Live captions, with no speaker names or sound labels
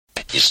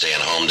You staying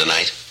home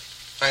tonight?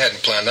 I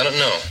hadn't planned on it,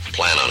 no.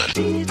 Plan on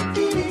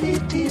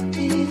it.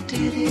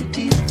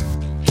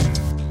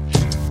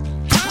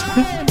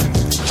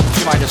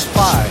 Minus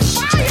 5,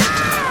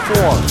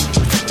 4,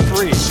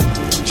 3,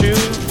 2,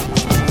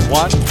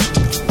 1.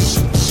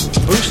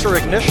 Booster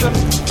ignition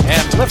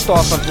and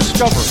liftoff of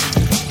Discovery.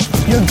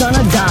 You're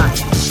gonna die.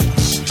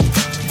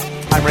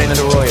 I'm Raymond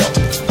Arroyo.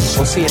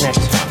 We'll see you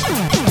next time.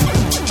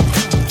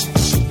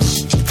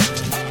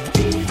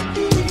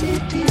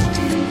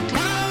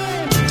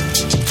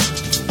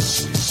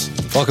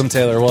 Welcome,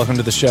 Taylor. Welcome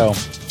to the show.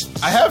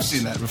 I have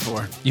seen that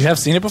before. You have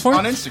seen it before?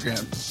 On Instagram.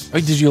 Oh,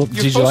 did you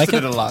like it?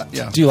 Posted it a lot,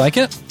 yeah. Do you like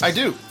it? I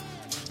do.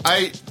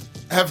 I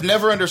have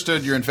never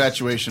understood your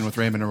infatuation with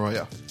Raymond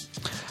Arroyo.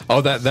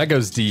 Oh, that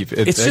goes deep.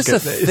 It's just a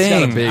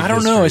thing. I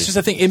don't know. It's just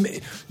a thing.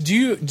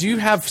 Do you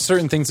have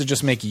certain things that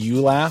just make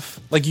you laugh?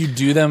 Like you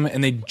do them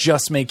and they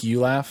just make you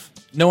laugh?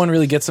 No one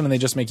really gets them and they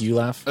just make you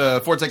laugh?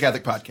 Forte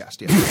Catholic Podcast,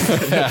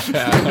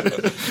 yeah.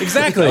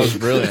 Exactly. That was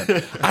brilliant.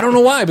 I don't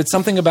know why, but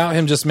something about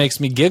him just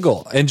makes me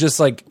giggle. And just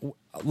like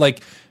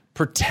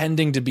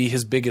pretending to be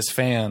his biggest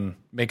fan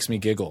makes me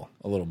giggle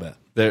a little bit.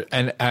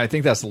 And I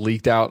think that's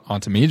leaked out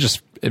onto me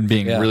just in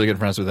being really good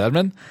friends with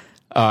Edmund.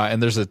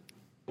 And there's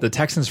the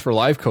Texans for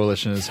Life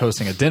Coalition is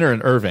hosting a dinner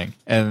in Irving,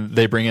 and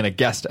they bring in a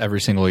guest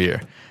every single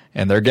year.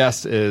 And their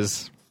guest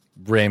is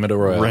Raymond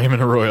Arroyo.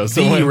 Raymond Arroyo.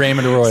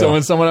 So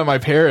when someone at my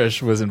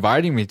parish was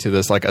inviting me to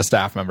this, like a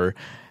staff member,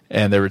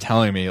 and they were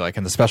telling me, like,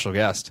 and the special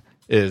guest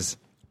is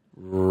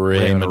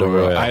Raymond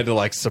Arroyo, I had to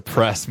like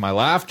suppress my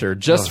laughter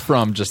just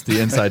from just the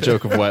inside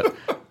joke of what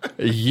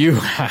you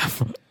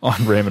have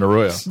on Raymond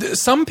Arroyo.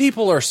 Some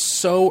people are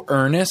so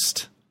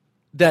earnest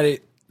that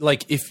it,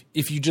 like,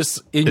 if you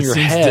just in your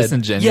seems head,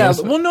 disingenuous.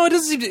 yeah. Well, no, it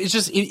doesn't. It's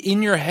just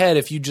in your head.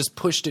 If you just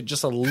pushed it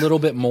just a little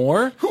bit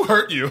more, Who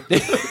hurt you?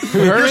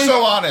 You're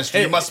so honest.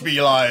 You must be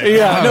lying.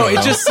 yeah. No,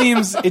 it just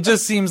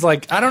seems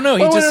like I don't know.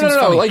 He just seems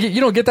funny. Like you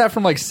don't get that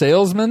from like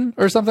salesmen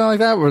or something like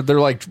that, where they're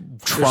like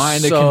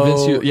trying to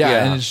convince you.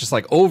 Yeah, and it's just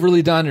like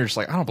overly done. You're just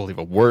like, I don't believe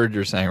a word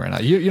you're saying right now.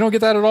 You don't get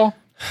that at all.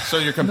 So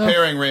you're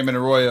comparing Raymond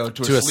Arroyo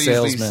to a sleazy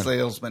salesman.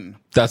 salesman.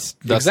 That's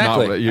Exactly. not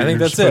what you're, I think you're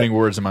that's just putting it.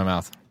 words in my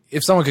mouth.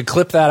 If someone could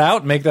clip that out,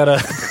 and make that a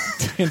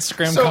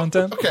Instagram So,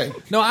 content. okay.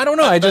 No, I don't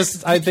know.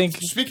 I think.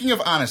 Speaking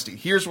of honesty,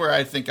 here's where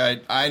I think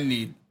I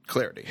need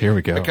clarity. Here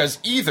we go. Because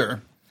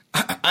either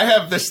I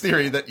have this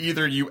theory that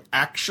either you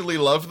actually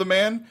love the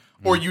man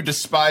or you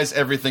despise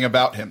everything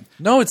about him.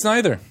 No, it's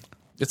neither.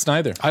 It's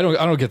neither. I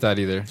don't get that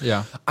either.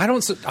 Yeah. I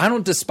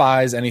don't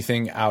despise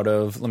anything out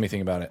of. Let me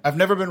think about it. I've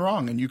never been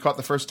wrong, and you caught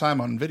the first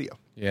time on video.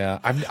 Yeah,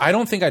 I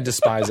don't think I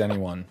despise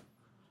anyone.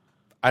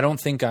 I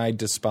don't think I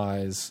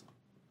despise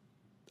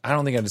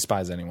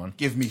anyone.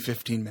 Give me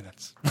 15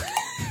 minutes.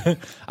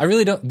 I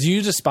really don't. Do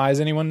you despise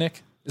anyone,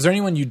 Nick? Is there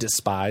anyone you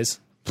despise?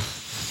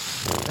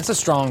 That's a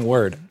strong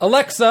word.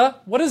 Alexa,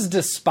 what does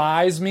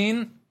despise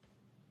mean?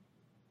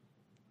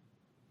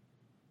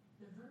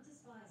 The verb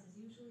despise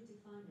is usually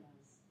defined as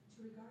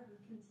to regard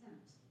with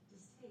contempt,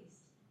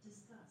 distaste,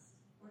 disgust,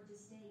 or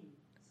disdain,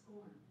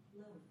 scorn,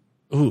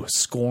 loathe. Ooh,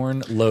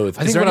 scorn, loathe.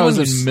 I think when I was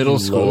in middle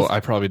school, I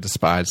probably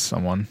despised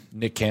someone.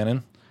 Nick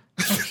Cannon.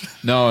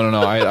 No.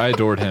 I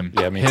adored him.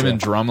 Yeah, me him too. in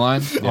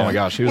Drumline. Oh my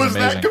gosh, he was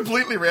amazing. that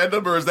completely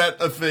random, or is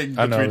that a thing?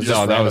 I know, between it was you? just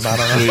No, that was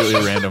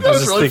completely random. That was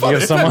Just really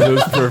thinking of funny. someone. It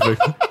was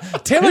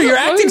perfect. Taylor, you're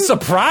acting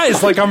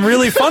surprised like I'm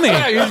really funny.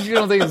 Yeah, you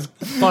don't think it's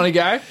a funny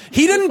guy?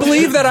 He didn't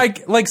believe that I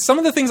like some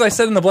of the things I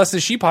said in the Blessed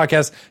Is She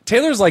podcast.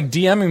 Taylor's like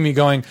DMing me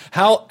going,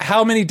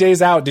 how many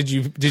days out did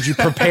you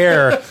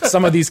prepare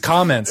some of these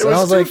comments? It And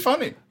I was was too like,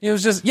 funny. it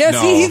was just No,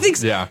 he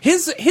thinks yeah.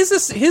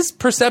 his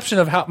perception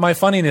of how my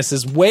funniness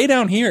is way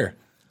down here.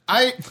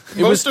 It was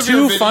Most of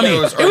too your funny.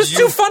 videos It was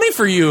too funny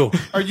for you.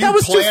 Are you that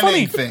was too planning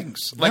funny.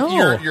 things? Like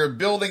No. you're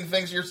building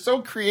things. You're so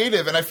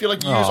creative, and I feel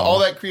like you use all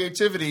that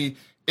creativity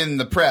in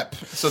the prep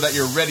so that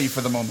you're ready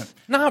for the moment.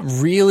 Not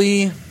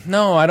really.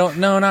 No, I don't.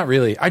 No, not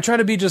really. I try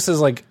to be just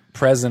as like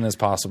present as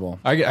possible.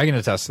 I can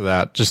attest to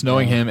that. Just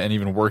knowing him and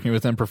even working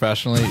with him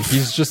professionally,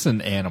 he's just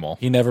an animal.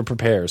 He never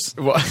prepares.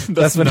 Well,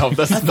 that's I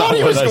thought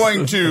he was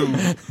going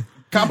to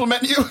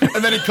compliment you,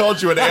 and then he called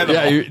you an animal.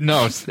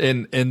 Yeah,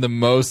 in the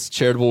most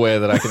charitable way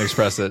that I can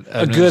express it.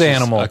 Edmund's good just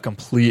animal. a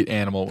complete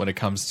animal when it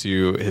comes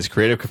to his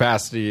creative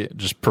capacity,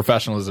 just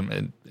professionalism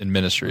in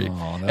ministry.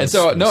 Oh, and that's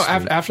so, so no,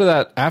 sweet.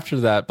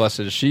 after that,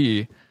 Blessed Is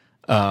She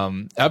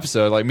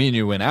episode, like me and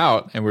you went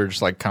out, and we were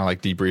just like kind of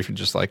like debriefing,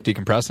 just like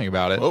decompressing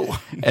about it. Oh.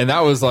 And that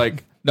was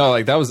like. No,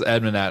 like that was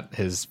Edmund at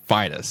his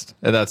finest,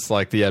 and that's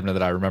like the Edmund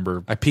that I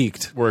remember. I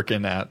peaked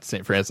working at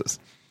St. Francis.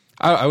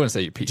 I wouldn't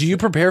say you peaked. Do you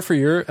prepare for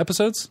your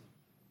episodes?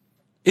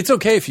 It's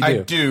okay if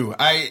you do.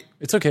 I do.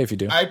 It's okay if you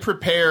do. I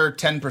prepare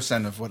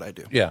 10% of what I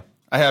do. Yeah.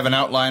 I have an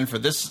outline for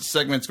this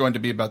segment's going to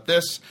be about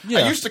this.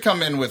 Yeah. I used to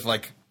come in with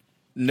like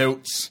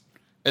notes,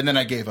 and then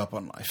I gave up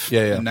on life.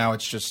 Yeah. And now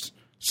it's just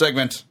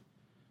segment,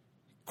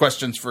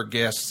 questions for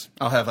guests.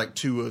 I'll have like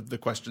 2 of the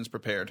questions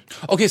prepared.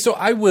 Okay, so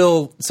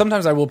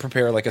sometimes I will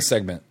prepare like a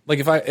segment. Like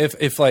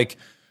if like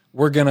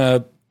we're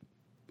gonna,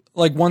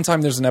 like one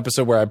time there's an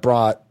episode where I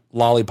brought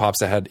lollipops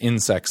that had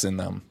insects in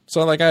them.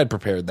 So like I had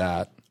prepared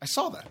that. I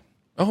saw that.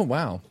 Oh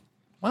wow.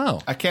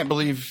 I can't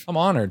believe I'm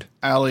honored.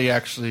 Allie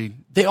actually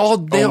They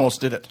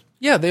almost did it.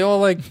 Yeah, they all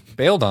like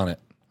bailed on it.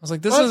 I was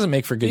like, this doesn't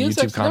make for good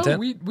YouTube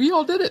content. No, we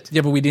all did it.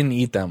 Yeah, but we didn't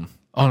eat them.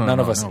 Oh, no, None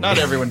no, of us. no. Not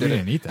everyone did We it.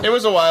 didn't eat that. It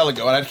was a while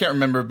ago, and I can't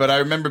remember, but I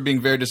remember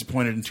being very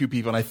disappointed in two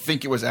people, and I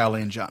think it was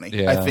Allie and Johnny.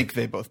 Yeah. I think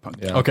they both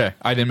punked. Yeah. Okay,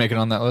 I didn't make it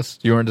on that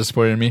list. You weren't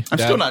disappointed in me? I'm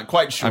Dad? still not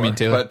quite sure. I mean,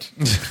 Taylor. But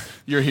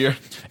you're here.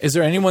 Is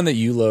there anyone that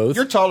you loathe?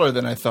 You're taller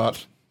than I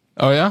thought.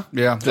 Oh, yeah?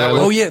 Yeah.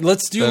 Oh yeah,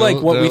 let's do like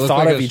what they we look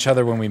thought like of each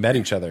other when we met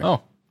each other.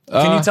 Oh.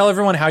 Can you tell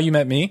everyone how you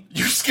met me?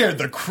 You scared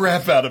the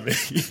crap out of me.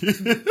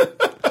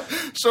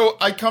 So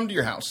I come to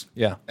your house.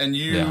 Yeah. And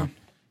you. Yeah.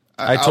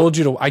 I told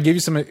you to. I gave you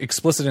some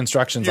explicit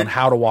instructions on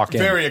how to walk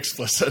in. Very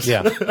explicit.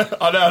 Yeah.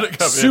 On how to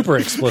come Super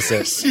in.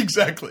 explicit.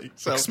 Exactly.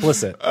 So,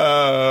 Explicit.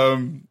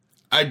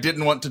 I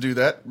didn't want to do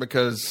that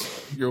because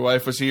your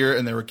wife was here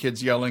and there were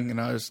kids yelling, and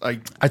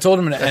I told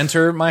him to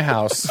enter my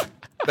house.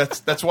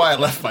 That's why I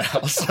left my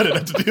house. I didn't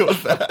have to deal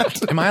with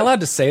that. Am I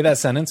allowed to say that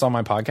sentence on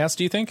my podcast?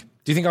 Do you think?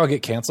 Do you think I'll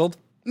get canceled?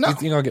 No. Do you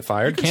think I'll get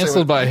fired?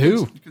 Canceled by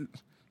who?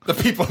 The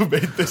people who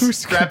made this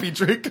scrappy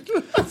drink.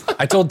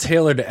 I told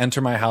Taylor to enter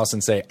my house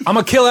and say, "I'm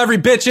gonna kill every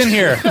bitch in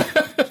here."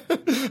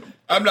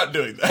 I'm not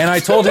doing that. And I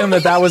told him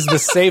that was the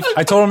safe.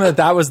 I told him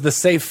that was the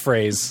safe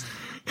phrase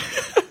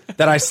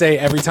that I say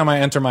every time I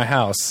enter my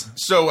house.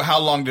 So how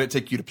long did it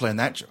take you to plan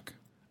that joke?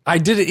 I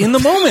did it in the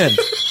moment.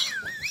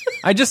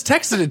 I just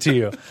texted it to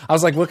you. I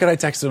was like, "What could I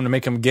text him to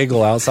make him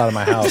giggle outside of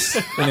my house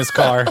in his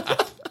car?"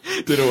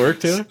 Did it work,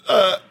 Taylor?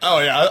 Oh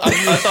yeah, I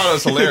thought it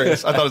was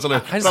hilarious. I just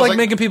was like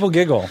making people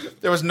giggle.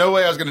 There was no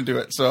way I was going to do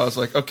it, so I was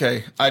like,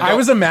 okay. I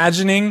was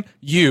imagining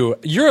you.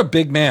 You're a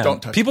big man.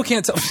 Don't touch people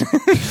can't tell.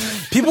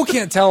 People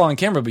can't tell on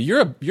camera, but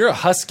you're a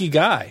husky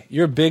guy.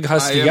 You're a big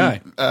husky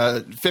guy.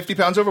 50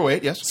 pounds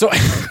overweight. Yes. So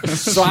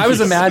I was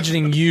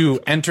imagining you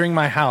entering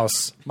my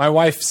house, my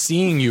wife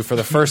seeing you for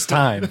the first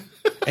time,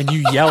 and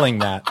you yelling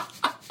that.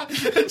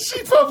 And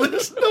she probably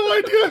has no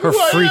idea Her who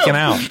I freaking am.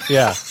 out.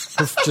 Yeah.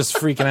 Her just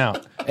freaking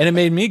out. And it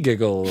made me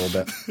giggle a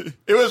little bit.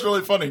 It was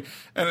really funny.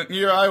 And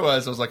here I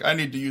was like, I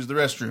need to use the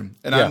restroom.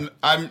 And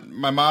Yeah.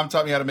 my mom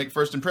taught me how to make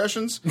first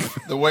impressions.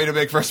 The way to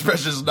make first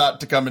impressions is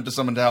not to come into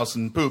someone's house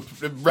and poop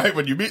right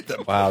when you meet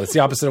them. Wow. That's the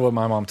opposite of what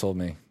my mom told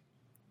me.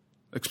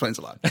 Explains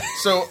a lot.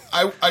 So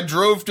I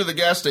drove to the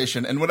gas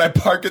station, and when I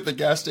park at the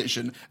gas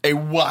station, a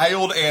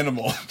wild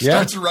animal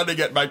starts running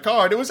at my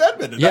car, and it was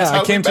Edmund. And that's Yeah,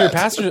 how I came we to your met.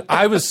 passenger.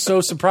 I was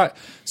so surprised.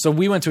 So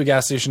we went to a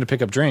gas station to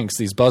pick up drinks,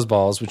 these buzz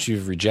balls, which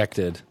you've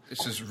rejected.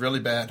 This is really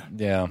bad.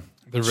 Yeah.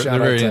 They're Shout out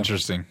very to-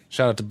 interesting.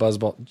 Shout out to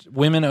Buzzball.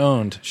 Women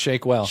owned.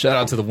 Shake well. Shout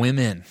out to the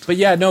women. But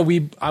yeah, no,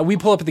 we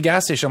pull up at the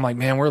gas station. I'm like,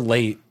 man, we're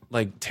late.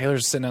 Like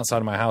Taylor's sitting outside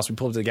of my house. We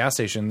pull up to the gas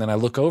station. Then I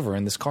look over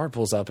and this car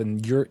pulls up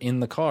and you're in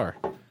the car.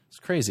 It's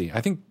crazy.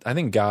 I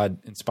think God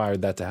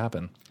inspired that to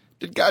happen.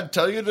 Did God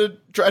tell you to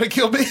try to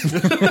kill me?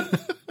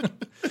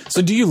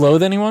 So do you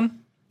loathe anyone?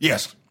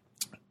 Yes.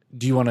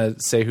 Do you want to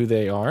say who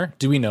they are?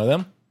 Do we know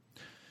them?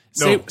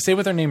 No. Say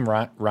what their name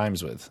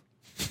rhymes with.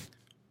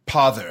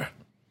 Father.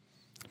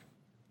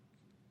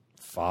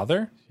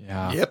 Father?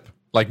 Yeah. Yep.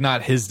 Like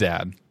not his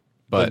dad,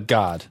 but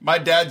God. My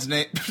dad's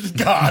name.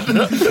 God.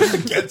 I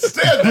can't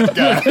stand that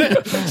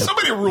guy. So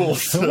many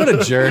rules. What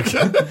a jerk.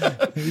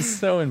 He's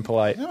so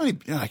impolite.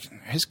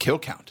 His kill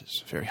count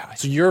is very high.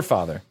 So your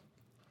father.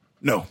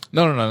 No.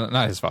 No,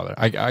 not his father.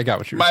 I got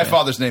what you were My saying.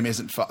 father's name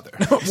isn't Father.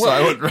 So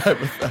I went right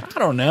with that. I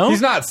don't know.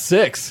 He's not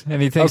 6,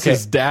 and he thinks Okay.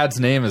 his dad's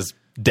name is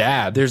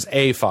Dad. There's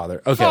a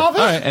father. Okay. Father?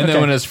 All right, and Okay.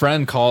 then when his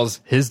friend calls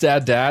his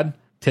dad,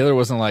 Taylor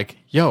wasn't like,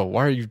 "Yo,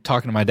 why are you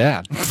talking to my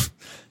dad?"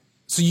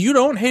 So you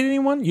don't hate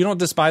anyone? You don't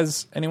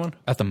despise anyone?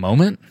 At the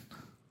moment,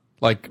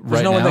 like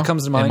right no now, one that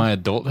comes to mind? in my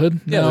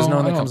adulthood. Yeah, there's no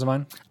one I that don't. comes to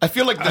mind. I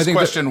feel like this think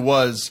question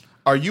was,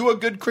 are you a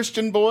good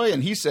Christian boy?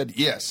 And he said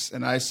yes.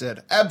 And I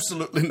said,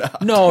 absolutely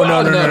not. No.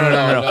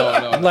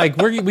 no. Like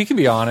we can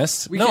be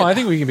honest. I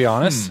think we can be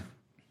honest.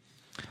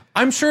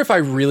 I'm sure if I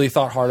really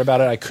thought hard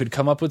about it, I could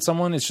come up with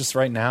someone. It's just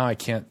right now I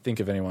can't think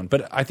of anyone.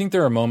 But I think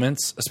there are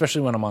moments,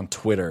 especially when I'm on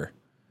Twitter,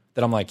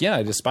 that I'm like, yeah,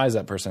 I despise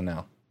that person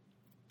now.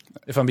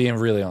 If I'm being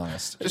really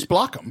honest. Just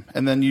block them.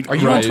 And then you Are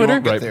you on Twitter?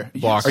 won't get Right, there.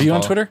 block Are you on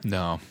and Twitter?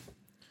 No,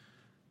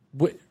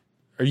 What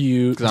are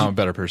you? because I'm a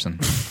better person.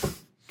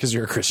 Because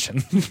you're a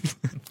Christian.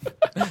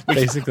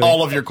 Basically.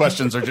 All of your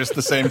questions are just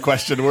the same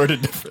question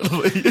worded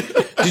differently.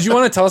 Did you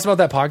want to tell us about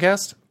that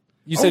podcast?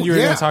 You said Oh, you were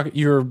going yeah. to talk.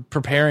 You were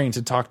preparing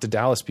to talk to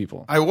Dallas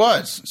people. I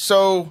was.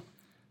 So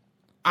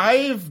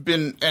I've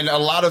been, and a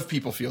lot of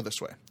people feel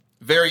this way,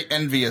 very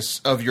envious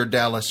of your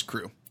Dallas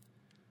crew.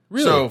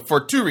 Really? So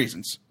for 2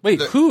 reasons. Wait,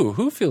 The-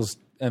 who feels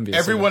envious?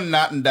 of Everyone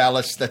not in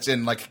Dallas that's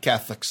in like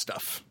Catholic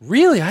stuff. that?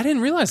 Really? I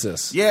didn't realize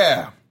this.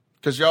 Yeah.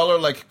 Because y'all are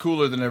like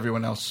cooler than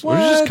everyone else. What? Why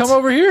don't you just come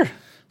over here?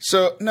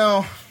 So,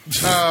 no.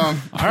 All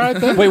right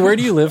then. Wait, where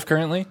do you live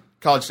currently?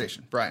 College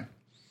Station, Brian.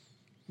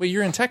 Wait,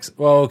 you're in Texas.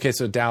 Well, okay,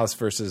 so Dallas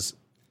versus.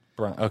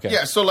 Okay.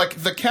 Yeah, so like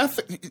the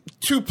Catholic,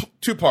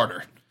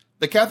 two-parter.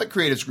 The Catholic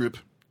Creatives Group,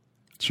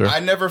 Sure. I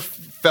never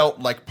felt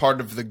like part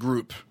of the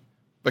group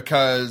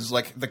because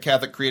like the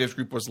Catholic Creatives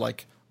Group was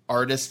like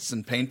artists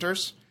and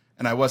painters,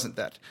 and I wasn't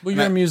that. Well,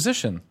 you're a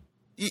musician.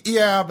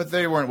 Yeah, but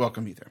they weren't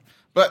welcome either.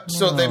 But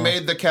so they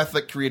made the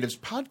Catholic Creatives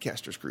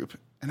Podcasters Group,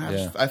 and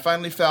I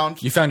finally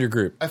found... You found your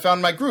group. I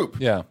found my group.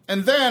 Yeah.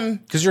 And then...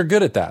 Because you're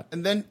good at that.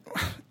 And then...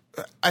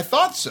 I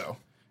thought so.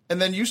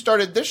 And then you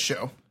started this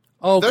show.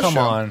 Oh, come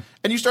on.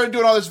 And you started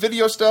doing all this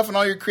video stuff and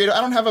all your creative...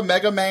 I don't have a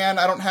Mega Man.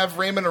 I don't have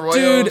Raymond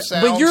Arroyo Dude,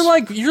 sounds. but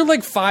you're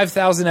like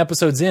 5,000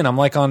 episodes in. I'm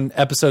like on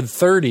episode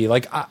 30.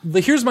 Like,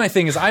 here's my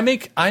thing is I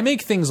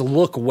make things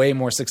look way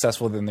more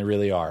successful than they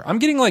really are. I'm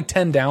getting like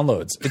 10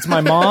 downloads. It's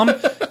my mom,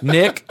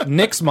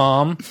 Nick's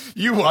mom.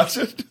 You watch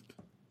it?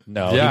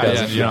 No, he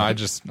doesn't. You know,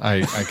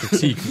 I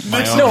critique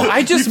my own. No,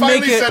 I just you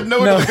finally make it. said no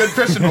to the good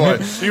Christian boy.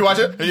 You watch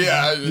it?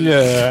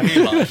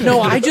 Yeah.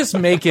 No, I just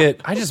make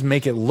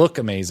it look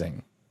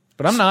amazing.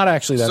 But I'm not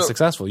actually that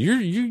successful.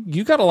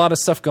 You got a lot of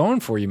stuff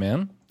going for you,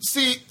 man.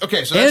 See,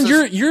 okay, so and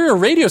you're a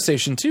radio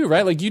station too,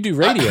 right? Like you do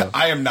radio.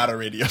 I am not a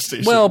radio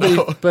station. Well,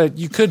 no. but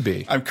you could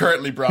be. I'm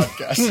currently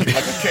broadcasting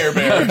like a Care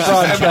Bear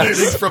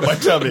emanating from my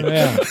tummy.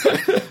 Yeah.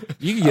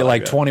 You could get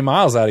like 20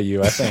 miles out of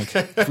you, I think,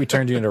 if we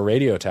turned you into a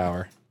radio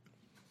tower.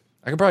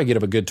 I could probably get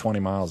up a good 20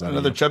 miles out of you.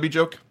 Another chubby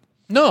joke?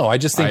 No, I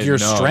just think your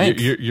strength.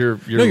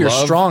 You're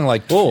strong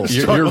like bulls.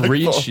 Your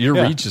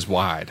reach is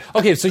wide.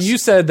 Okay, so you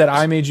said that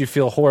I made you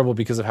feel horrible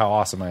because of how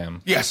awesome I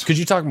am. Yes. Could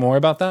you talk more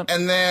about that?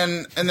 And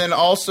then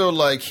also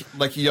like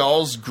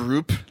y'all's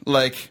group,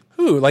 like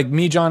who? Like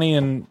me, Johnny,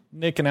 and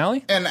Nick and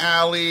Allie? And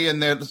Allie,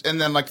 and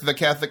then like the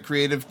Catholic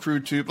Creative Crew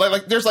too.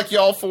 Like there's like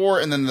y'all four,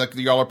 and then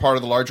y'all are part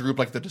of the larger group,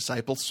 like the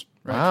Disciples.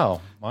 Right?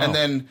 Wow. And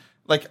then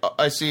like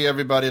I see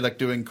everybody like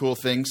doing cool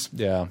things.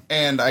 Yeah.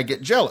 And I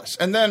get jealous.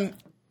 And then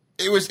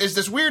it's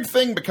this weird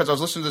thing because I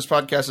was listening to this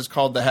podcast. It's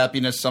called The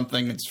Happiness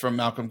Something. It's from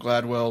Malcolm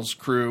Gladwell's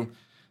crew.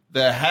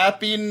 The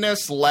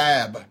Happiness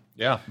Lab.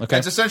 Yeah. Okay.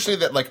 It's essentially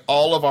that like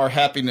all of our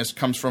happiness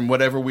comes from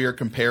whatever we are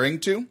comparing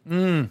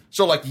to.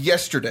 So like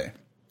yesterday,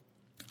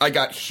 I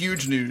got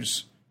huge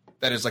news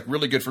that is like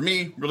really good for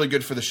me, really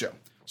good for the show.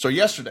 So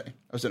yesterday,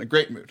 I was in a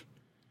great mood.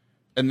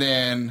 And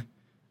then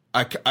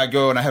I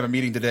go and I have a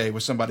meeting today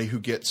with somebody who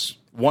gets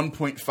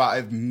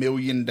 1.5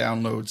 million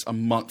downloads a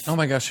month. Oh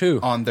my gosh, who?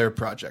 On their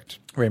project.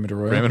 Raymond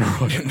Arroyo.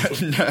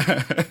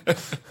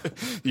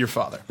 Your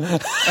father.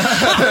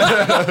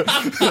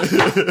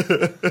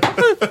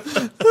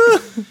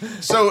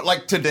 So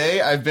like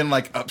today I've been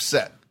like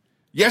upset.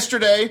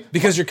 Yesterday.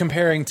 Because you're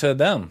comparing to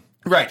them.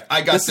 Right.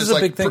 I got this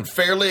like big thing.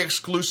 Fairly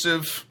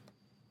exclusive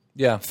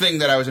thing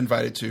that I was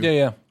invited to.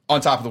 Yeah. On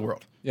top of the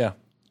world. Yeah.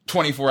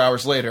 24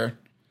 hours later,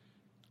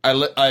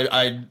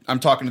 I'm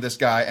talking to this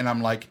guy and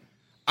I'm like,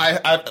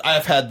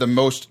 I've had the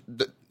most,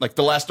 like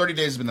the last 30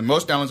 days has been the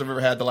most downloads I've ever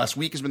had. The last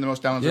week has been the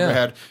most downloads I've ever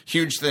had.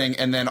 Huge thing.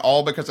 And then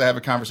all because I have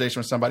a conversation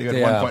with somebody who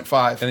had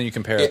 1.5. And then you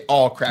compare it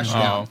all crashed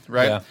down.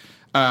 Right.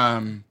 Yeah.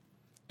 And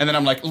then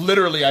I'm like,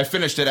 literally, I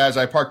finished it as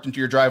I parked into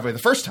your driveway the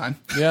first time.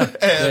 Yeah.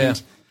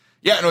 And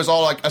it was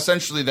all like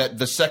essentially that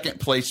the second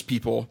place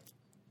people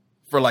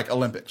for like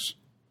Olympics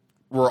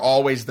were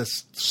always the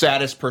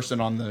saddest person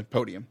on the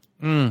podium.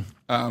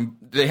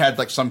 They had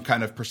like some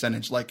kind of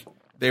percentage, like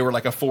they were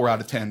like a 4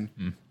 out of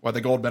 10, while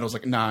the gold medal was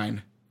like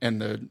 9,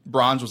 and the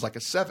bronze was like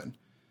a 7,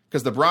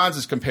 because the bronze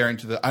is comparing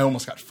to I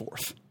almost got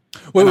 4th.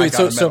 Wait,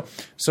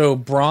 so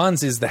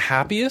bronze is the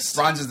happiest?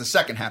 Bronze is the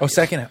second happiest.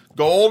 Oh, second.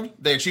 Gold,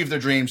 they achieved their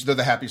dreams. They're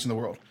the happiest in the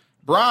world.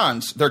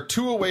 Bronze, they're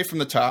 2 away from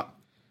the top,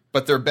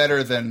 but they're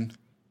better than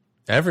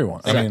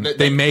everyone. I mean,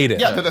 they made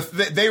it. Yeah,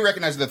 they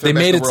recognize that they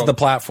made it to the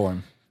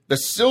platform. The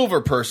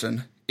silver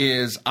person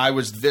is I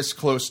was this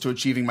close to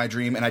achieving my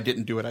dream and I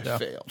didn't do it. I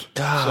failed.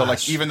 Gosh. So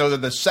like even though they're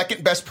the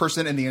second best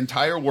person in the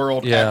entire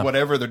world at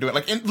whatever they're doing,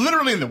 like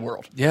literally in the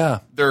world,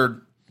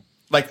 they're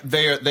like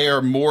they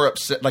are more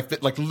upset.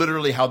 Like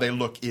literally how they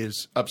look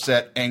is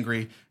upset,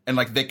 angry, and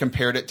like they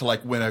compared it to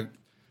like when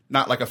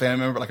not like a family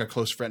member, but like a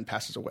close friend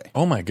passes away.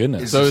 Oh my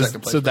goodness! So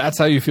that's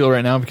how you feel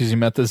right now because you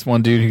met this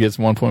one dude who gets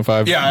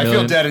 1.5. Yeah, I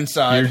feel dead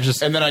inside.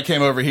 And then I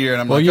came over here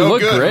and I'm like, you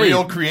look good, great.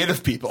 Real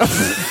creative people.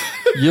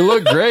 You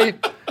look great.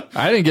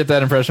 I didn't get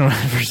that impression when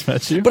I first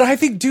met you. But I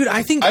think, dude,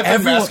 I've been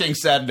masking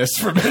sadness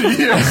for many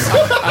years.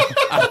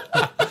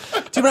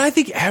 Dude, but I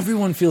think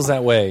everyone feels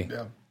that way.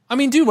 Yeah. I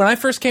mean, dude, when I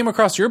first came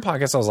across your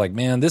podcast, I was like,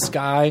 man, this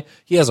guy,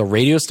 he has a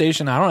radio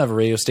station. I don't have a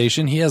radio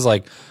station. He has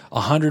like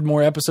 100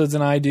 more episodes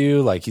than I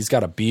do. Like, he's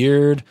got a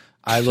beard.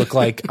 I look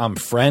like I'm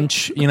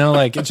French, you know,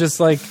 like it's just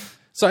like,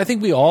 so I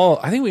think we all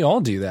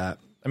do that.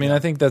 I mean, I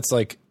think that's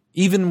like,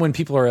 even when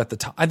people are at the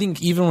top, I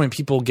think even when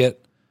people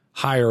get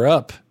higher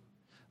up,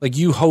 like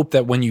you hope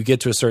that when you get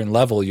to a certain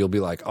level, you'll be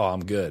like, oh,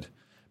 I'm good.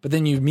 But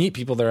then you meet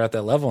people that are at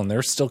that level and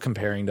they're still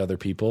comparing to other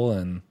people.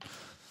 And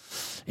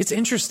it's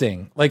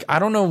interesting. Like, I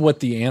don't know what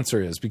the answer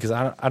is because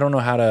I don't know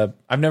how to,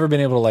 I've never been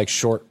able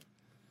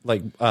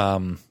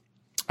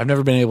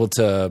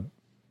to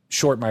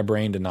short my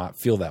brain to not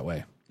feel that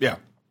way. Yeah,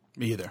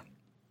 me either.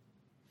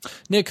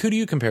 Nick, who do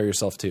you compare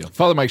yourself to?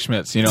 Father Mike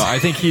Schmitz. You know, I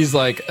think he's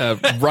like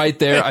right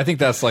there. I think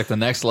that's like the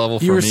next level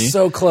for me. You were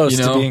so close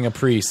to being a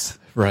priest.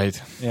 Right.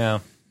 Yeah.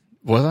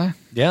 Was I?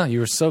 Yeah, you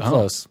were so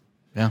close.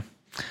 Yeah.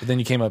 But then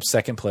you came up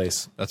second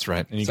place. That's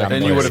right. And you got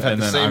Then you would have had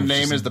And the then same I'm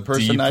name just as the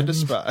person deep. I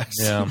despise.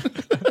 Yeah.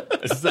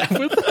 Is that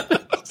what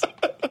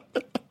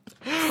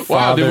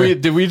Wow,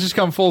 did we just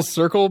come full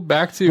circle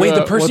back to Wait,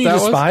 the person what you that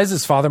was? despise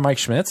is Father Mike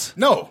Schmitz?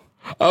 No.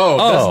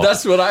 Oh,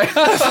 that's what I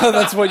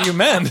That's what you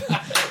meant.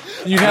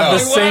 You have the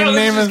same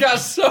name as... got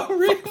so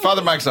real.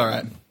 Father Mike's all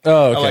right.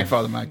 Oh, okay. I like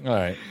Father Mike. All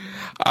right.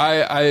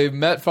 I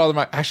met Father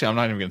Mike. Actually, I'm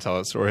not even going to tell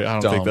that story. I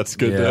don't think that's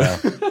good. Yeah.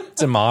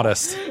 It's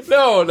immodest.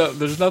 No,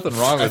 there's nothing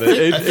wrong with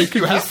it. I think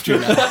you have to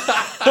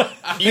now.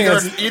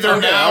 Either Okay,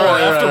 now all or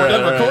right, after all we're right,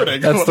 done all right.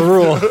 recording. That's the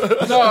rule.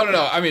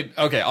 No. I mean,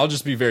 okay, I'll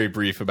just be very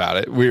brief about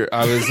it.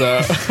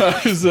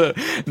 I was a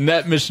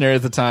net missionary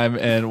at the time,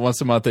 and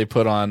once a month they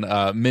put on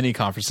mini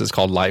conferences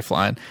called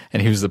Lifeline,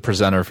 and he was the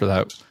presenter for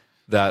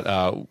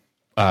that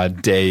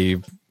day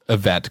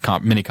event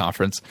mini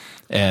conference,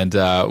 and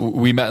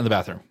we met in the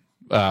bathroom.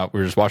 We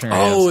were just washing our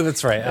hands. Oh,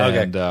 that's right.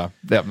 Okay. And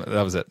that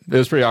was it. It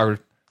was pretty awkward,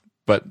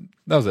 but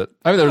that was it.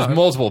 I mean, there was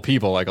multiple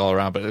people like all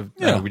around,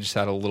 but we just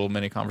had a little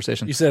mini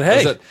conversation. You said, That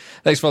was hey. it.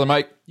 Thanks, Father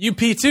Mike. You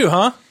pee too,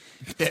 huh?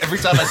 Every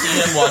time I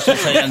see him wash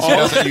his hands, he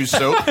doesn't use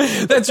soap.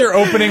 That's your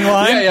opening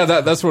line? Yeah,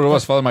 that's what it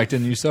was. Father Mike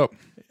didn't use soap.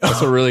 That's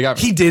what really got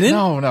me. He didn't?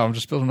 No, I'm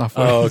just building off.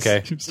 Oh,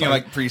 okay. You know,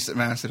 like priests at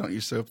mass, they don't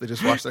use soap; they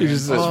just wash their He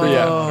hands. just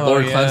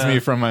Lord, cleanse me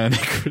from my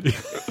iniquity.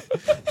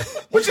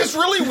 Which is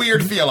really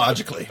weird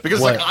theologically,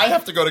 because like I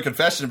have to go to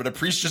confession, but a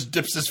priest just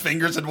dips his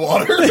fingers in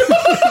water.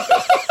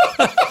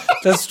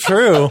 That's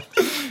true.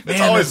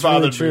 It's always That's really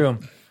bothered me. true.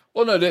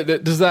 Well, no,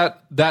 does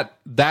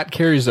that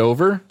carries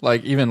over,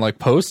 like even like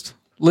post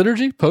the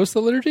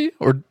liturgy,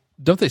 or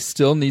don't they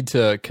still need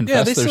to confess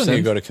Yeah, they their still sins? need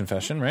to go to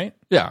confession, right?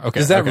 Yeah, okay.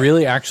 Does that okay.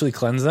 really actually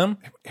cleanse them?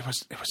 It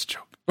was a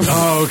joke.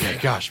 Oh, okay.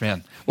 Gosh,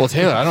 man. Well,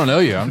 Taylor, I don't know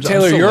you. I'm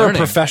Taylor, still you're learning. a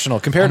professional.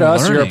 Compared to I'm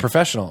us, you're a learning.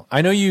 professional.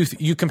 I know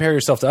you compare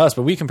yourself to us,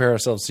 but we compare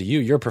ourselves to you.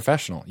 You're a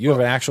professional. You have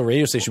an actual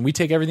radio station. We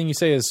take everything you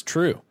say as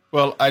true.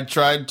 Well, I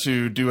tried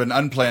to do an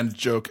unplanned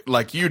joke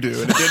like you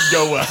do, and it didn't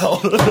go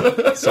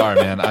well. Sorry,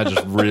 man. I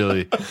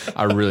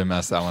really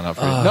messed that one up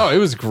for you. No, it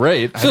was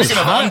great. Speaking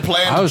of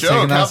unplanned I was joke,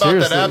 taking how that about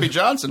seriously. that Abby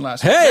Johnson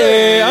last week?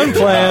 Hey,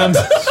 unplanned.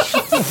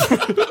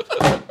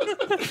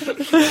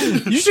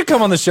 You should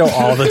come on the show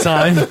all the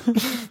time.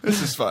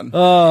 This is fun.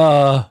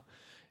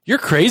 You're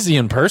crazy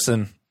in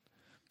person.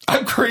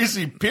 I'm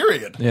crazy,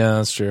 period. Yeah,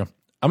 that's true.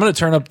 I'm going to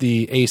turn up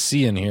the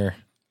AC in here.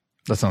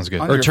 That sounds good.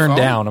 On Or your turn phone?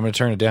 down. I'm going to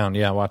turn it down.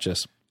 Yeah, watch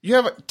this. You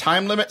have a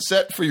time limit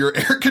set for your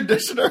air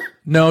conditioner?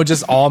 No,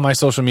 just all my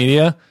social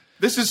media.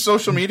 This is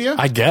social media?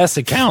 I guess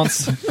it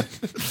counts.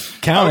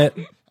 Count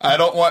it I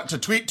don't want to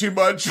tweet too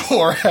much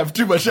or have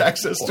too much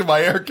access to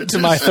my air to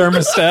conditioner. my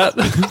thermostat.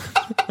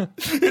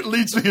 It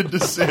leads me into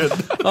sin.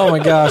 Oh my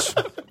gosh.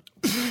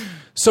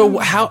 So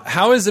how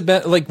has it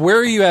been? Like, where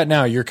are you at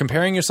now? You're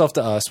comparing yourself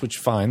to us, which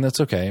fine, that's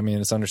okay. I mean,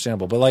 it's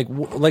understandable. But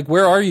like,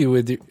 where are you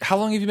with? How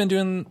long have you been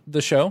doing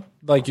the show?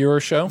 Like your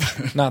show,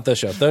 not the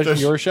show,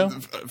 your show.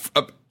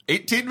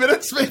 18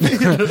 minutes, maybe?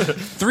 3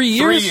 years. 3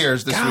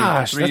 years this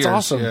Gosh, week. 3 that's years.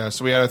 awesome. Yeah,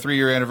 so we had a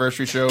 3-year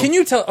anniversary show. Can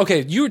you tell?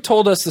 Okay, you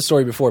told us the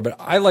story before, but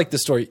I like the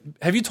story.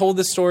 Have you told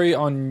this story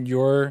on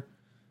your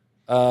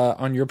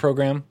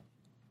program?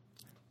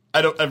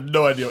 I have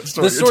no idea what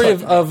story The story you're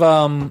talking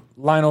of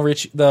Lionel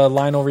Richie, the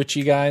Lionel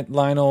Richie guy,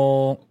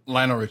 Lionel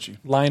Richie.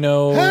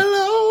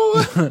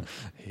 Hello,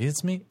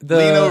 it's me,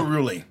 Lino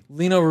Rulli.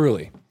 Lino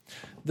Rulli.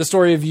 The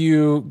story of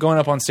you going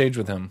up on stage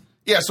with him.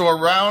 Yeah, so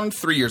around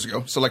 3 years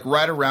ago, so like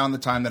right around the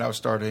time that I was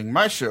starting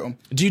my show.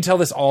 Do you tell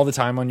this all the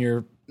time on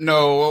your?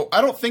 No, I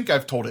don't think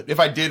I've told it.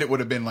 If I did, it would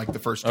have been like the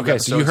first two Okay,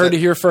 so episodes you heard that- it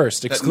here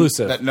first,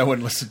 exclusive. That no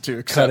one listened to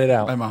except Cut it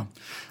out. my mom.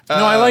 No,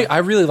 I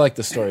really like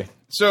the story.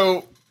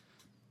 So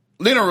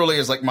Lino Rulli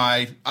is like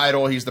my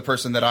idol. He's the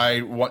person that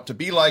I want to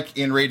be like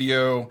in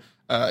radio.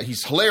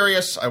 He's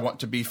hilarious. I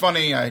want to be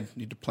funny. I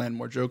need to plan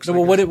more jokes. So,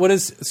 well, what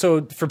is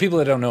so for people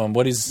that don't know him?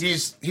 What is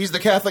He's the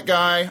Catholic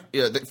guy.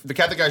 Yeah, the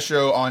Catholic guy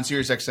show on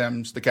Sirius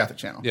XM's The Catholic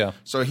Channel. Yeah.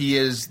 So he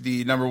is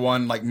the number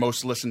one, like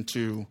most listened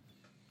to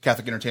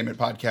Catholic entertainment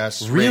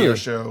podcast Really? radio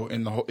show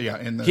in the whole. Yeah,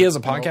 in the he has a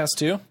in the whole- podcast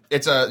too?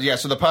 It's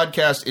So the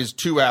podcast is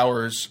 2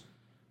 hours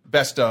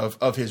best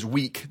of his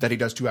week that he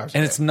does 2 hours.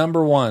 And a it's day.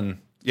 number one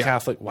Yeah.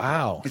 Catholic.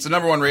 Wow. It's the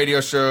number one radio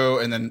show,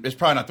 and then it's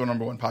probably not the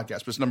number one podcast,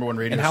 but it's number one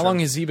radio. And show. how long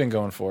has he been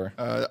going for?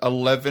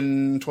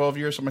 11, 12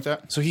 years, something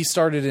like that. So he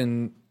started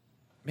in.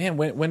 Man,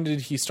 when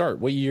did he start?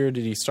 What year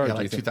did he start? Yeah, do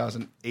you like think?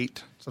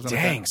 2008. Something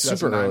Dang, like that. super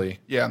 2009. early.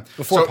 Yeah,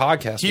 Before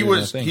podcasts He were even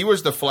was a thing. he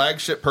was the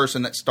flagship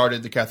person that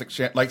started the Catholic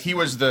channel. Like he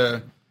was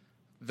the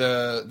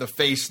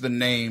face, the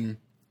name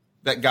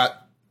that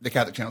got the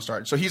Catholic channel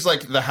started. So he's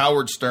like the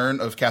Howard Stern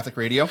of Catholic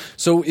radio.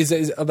 So is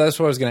that's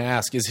what I was going to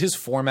ask. Is his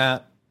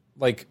format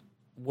like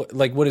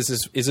what is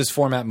this? Is this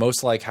format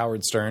most like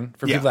Howard Stern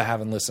for Yeah. people that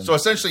haven't listened? So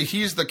essentially,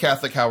 he's the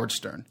Catholic Howard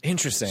Stern.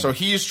 Interesting. So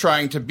he's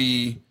trying to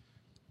be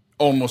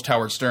almost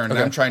Howard Stern, and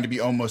I'm trying to be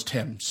almost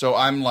him. So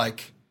I'm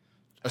like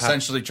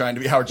essentially trying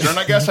to be Howard Stern,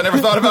 I guess. I never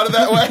thought about it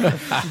that way.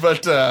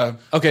 But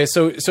okay,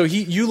 so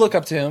you look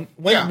up to him.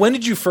 When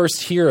did you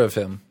first hear of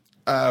him?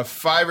 5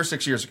 or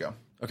 6 years ago.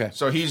 Okay.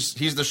 So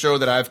he's the show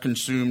that I've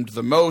consumed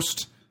the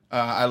most.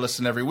 I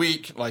listen every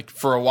week. Like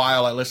for a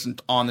while, I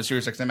listened on the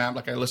SiriusXM app.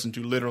 Like I listened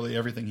to literally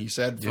everything he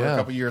said for a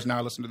couple years now.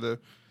 I listen to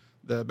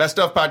the Best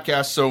Of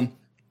podcast. So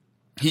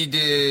he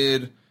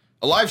did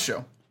a live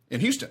show in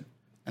Houston,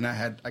 and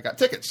I got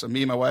tickets. So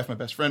me and my wife, my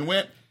best friend,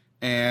 went,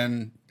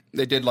 and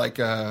they did like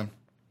the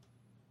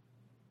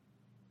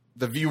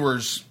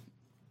viewers,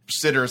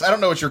 sitters. I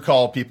don't know what you're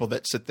called, people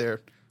that sit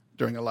there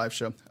during a live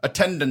show.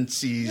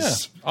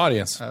 Attendances.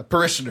 Audience.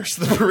 Parishioners.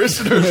 The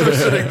parishioners were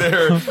sitting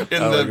there in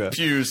the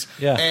pews.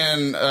 Yeah.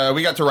 And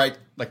we got to write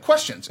like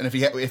questions. And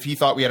if he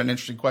thought we had an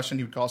interesting question,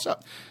 he would call us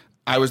up.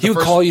 He would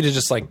call you to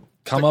just like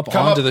come up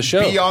onto the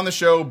show. Be on the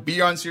show,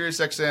 be on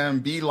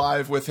SiriusXM, be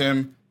live with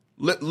him.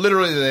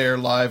 Literally there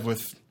live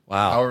with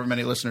however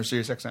many listeners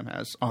SiriusXM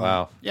has.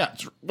 Wow. Yeah,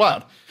 it's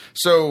wild.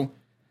 So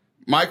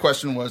my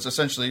question was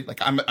essentially, like,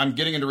 I'm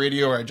getting into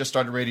radio, or I just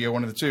started radio,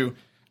 one of the two,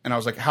 and I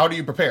was like, how do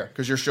you prepare?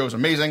 Because your show is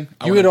amazing.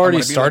 You had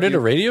already started a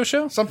radio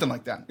show? Something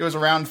like that. It was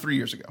around 3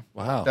 years ago.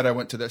 Wow. That I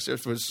went to this.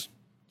 It was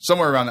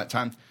somewhere around that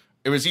time.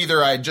 It was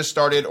either I had just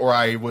started or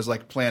I was,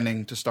 like,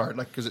 planning to start,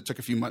 like, because it took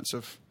a few months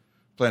of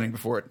planning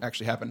before it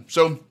actually happened.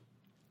 So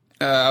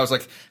I was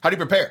like, how do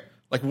you prepare?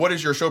 Like, what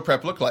does your show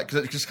prep look like?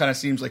 Because it just kind of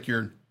seems like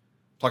you're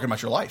talking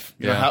about your life.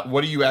 You know,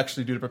 what do you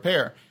actually do to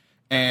prepare?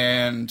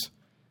 And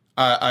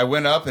I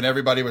went up and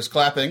everybody was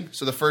clapping.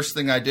 So the first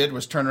thing I did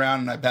was turn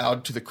around and I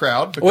bowed to the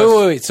crowd.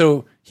 Wait.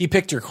 So he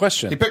picked your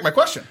question. He picked my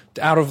question.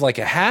 Out of like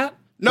a hat?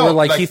 No. Or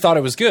like he thought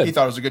it was good? He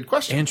thought it was a good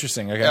question.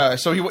 Interesting. Okay.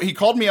 So he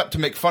called me up to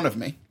make fun of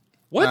me.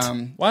 What?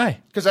 Why?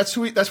 Because that's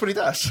what he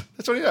does.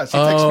 That's what he does. He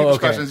takes people's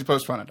questions, he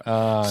posts fun at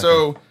them.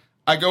 So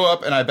I go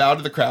up and I bow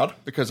to the crowd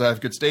because I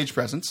have good stage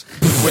presence,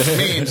 which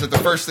means that the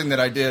first thing that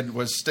I did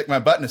was stick my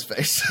butt in his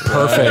face.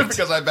 Perfect.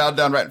 Because I bowed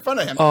down right in front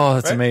of him. Oh,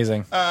 that's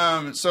amazing.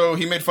 So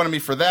he made fun of me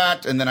for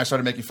that, and then I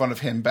started making fun of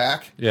him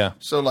back. Yeah.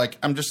 So, like,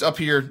 I'm just up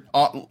here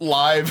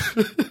live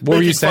What were you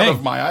making fun saying?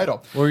 of my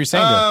idol. What were you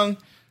saying to him?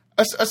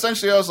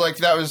 Essentially, I was like,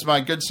 that was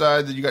my good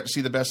side, that you got to see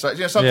the best side.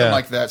 You know, something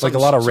like that. Like a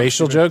lot of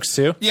racial jokes,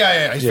 too?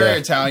 Yeah. He's very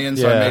Italian,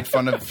 so I made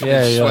fun of his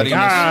sweatiness.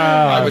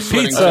 I was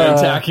sweating. pizza.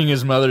 Attacking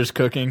his mother's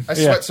cooking. I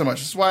sweat so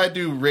much. That's why I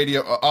do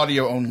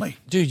audio only.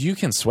 Dude, you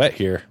can sweat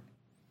here.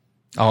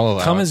 I'll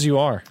allow Come it. as you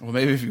are. Well,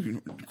 maybe if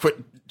you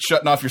quit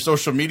shutting off your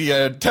social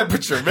media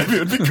temperature, maybe it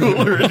would be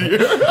cooler in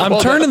here. I'm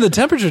turning the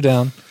temperature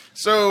down.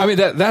 So I mean,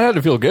 that had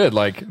to feel good,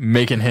 like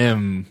making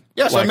him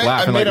so like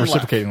laugh and like him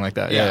reciprocating laugh. like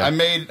that. Yeah,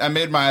 Yeah. I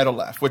made my idol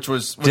laugh, which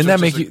was Didn't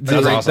that make you?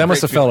 That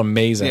must have felt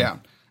amazing. Yeah.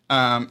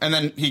 And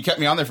then he kept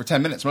me on there for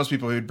 10 minutes. Most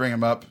people would bring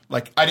him up.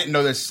 Like, I didn't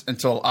know this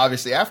until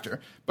obviously after,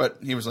 but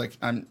he was like,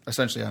 I'm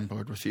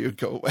bored with you.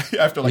 Go away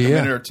after like a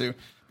minute or two.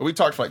 But we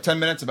talked for like 10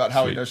 minutes about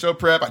how he does show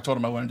prep. I told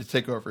him I wanted to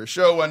take over his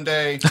show one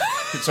day.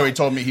 So he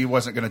told me he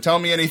wasn't going to tell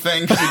me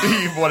anything because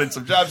he wanted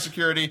some job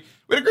security.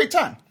 We had a great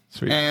time.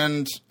 Sweet.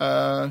 And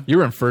You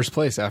were in first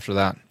place after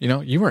that. You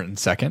know, you weren't in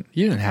second.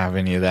 You didn't have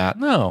any of that.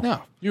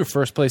 No. You were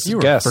first place You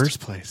were guest.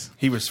 first place.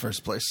 he was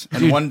first place.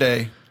 And one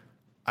day,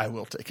 I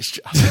will take his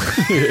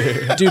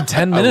job. Dude,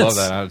 10 I minutes. love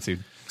that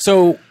attitude.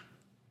 So,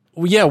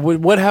 yeah,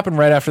 what happened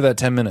right after that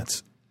 10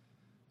 minutes?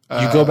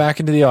 You go back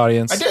into the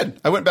audience. I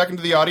did. I went back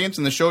into the audience,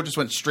 and the show just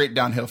went straight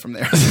downhill from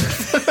there.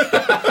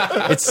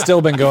 It's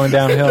still been going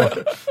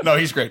downhill. No,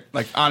 he's great.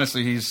 Like,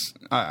 honestly, he's...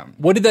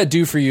 What did that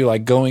do for you,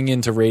 like going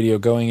into radio,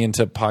 going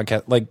into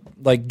podcast,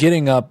 like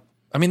getting up?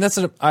 I mean,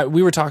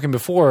 we were talking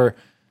before.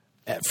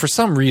 For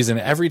some reason,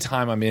 every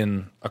time I'm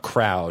in a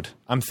crowd,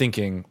 I'm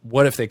thinking,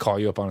 what if they call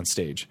you up on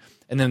stage?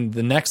 And then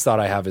the next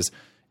thought I have is,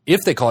 if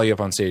they call you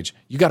up on stage,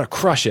 you got to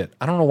crush it.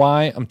 I don't know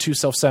why. I'm too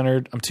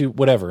self-centered. I'm too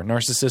whatever,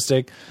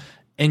 narcissistic.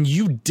 And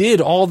you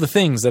did all the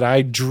things that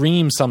I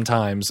dream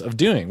sometimes of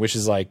doing, which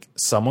is like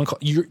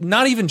you're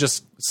not even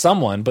just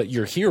someone, but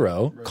your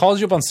hero calls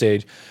you up on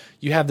stage.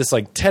 You have this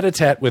like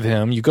tete-a-tete with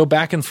him. You go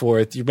back and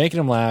forth. You're making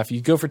him laugh.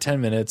 You go for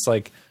 10 minutes.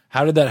 Like,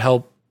 how did that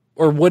help?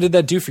 Or what did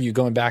that do for you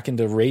going back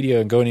into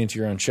radio and going into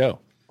your own show?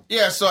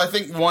 Yeah, so I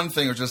think one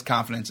thing was just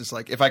confidence. It's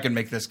like, if I can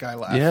make this guy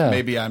laugh,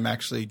 maybe I'm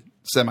actually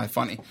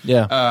semi-funny.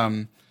 Yeah.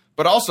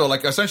 But also,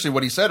 like, essentially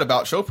what he said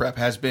about show prep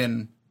has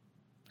been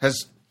how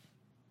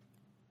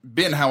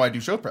I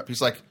do show prep.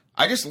 He's like,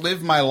 I just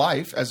live my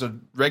life as a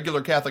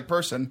regular Catholic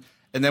person,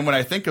 and then when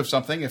I think of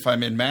something, if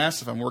I'm in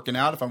mass, if I'm working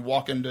out, if I'm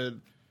walking to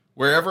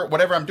wherever,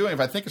 whatever I'm doing,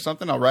 if I think of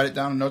something, I'll write it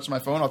down in notes on my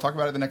phone. I'll talk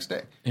about it the next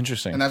day.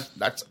 Interesting. And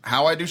that's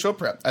how I do show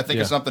prep. I think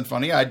of something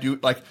funny. I do,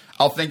 like,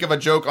 I'll think of a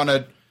joke on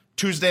a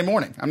Tuesday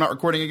morning. I'm not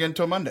recording again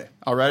until Monday.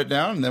 I'll write it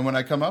down, and then when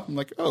I come up, I'm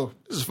like, oh,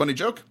 this is a funny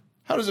joke.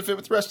 How does it fit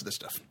with the rest of this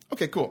stuff?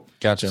 Okay, cool.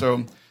 Gotcha.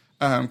 So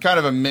kind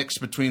of a mix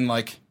between,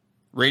 like,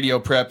 radio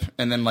prep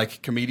and then,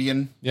 like,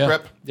 comedian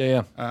prep.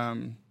 Yeah.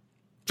 So,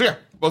 yeah,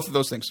 both of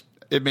those things.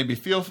 It made me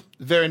feel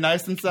very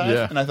nice inside,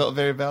 and I felt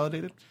very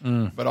validated.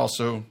 But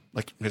also,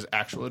 like, his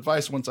actual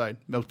advice once I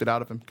milked it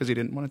out of him because he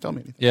didn't want to tell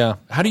me anything. Yeah.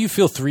 How do you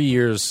feel 3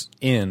 years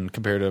in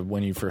compared to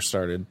when you first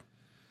started?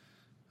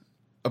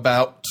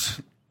 About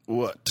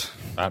what?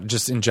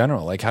 Just in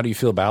general. Like, how do you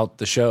feel about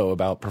the show,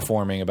 about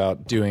performing,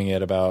 about doing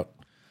it, about...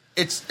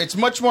 It's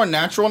much more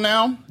natural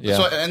now. Yeah.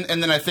 So,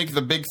 and then I think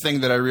the big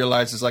thing that I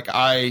realized is, like,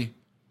 I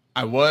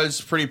I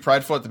was pretty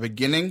prideful at the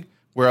beginning,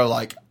 where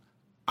like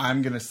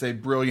I'm gonna say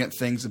brilliant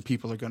things and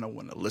people are gonna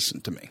want to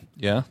listen to me.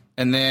 Yeah.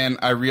 And then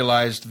I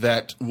realized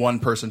that one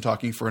person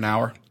talking for an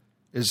hour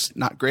is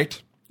not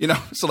great. You know,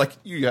 so like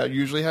you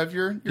usually have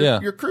your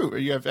crew, or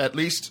you have at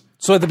least.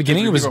 So at the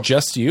beginning, it was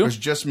just you. It was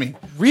just me.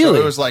 Really?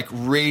 So it was like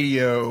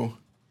radio.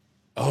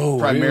 Oh,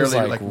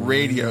 primarily like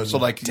radio. So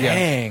like,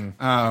 dang.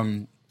 Yeah.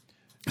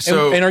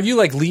 And are you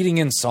like leading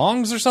in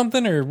songs or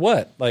something, or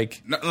what?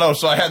 Like, no.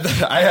 So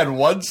I had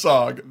one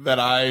song that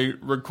I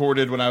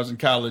recorded when I was in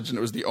college, and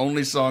it was the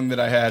only song that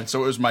I had.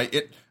 So it was I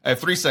have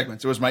 3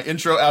 segments. It was my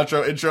intro,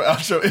 outro,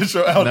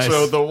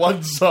 Nice. the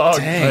one song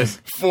Dang.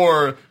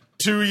 for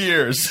 2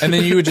 years. and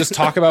then you would just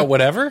talk about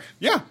whatever.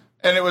 Yeah,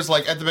 and it was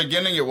like at the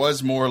beginning, it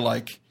was more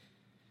like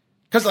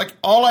because like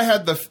all I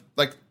had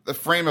the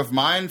frame of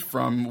mind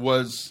from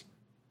was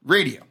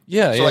radio.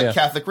 Yeah, so yeah, like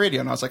Catholic radio,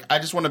 and I was like, I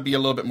just want to be a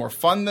little bit more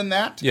fun than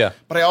that. Yeah,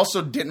 but I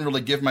also didn't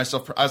really give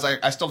myself. I was like,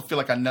 I still feel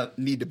like I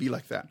need to be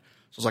like that.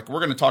 So it's like we're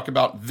going to talk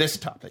about this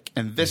topic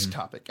and this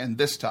topic and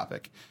this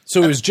topic.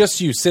 So it was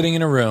just you sitting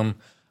in a room.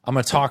 I'm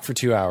going to talk for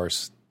 2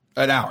 hours.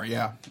 An hour,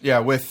 yeah.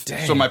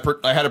 So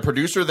I had a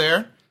producer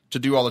there to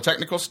do all the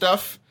technical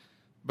stuff,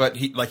 but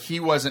he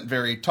wasn't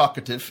very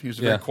talkative. He was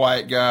a very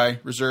quiet guy,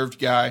 reserved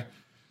guy.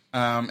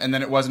 And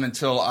then it wasn't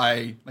until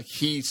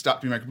he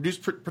stopped being my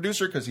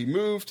producer because he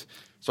moved.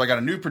 So I got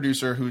a new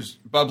producer who's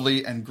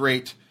bubbly and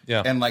great.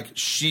 Yeah. And like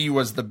she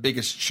was the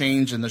biggest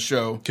change in the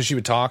show Because she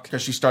would talk.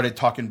 because she started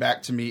talking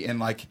back to me, and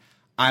like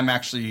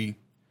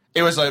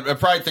it was a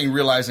pride thing,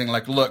 realizing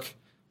like, look,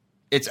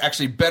 it's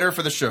actually better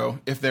for the show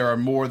if there are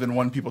more than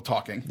one people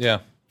talking. Yeah.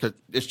 Because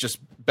it's just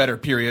better,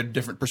 period.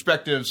 Different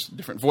perspectives,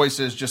 different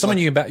voices. Just Someone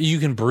like, you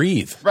can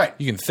breathe. Right.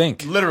 You can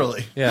think.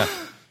 literally. Yeah.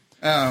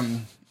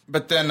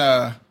 But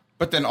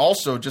then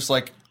also just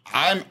like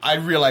I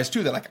realized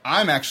too that like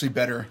I'm actually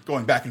better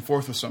going back and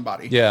forth with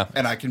somebody. Yeah.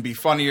 And I can be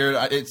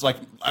funnier. It's like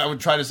I would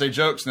try to say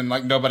jokes and then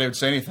like nobody would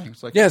say anything.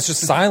 It's like, Yeah, it's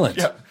just silent.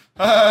 yeah.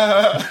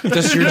 You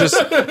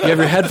have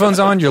your headphones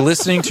on, you're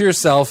listening to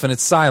yourself, and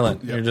it's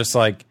silent. You're just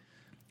like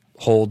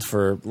hold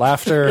for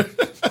laughter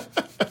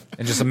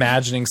and just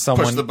imagining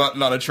someone. Push the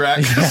button on a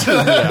track.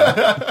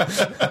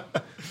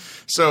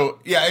 So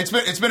yeah,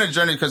 it's been a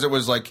journey because it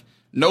was like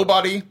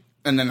nobody,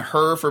 and then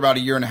her for about a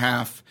year and a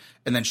half,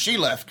 and then she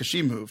left because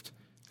she moved,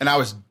 and I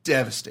was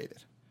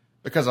devastated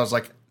because I was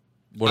like,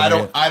 I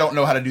don't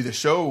know how to do the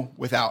show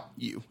without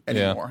you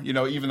anymore. Yeah. You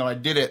know, even though I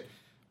did it,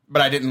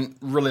 but I didn't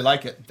really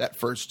like it that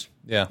first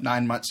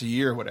 9 months, a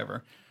year, or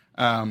whatever.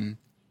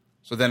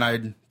 So then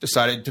I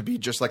decided to be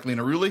just like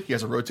Lena Rulli. He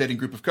has a rotating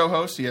group of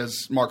co-hosts. He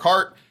has Mark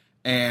Hart,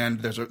 and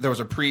there was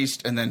a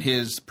priest, and then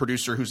his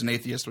producer who's an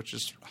atheist, which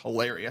is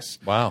hilarious.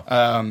 Wow.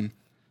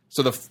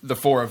 So the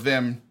four of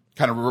them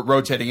kind of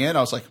rotating in. I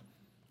was like,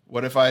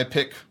 what if I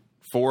pick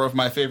 4 of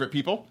my favorite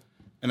people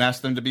and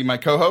ask them to be my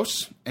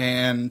co-hosts?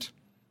 And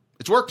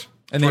it's worked.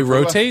 And they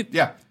rotate?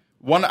 Yeah.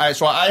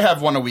 So I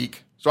have one a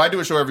week. So I do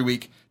a show every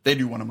week. They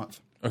do one a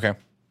month. Okay.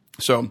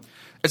 So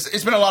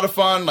it's been a lot of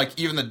fun, like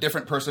even the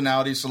different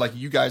personalities. So like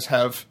you guys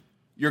have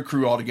your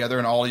crew all together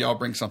and all of y'all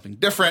bring something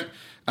different.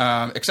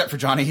 Except for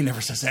Johnny, he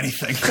never says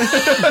anything.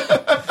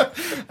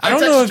 I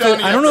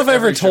don't know if I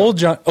ever told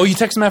John. Oh, you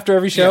text him after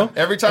every show?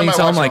 Yeah, every time and you I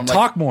tell him watch like, him,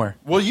 talk more.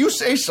 Will you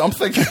say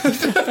something?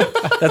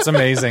 That's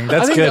amazing.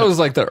 That's I think good. that was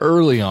like the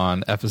early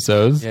on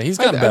episodes. Yeah, he's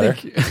gotten better.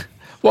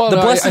 Well, The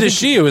no, Blessed I is think-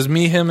 She. It was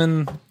me, him,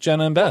 and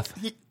Jenna and Beth.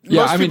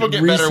 Most people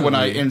get better when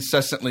I recently-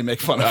 incessantly make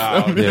fun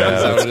of them. Yeah,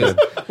 That's that's what it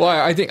is. Well,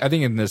 I think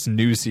in this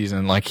new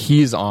season, like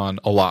he's on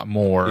a lot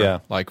more, Yeah.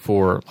 like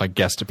for like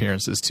guest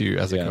appearances too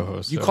as a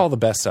co-host. You so. call the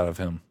best out of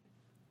him.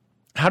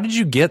 How did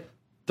you get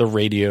the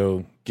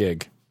radio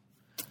gig?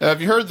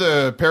 Have you heard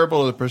the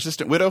parable of the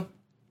persistent widow?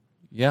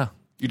 Yeah.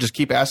 You just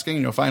keep asking,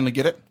 and you'll finally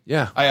get it.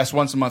 Yeah. I asked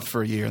once a month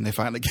for a year, and they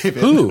finally gave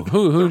it.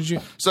 Who did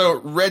you? So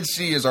Red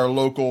Sea is our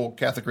local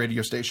Catholic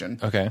radio station.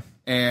 Okay.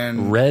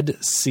 And Red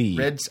Sea.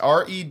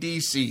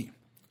 REDC,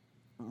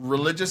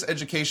 Religious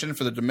Education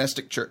for the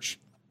Domestic Church.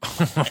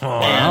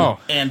 Wow.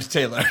 And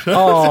Taylor.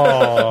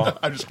 Oh,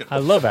 I'm just kidding. I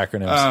love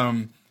acronyms.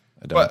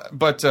 I don't.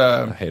 But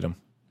I hate them.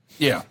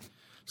 yeah.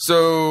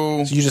 So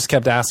You just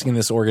kept asking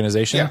this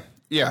organization?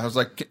 yeah. I was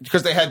like,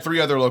 because they had 3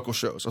 other local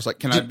shows. I was like,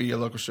 can I be a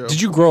local show?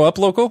 Did you grow up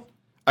local?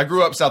 I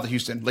grew up south of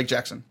Houston, Lake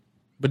Jackson.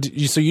 But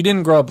so you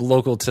didn't grow up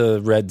local to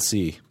Red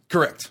Sea?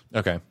 Correct.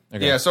 Okay.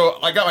 Yeah, so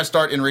I got my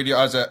start in radio.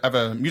 I have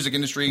a music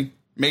industry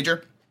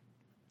major,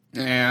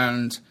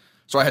 and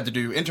so I had to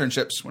do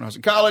internships when I was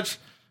in college.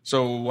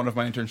 So one of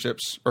my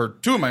internships, or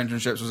 2 of my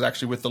internships, was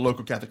actually with the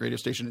local Catholic radio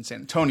station in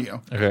San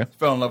Antonio. Okay.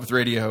 Fell in love with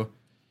radio.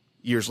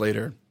 Years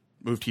later,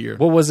 moved here.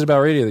 What was it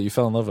about radio that you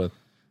fell in love with?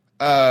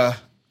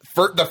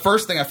 The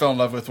first thing I fell in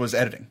love with was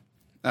editing.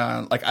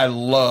 Like I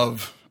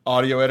love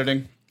audio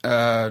editing,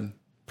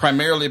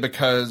 primarily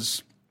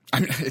because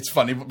it's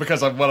funny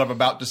because of what I'm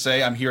about to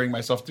say. I'm hearing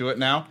myself do it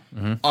now.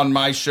 Mm-hmm. On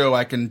my show,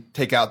 I can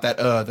take out that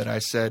that I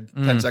said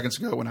 10 seconds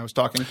ago when I was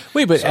talking.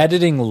 Wait, but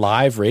editing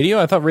live radio?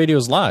 I thought radio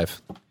was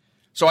live.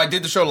 So I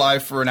did the show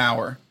live for an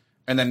hour,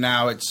 and then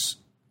now it's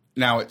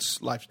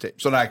live to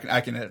tape, so that I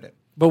can edit it.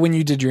 But when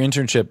you did your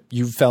internship,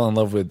 you fell in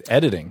love with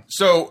editing.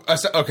 So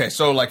okay,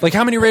 so like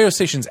how many radio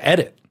stations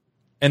edit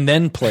and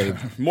then play?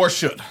 more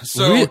should.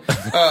 So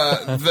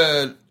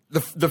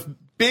the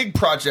big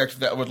project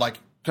that would like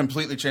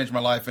completely change my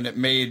life, and it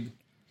made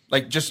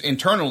like just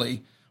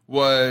internally,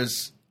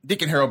 was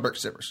Deacon Harold Burke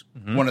Sivers,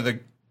 one of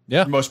the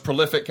most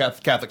prolific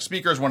Catholic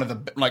speakers, one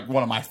of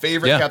my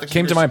favorite Catholic speakers.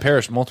 Came to my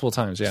parish multiple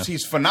times. Yeah,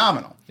 he's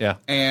phenomenal. Yeah,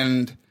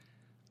 and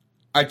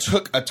I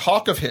took a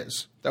talk of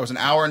his that was an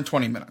hour and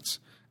 20 minutes,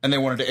 and they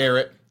wanted to air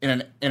it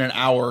in an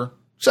hour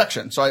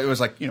section. So it was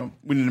like, we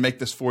need to make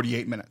this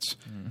 48 minutes.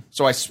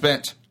 So I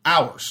spent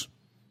hours.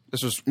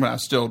 This was when I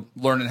was still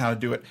learning how to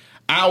do it.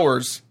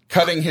 Hours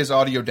cutting his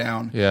audio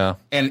down. Yeah.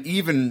 And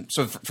even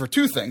so for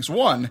two things.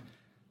 One,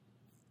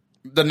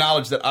 the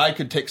knowledge that I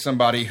could take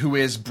somebody who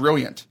is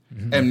brilliant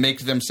and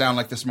make them sound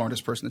like the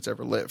smartest person that's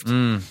ever lived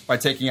by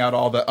taking out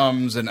all the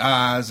ums and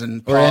ahs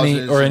and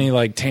pauses or any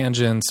like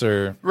tangents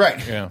or right.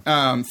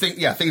 Yeah.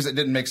 Things that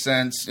didn't make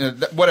sense,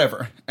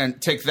 whatever,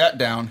 and take that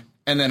down.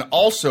 And then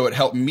also it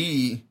helped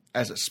me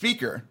as a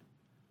speaker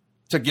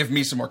to give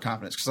me some more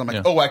confidence, because I'm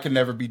like, I can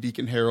never be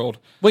Deacon Harold.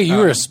 Wait, you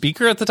were a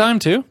speaker at the time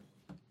too?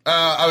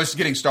 I was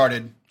getting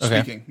started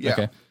speaking. Yeah.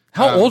 Okay.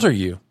 How old are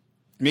you?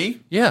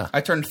 Me? Yeah.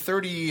 I turned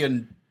 30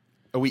 in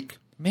a week.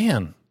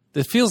 Man,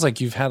 it feels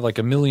like you've had like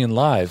a million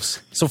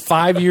lives. So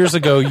 5 years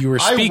ago you were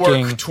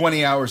speaking. I work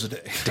 20 hours a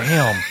day.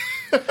 Damn.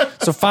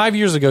 So 5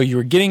 years ago you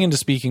were getting into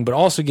speaking, but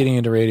also getting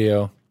into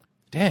radio.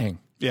 Dang.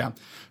 Yeah.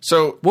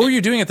 So what were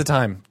you doing at the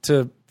time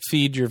to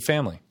feed your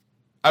family?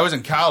 I was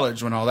in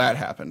college when all that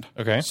happened.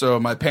 Okay. So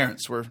my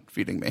parents were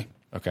feeding me.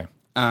 Okay.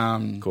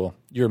 Cool.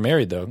 You were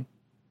married though.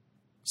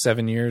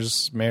 7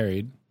 years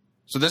married.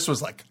 So this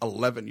was like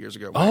 11 years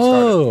ago when I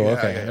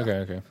started.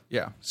 Okay.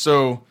 Yeah.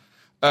 So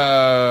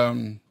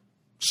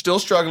still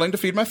struggling to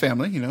feed my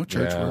family,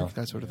 church work,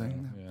 that sort of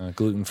thing. Yeah,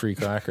 gluten-free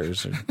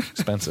crackers are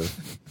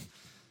expensive.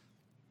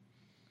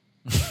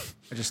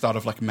 I just thought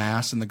of like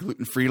mass and the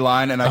gluten-free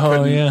line, and I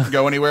couldn't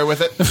go anywhere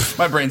with it.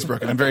 My brain's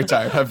broken. I'm very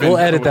tired. We'll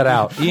edit that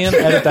out. Ian,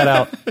 edit that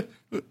out.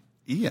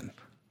 Ian.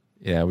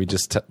 Yeah, we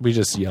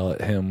just yell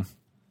at him.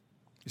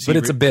 But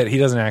it's a bit. He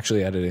doesn't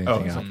actually edit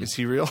anything out. Is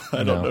he real?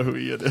 I don't know who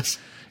Ian is.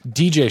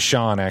 DJ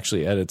Sean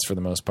actually edits for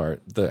the most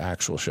part the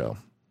actual show.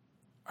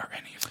 Are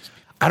any of these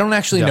people? I don't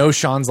actually know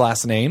Sean's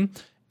last name,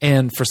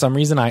 and for some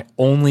reason I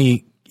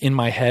only in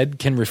my head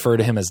can refer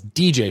to him as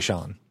DJ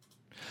Sean.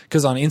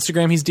 Because on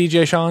Instagram he's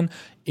DJ Sean,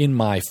 in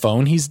my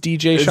phone he's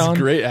DJ Sean. It's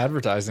great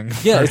advertising.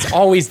 Yeah, it's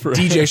always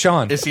DJ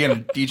Sean. Is he a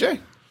DJ?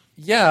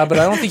 Yeah, but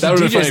I don't think he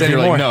DJs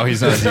anymore. Like, no,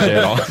 he's not a DJ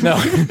at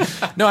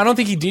all. No, I don't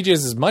think he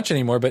DJs as much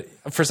anymore. But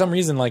for some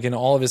reason, like in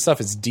all of his stuff,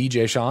 it's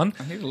DJ Sean.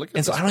 I need to look at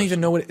and so I don't even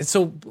know what.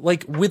 So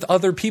like with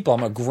other people,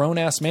 I'm a grown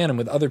ass man, and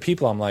with other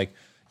people, I'm like,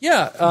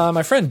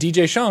 my friend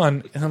DJ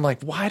Sean, and I'm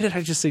like, why did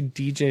I just say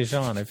DJ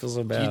Sean? I feel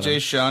so bad.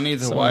 DJ Shawnee,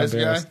 the wise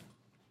guy.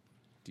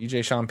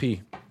 DJ Sean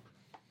P.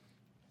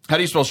 How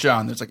do you spell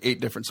Sean? There's like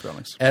 8 different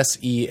spellings.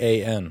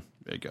 SEAN.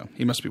 There you go.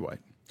 He must be white.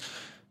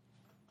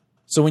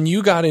 So when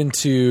you got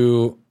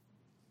into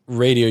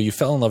radio, you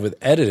fell in love with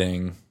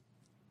editing.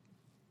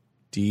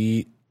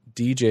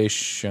 DJ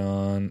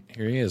Sean,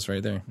 here he is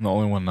right there. I'm the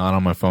only one not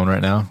on my phone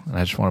right now, and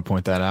I just want to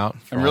point that out.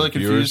 I'm really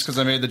confused because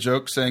I made the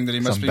joke saying that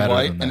he must be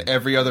white, and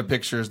every other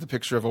picture is the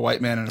picture of a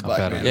white man and a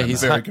black man. Yeah,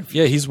 he's very confused.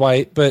 Yeah, he's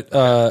white,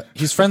 but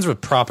he's friends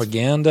with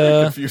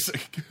Propaganda. Confusing.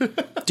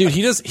 Dude,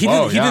 he did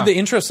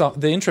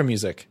the intro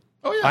music.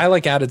 Oh yeah. I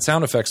like added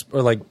sound effects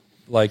or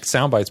like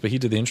sound bites, but he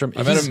did the intro.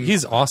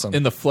 He's awesome.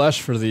 In the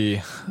flesh for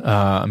the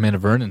Amanda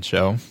Vernon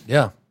show.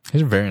 Yeah.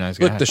 He's a very nice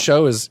guy. Look, the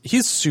show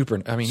he's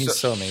super, I mean, he's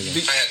so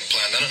amazing. I hadn't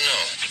planned on it, no.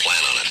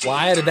 Plan on it. Well,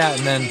 I added that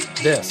and then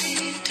this.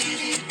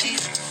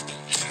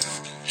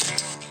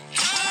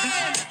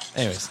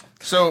 Anyways.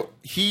 So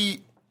two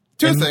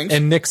things.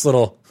 And Nick's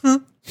little,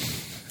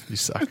 You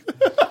suck.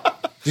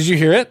 did you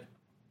hear it?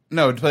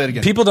 No, play it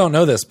again. People don't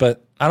know this,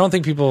 but I don't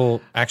think people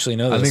actually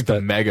know this. I think but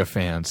the mega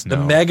fans know.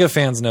 The mega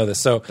fans know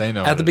this. So they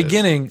know at the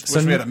beginning.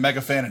 Wish we had a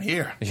mega fan in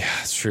here. Yeah,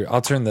 it's true.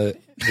 I'll turn the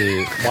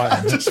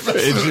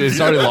it's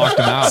already locked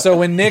him out. So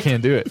when Nick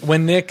can't do it.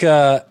 When Nick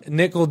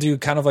will do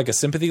kind of like a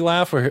sympathy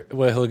laugh where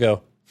he'll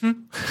go,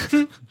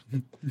 he'll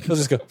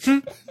just go,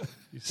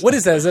 What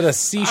is that? Is it a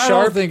C sharp?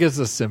 I don't think it's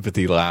a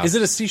sympathy laugh. Is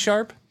it a C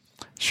sharp?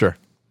 Sure.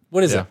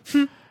 What is it?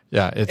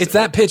 Yeah, it's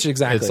that pitch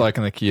exactly. It's like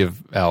in the key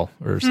of L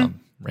or something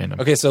random.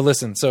 Okay, so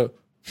listen. So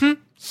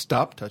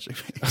stop touching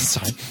me.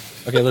 Sorry.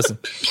 Okay, listen.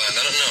 Planned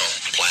on it, no.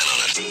 Plan on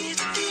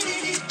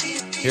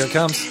it. Here it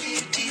comes.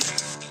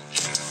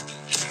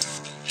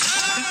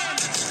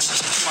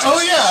 Oh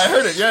yeah, I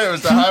heard it. Yeah, it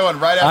was the high one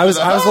right after. I was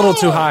a little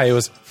too high. It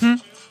was,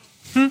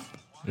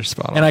 You're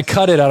spot on. and I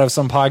cut it out of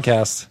some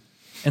podcast,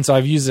 and so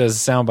I've used it as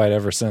a soundbite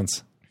ever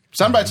since.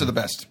 Sound bites are the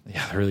best.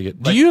 Yeah, they're really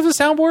good. Do you have a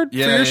soundboard for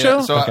your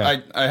show? So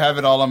Okay. I have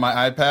it all on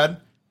my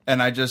iPad,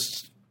 and I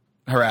just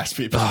harass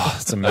people. Oh,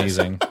 it's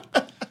amazing.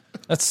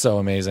 That's so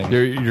amazing.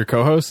 Your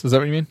co-host? Is that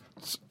what you mean?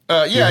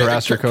 Yeah,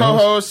 harass your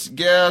co-host,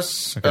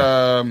 guests.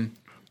 Okay.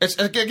 It's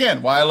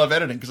again why I love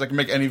editing, because I can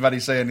make anybody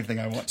say anything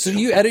I want. So do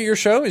you edit your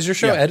show? Is your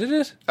show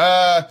edited?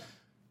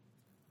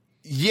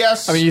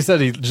 Yes. I mean, you said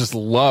he just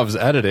loves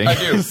editing. I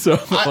do. So,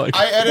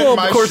 I edit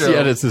my of course show, he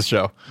edits his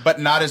show. but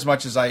not as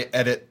much as I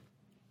edit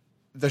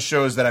the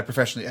shows that I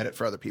professionally edit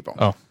for other people.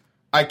 Oh.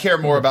 I care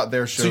more about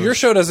their shows. So your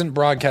show doesn't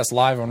broadcast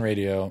live on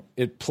radio.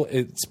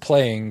 It's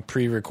playing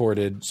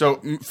pre-recorded.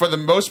 So for the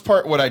most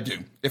part, what I do,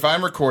 if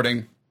I'm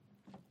recording,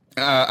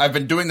 I've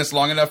been doing this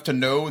long enough to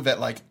know that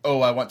like,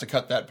 oh, I want to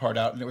cut that part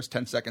out, and it was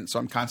 10 seconds. So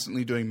I'm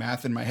constantly doing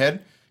math in my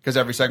head because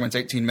every segment's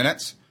 18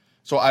 minutes.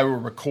 So I will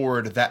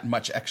record that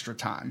much extra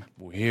time.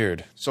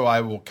 Weird. So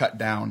I will cut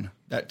down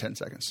that 10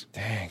 seconds.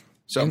 Dang.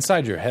 So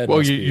inside your head. Well,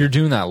 must be- you're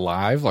doing that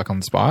live, like on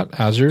the spot,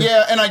 as you're.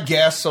 Yeah, and I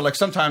guess so. Like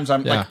sometimes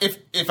I'm Yeah. like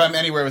if I'm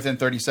anywhere within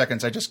 30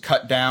 seconds, I just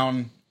cut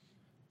down.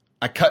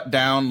 I cut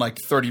down like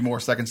 30 more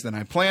seconds than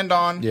I planned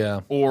on.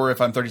 Yeah. Or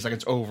if I'm 30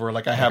 seconds over,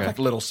 like I have like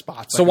little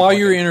spots. So I can while plug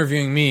you're in.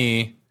 interviewing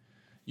me,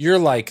 you're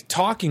like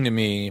talking to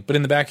me, but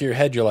in the back of your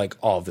head, you're like,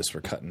 all of this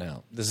we're cutting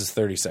out. This is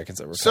 30 seconds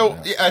that we're So cutting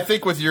out. yeah, I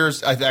think with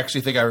yours, I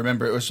actually think I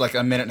remember it was like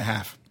a minute and a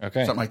half.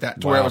 Okay. Something like that.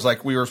 To Wow. where it was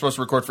like we were supposed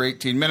to record for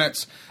 18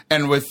 minutes.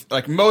 And with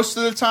like most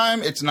of the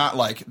time, it's not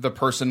like the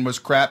person was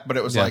crap, but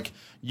it was like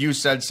you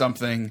said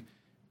something,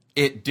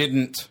 it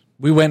didn't.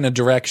 We went in a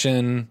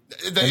direction,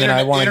 and then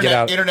I want to get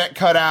out. Internet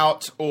cut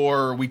out,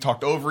 or we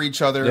talked over each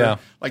other. Yeah.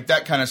 Like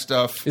that kind of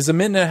stuff. Is a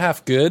minute and a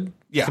half good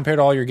Yeah. compared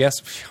to all your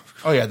guests?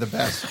 Oh, yeah, the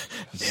best.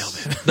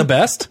 The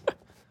best?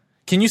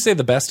 Can you say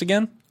the best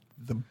again?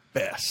 The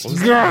best. What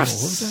was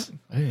that?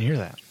 I didn't hear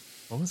that.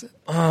 What was it?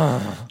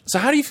 So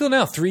how do you feel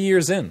now, 3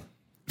 years in?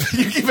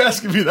 You keep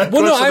asking me that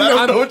Well, no, question. I don't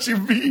I'm- know what you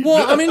mean.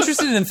 Well, I'm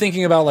interested in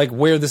thinking about like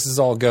where this is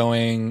all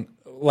going.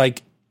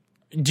 Like,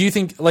 do you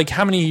think like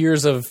how many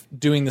years of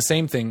doing the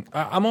same thing?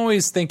 I'm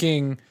always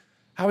thinking,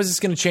 how is this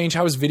going to change?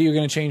 How is video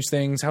going to change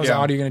things? How is Yeah.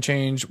 audio going to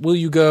change? Will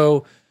you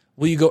go?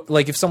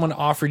 Like if someone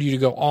offered you to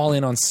go all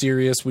in on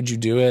Sirius, would you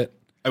do it?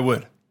 I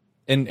would.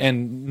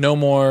 And no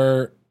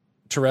more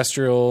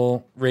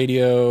terrestrial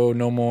radio,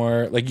 no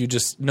more like you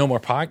just no more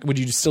pod. Would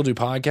you still do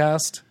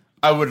podcast?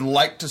 I would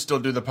like to still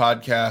do the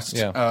podcast.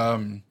 Yeah.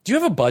 Do you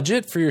have a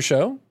budget for your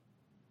show?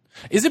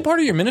 Is it part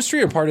of your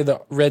ministry or part of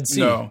the Red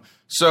Sea? No.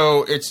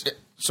 So it's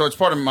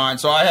part of mine.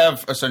 So I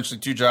have essentially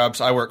two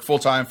jobs. I work full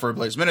time for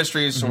Blaze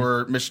Ministries, so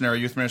we're a missionary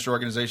youth ministry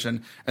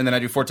organization, and then I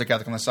do Forte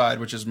Catholic on the side,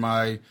 which is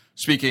my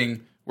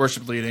speaking,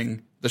 worship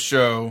leading, the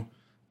show,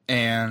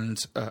 and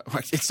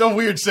it's so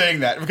weird saying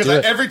that because Do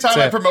it. every time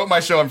Say I it. promote my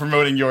show, I'm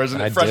promoting yours,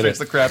 and I it did frustrates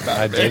it. the crap out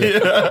I of did me.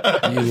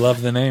 it. You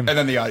love the name. And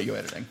then the audio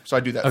editing. So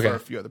I do that Okay. for a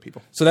few other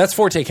people. So that's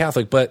Forte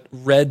Catholic, but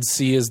Red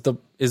Sea is the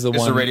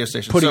one radio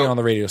station. putting So- it on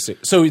the radio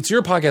station. So it's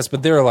your podcast,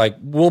 but they're like,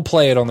 we'll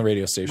play it on the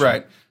radio station,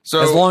 Right. So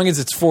as long as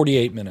it's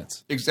 48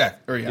 minutes,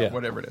 exactly, or Yeah.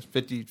 whatever it is,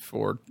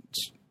 54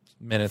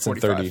 minutes and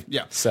 45.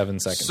 37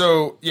 seconds.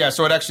 So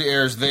it actually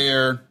airs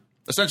there.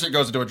 Essentially, it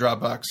goes into a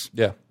Dropbox.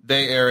 Yeah.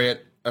 They air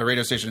it. A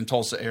radio station in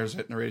Tulsa airs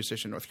it, and a radio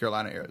station in North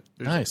Carolina airs it.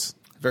 There's Nice.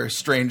 very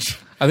strange.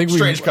 I think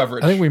strange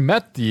coverage. I think we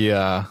met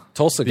the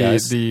Tulsa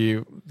guys.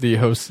 the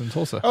hosts in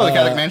Tulsa. Oh, the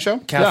Catholic Man Show.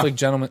 Catholic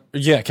gentleman.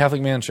 Yeah,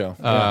 Catholic Man Show.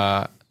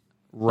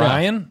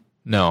 Ryan?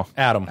 No,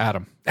 Adam.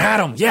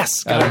 Adam,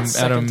 yes. Got it.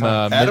 Second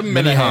time. Adam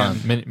Minahan.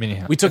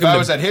 Minahan. We took If him I to,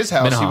 was at his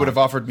house, he Minahan. would have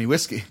offered me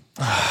whiskey.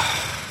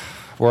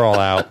 we're all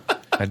out.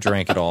 I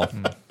drank it all.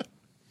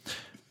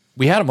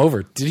 We had him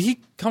over. Did he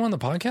come on the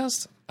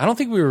podcast? I don't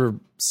think we were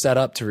set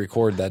up to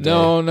record that day.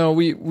 No,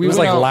 we was went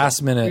like out,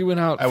 last minute. We went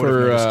out I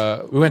would've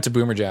for We went to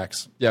Boomer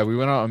Jack's. yeah, we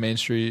went out on Main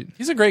Street.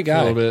 He's a great guy.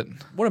 A little bit.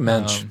 What a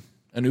mensch.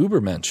 An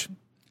Uber mensch.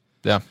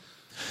 Yeah,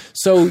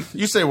 So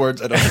You say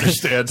words I don't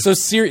understand. so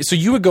Sirius. So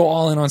you would go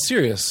all in on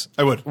Sirius.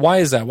 I would. Why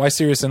is that? Why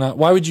Sirius and not?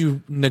 Why would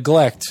you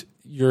neglect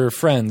your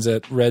friends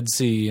at Red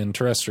Sea and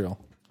Terrestrial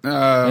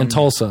and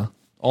Tulsa?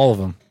 All of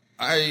them.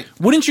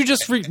 Wouldn't you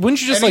just like you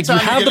anytime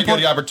have you the get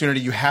a good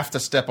opportunity, you have to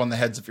step on the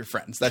heads of your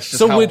friends. That's just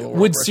So how would the world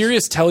works.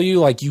 Sirius tell you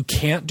like you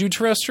can't do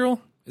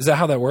terrestrial? Is that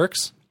how that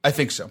works? I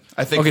think so.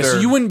 I think Okay, so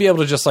they're- you wouldn't be able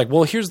to just like,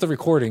 well, here's the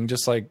recording,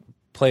 just like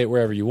play it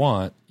wherever you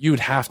want. You would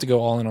have to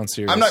go all in on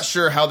Sirius. I'm not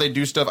sure how they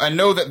do stuff. I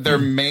know that their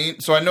main.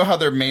 So I know how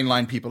they're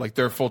mainline people, like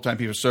they're full time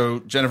people. So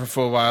Jennifer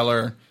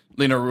Fulweiler,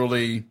 Lena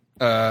Rulli,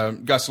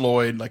 Gus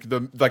Lloyd,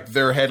 like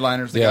their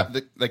headliners. They Yeah.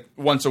 got like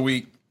once a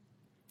week,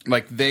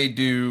 like they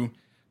do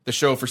the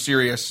show for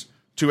Sirius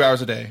 2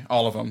 hours a day,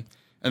 all of them,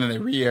 and then they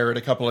re-air it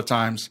a couple of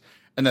times,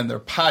 and then their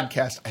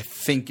podcast I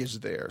think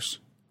is theirs.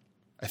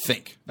 I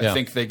think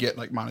they get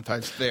like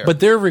monetized there. But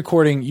they're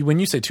recording. When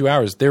you say 2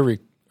 hours, they're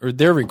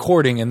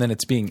recording and then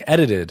it's being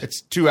edited.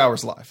 it's 2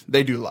 hours live.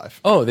 They do live.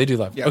 Oh, they do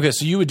live. Yeah. Okay,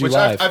 so you would do Which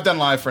live. I've done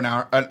live for an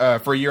hour,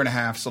 for a year and a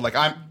half. So like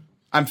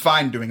I'm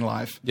fine doing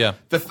live. Yeah.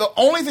 The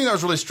only thing that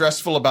was really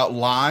stressful about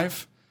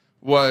live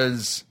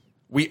was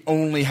we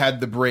only had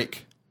the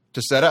break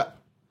to set up.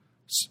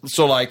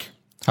 So like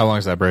how long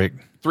is that break?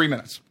 3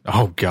 minutes.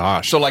 Oh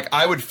gosh. So like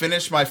I would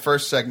finish my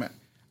first segment.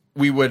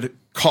 We would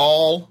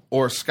call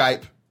or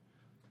Skype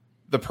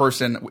the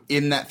person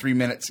in that 3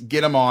 minutes,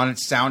 get them on,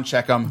 sound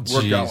check them.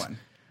 We're Jeez. going.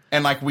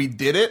 And like we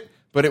did it,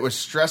 but it was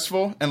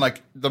stressful. And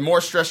like the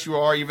more stressed you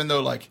are, even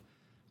though like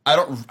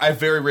I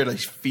very rarely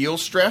feel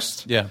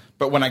stressed. Yeah.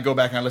 But when I go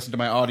back and I listen to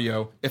my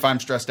audio, if I'm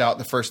stressed out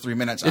the first 3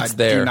 minutes, I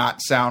do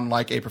not sound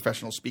like a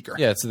professional speaker.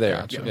 Yeah, it's there.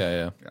 Gotcha.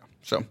 Yeah.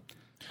 So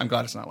I'm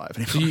glad it's not live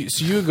anymore.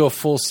 So you would go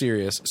full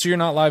serious. So you're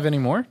not live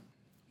anymore?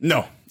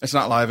 No, it's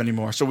not live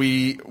anymore. So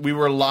we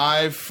were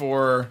live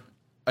for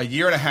a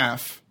year and a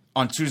half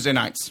on Tuesday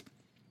nights.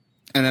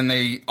 And then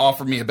they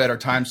offered me a better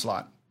time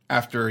slot.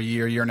 After a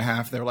year and a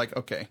half, they were like,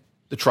 okay,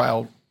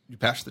 you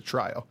passed the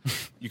trial.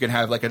 You can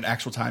have like an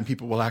actual time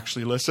people will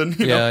actually listen.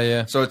 You know?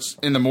 Yeah. So it's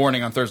in the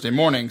morning on Thursday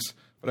mornings,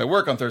 but I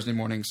work on Thursday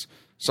mornings.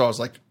 So I was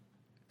like,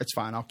 it's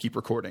fine. I'll keep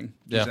recording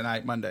Tuesday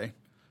night, Monday.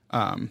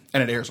 And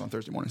it airs on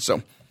Thursday morning.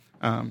 So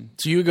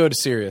you would go to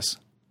Sirius?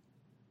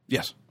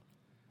 yes.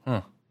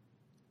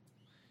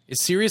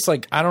 Is Sirius,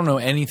 like, I don't know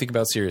anything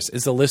about Sirius.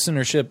 Is the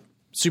listenership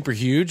super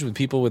huge with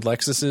people with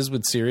Lexuses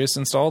with Sirius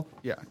installed?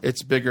 Yeah.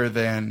 It's bigger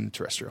than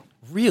terrestrial.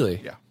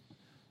 Really? Yeah.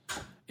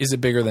 Is it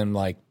bigger than,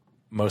 like,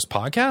 most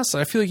podcasts?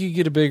 I feel like you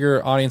get a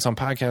bigger audience on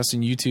podcasts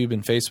and YouTube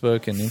and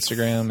Facebook and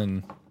Instagram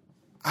and...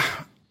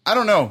 I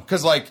don't know.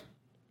 Because, like,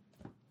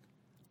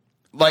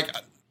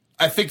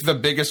 I think the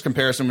biggest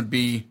comparison would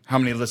be how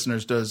many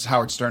listeners does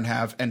Howard Stern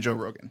have and Joe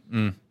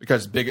Rogan?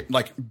 Because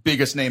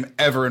biggest name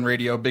ever in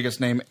radio,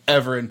 biggest name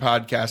ever in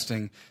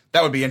podcasting.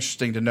 That would be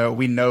interesting to know.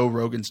 We know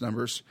Rogan's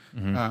numbers,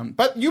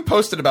 but you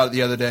posted about it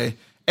the other day,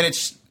 and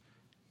it's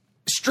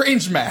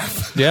strange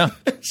math. Yeah,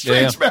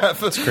 strange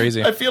math. It's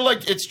crazy. I feel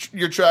like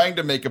you're trying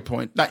to make a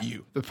point. Not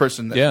you, the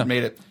person that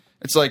made it.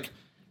 It's like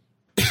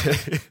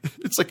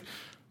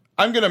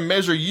I'm going to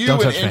measure you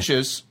in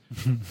inches,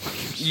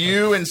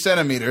 you in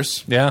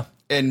centimeters,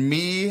 and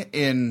me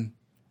in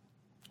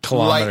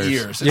kilometers. light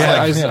years. It's Yeah, like,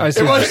 I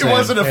see it what you're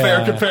wasn't a saying.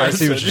 fair comparison. I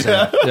see what you're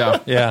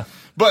saying. Yeah.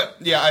 But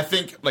yeah, I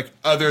think like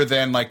other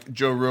than like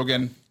Joe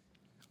Rogan,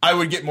 I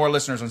would get more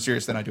listeners on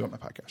Sirius than I do on my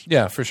podcast.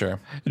 Yeah, for sure.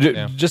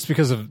 Just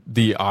because of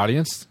the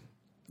audience.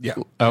 Yeah.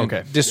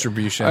 Okay.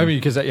 Distribution. I mean,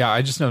 because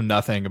I just know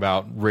nothing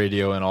about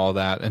radio and all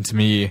that. And to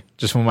me,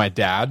 just when my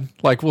dad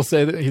will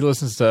say that he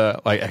listens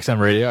to like XM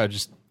radio, I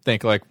just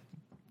think like,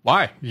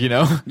 why? You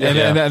know?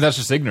 And that's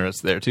just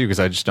ignorance there too, because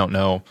I just don't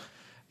know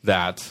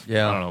that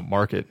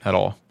market at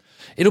all.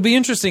 It'll be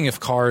interesting if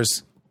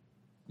cars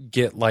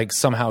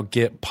somehow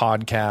get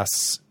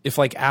podcasts. If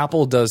like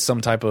Apple does some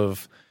type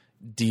of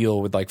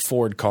deal with like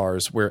Ford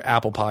cars where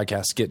Apple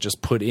podcasts get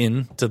just put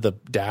into the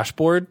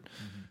dashboard,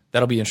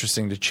 that'll be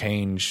interesting to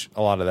change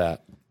a lot of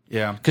that.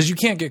 Yeah. Because you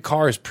can't get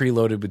cars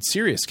preloaded with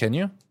Sirius, can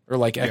you? Or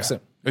like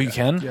XM. Oh, you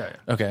can? Yeah.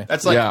 Okay.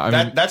 That's like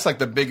that's like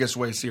the biggest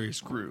way Sirius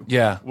grew.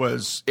 Yeah.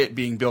 Was it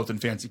being built in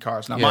fancy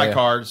cars. Now my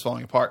car is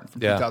falling apart from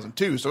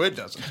 2002, so it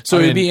doesn't. So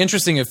it'd be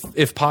interesting if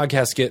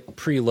podcasts get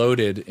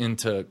preloaded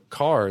into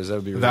cars. That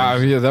would be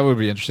really that would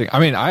be interesting.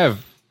 I mean, I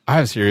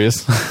have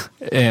Sirius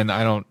and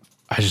I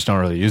just don't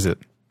really use it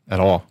at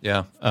all.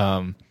 Yeah.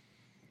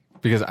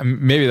 Because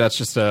maybe that's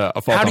just a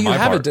fault on my part. How do you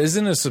have it?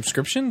 Isn't it a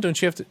subscription?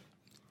 Don't you have to?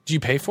 Do you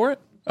pay for it?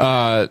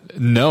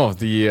 No,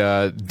 the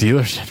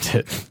dealership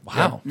did.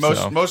 Wow.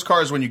 Most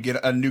cars, when you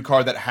get a new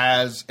car that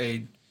has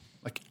I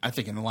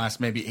think in the last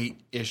maybe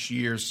 8-ish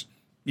years,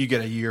 you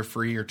get a year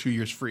free or 2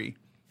 years free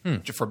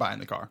for buying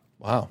the car.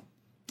 Wow.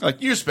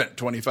 Like you spent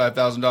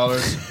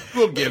 $25,000,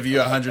 we'll give you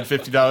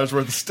 $150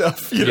 worth of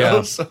stuff. You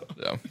know. So.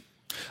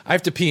 I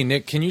have to pee.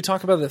 Nick, can you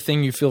talk about the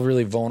thing you feel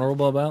really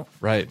vulnerable about?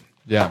 Right.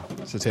 Yeah.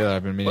 So Taylor,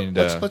 I've been meaning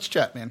to let's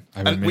chat, man.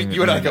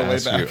 You and I go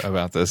way back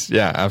about this.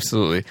 Yeah,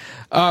 absolutely.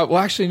 Well,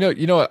 actually, no.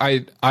 You know what?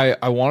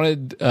 I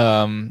wanted.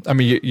 I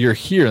mean, you're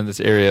here in this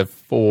area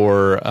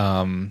for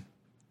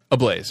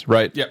Ablaze,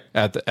 right? Yep.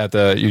 At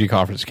the UD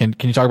conference. Can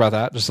you talk about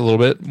that just a little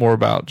bit more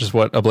about just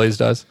what Ablaze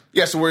does?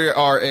 Yeah. So we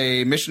are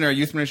a missionary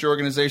youth ministry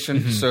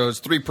organization. So it's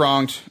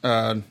 3-pronged.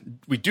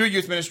 We do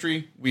youth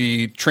ministry.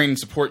 We train and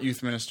support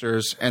youth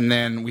ministers, and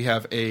then we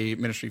have a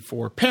ministry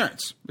for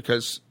parents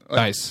because.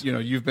 Nice. You know,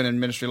 you've been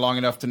in ministry long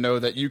enough to know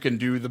that you can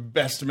do the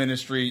best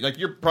ministry. Like,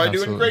 you're probably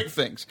doing great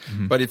things.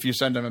 But if you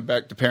send them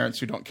back to parents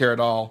who don't care at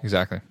all,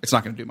 exactly, it's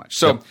not going to do much.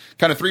 So,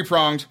 kind of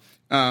 3-pronged.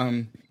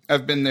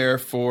 I've been there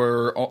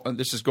for,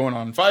 this is going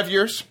on 5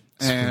 years.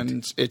 Sweet.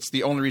 And it's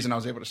the only reason I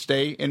was able to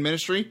stay in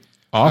ministry.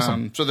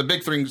 Awesome. So the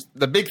big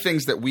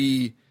things that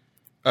we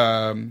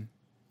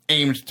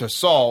aimed to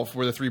solve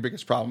were the 3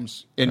 biggest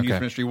problems in youth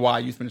ministry, why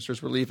youth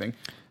ministers were leaving.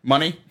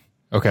 Money.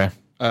 Okay.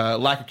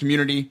 Lack of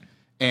community.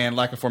 And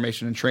lack of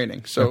formation and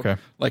training. So,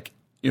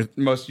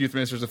 most youth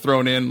ministers are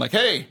thrown in like,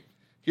 hey,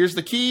 here's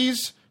the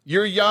keys.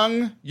 You're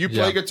young. You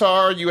play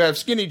guitar. You have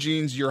skinny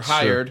jeans. You're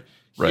hired. Sure.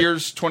 Right.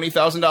 Here's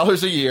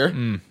 $20,000 a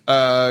year.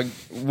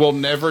 We'll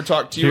never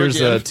talk to you Here's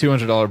again. a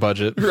 $200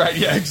 budget. Right,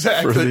 yeah,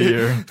 exactly. For the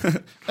year.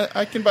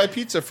 I can buy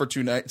pizza for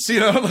 2 nights. You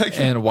know,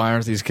 and why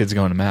aren't these kids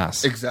going to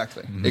mass?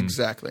 Exactly.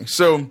 Exactly.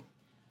 So,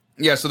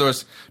 so there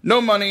was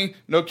no money,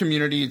 no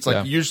community. It's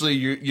like usually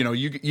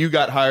you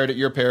got hired at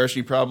your parish.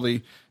 You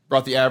probably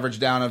brought the average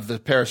down of the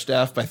parish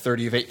staff by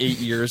 8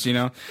 years, you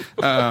know.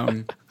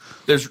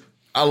 There's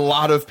a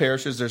lot of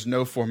parishes. There's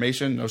no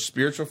formation, no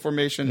spiritual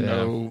formation,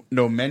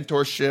 no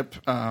mentorship.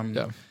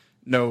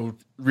 no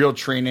real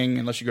training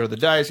unless you go to the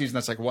diocese, and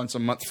that's like once a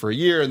month for a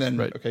year, and then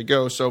okay,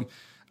 go. So,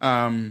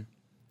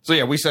 so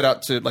yeah, we set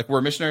out to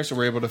we're missionaries, so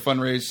we're able to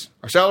fundraise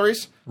our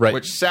salaries,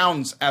 which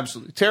sounds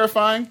absolutely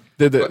terrifying.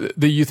 The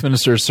youth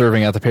minister is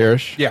serving at the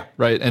parish, yeah,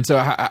 right. And so,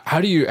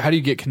 how do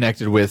you get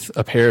connected with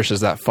a parish?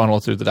 Is that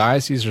funneled through the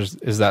diocese, or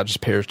is that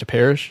just parish to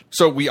parish?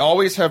 So we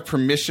always have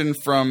permission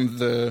from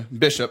the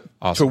bishop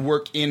to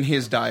work in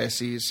his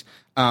diocese,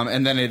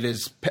 and then it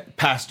is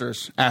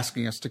pastors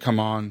asking us to come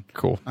on.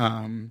 Cool.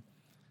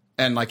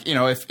 And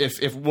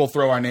if we'll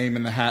throw our name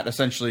in the hat,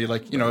 essentially,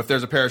 if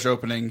there's a parish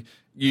opening,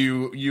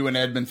 you and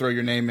Edmund throw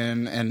your name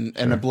in, and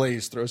a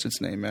Blaze throws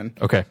its name in.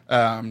 Okay.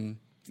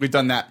 We've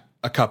done that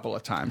a couple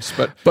of times,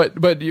 but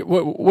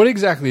what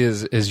exactly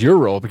is your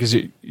role? Because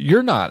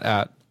you're not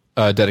at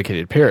a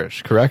dedicated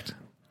parish, correct?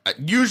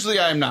 Usually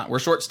I am not. We're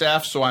short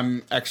staffed, so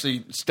I'm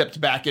actually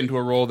stepped back into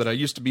a role that I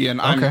used to be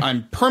in.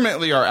 I'm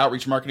permanently our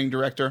outreach marketing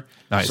director.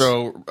 Nice.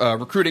 So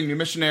recruiting new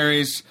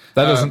missionaries.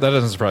 That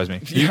doesn't surprise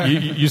me.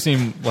 You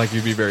seem like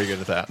you'd be very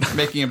good at that.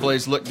 Making a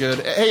Blaze look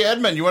good. Hey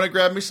Edmund, you want to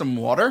grab me some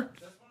water?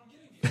 That's what I'm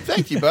getting.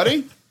 Thank you,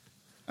 buddy.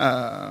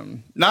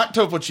 Not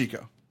Topo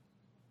Chico.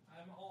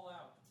 I'm all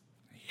out.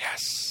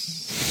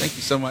 Yes. Thank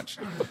you so much.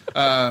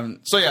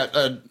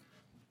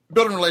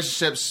 Building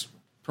relationships.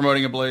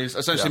 Promoting a Blaze,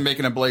 essentially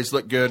making a Blaze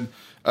look good.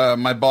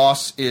 My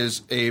boss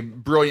is a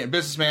brilliant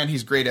businessman.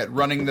 He's great at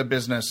running the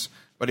business,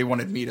 but he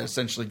wanted me to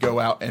essentially go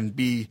out and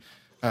be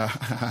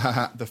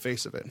the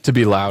face of it. To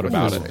be loud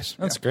about it.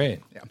 That's great.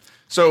 Yeah.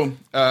 So,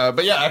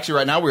 actually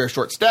right now we are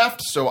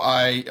short-staffed. So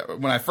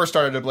when I first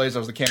started at Blaze, I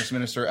was the campus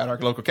minister at our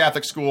local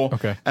Catholic school.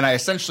 Okay. And I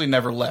essentially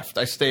never left.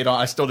 I stayed on.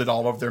 I still did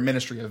all of their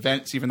ministry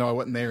events, even though I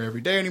wasn't there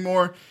every day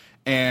anymore,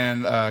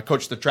 and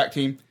coached the track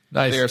team.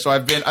 Nice. There, so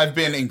I've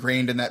been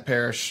ingrained in that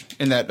parish,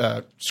 in that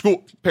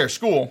parish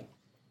school,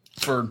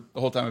 for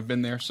the whole time I've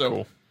been there. So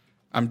cool.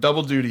 I'm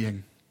double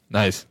dutying.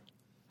 Nice.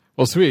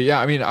 Well, sweet. Yeah,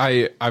 I mean,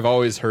 I've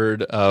always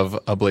heard of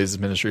a Blaze's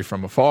ministry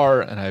from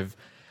afar, and I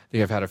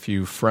think I've had a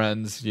few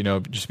friends,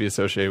 just be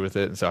associated with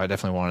it, and so I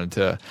definitely wanted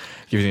to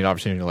give you an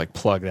opportunity to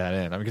plug that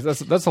in. I mean,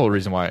 because that's the whole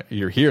reason why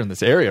you're here in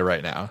this area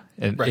right now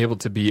and able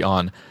to be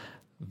on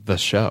the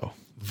show.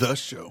 The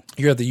show.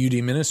 You're at the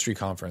UD Ministry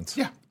Conference.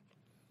 Yeah.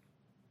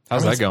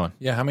 How's that going?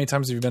 Yeah, how many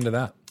times have you been to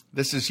that?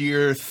 This is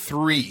year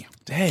 3.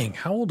 Dang,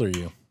 how old are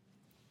you?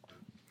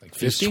 Like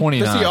 50? He's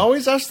 29. Does he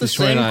always ask the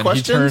same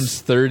questions? He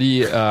turns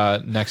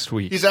 30 next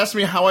week. He's asked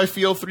me how I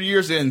feel 3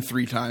 years in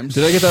 3 times.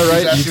 Did I get that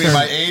right? He's asked me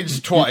my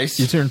age twice.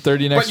 You turned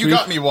 30 next week? But you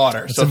got me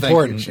water, It's so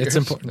important. thank you. It's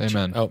important.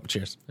 Amen. Oh,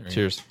 cheers.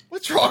 Cheers.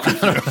 What's wrong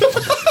with you?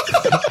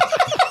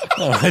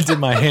 Oh, I did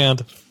my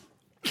hand.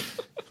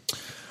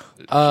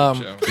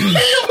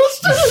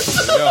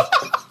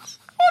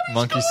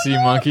 Monkey see,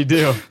 monkey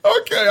do.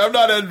 Okay, I'm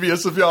not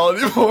envious of y'all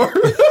anymore.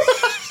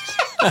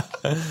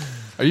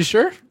 Are you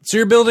sure? So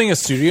you're building a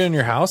studio in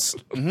your house?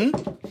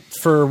 Mm-hmm.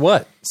 For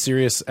what?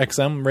 Sirius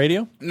XM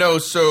radio? No,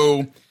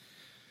 so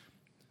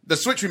the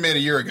switch we made a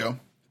year ago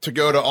to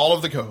go to all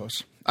of the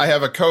co-hosts. I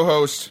have a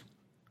co-host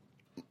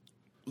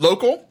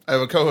local. I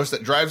have a co-host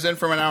that drives in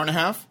from an hour and a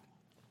half.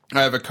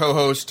 I have a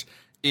co-host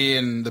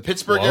in the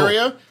Pittsburgh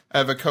area. I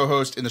have a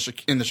co-host in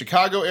the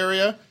Chicago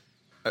area.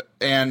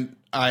 And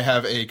I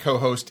have a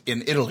co-host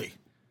in Italy.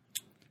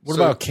 What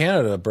about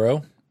Canada,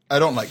 bro? I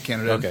don't like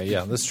Canada. Okay,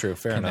 yeah, that's true.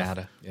 Fair enough.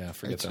 Canada. Yeah,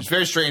 forget that. It's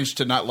very strange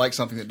to not like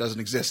something that doesn't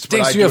exist.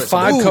 Dang, so you have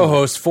 5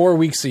 co-hosts, 4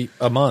 weeks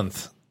a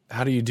month.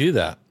 How do you do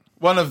that?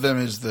 One of them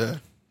is the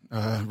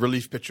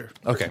relief pitcher.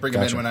 Okay, Bring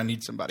him in when I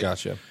need somebody.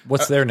 Gotcha.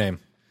 What's their name?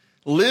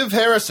 Liv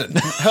Harrison.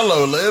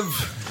 Hello,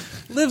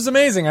 Liv. Liv's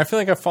amazing. I feel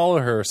like I follow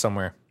her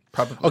somewhere.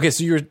 Probably. Okay,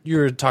 so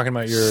you're talking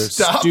about your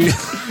Stop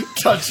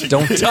touching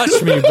Don't me.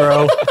 touch me,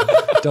 bro.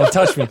 Don't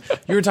touch me.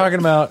 You were talking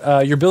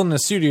about you're building a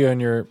studio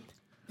and you're...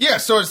 Yeah,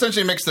 so it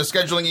essentially makes the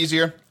scheduling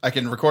easier. I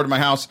can record in my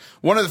house.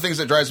 One of the things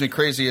that drives me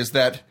crazy is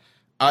that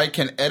I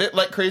can edit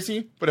like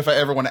crazy, but if I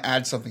ever want to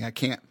add something, I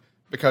can't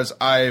because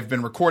I've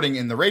been recording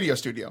in the radio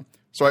studio.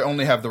 So I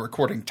only have the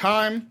recording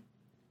time,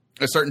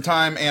 a certain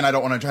time, and I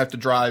don't want to have to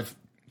drive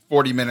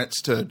 40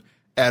 minutes to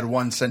add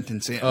one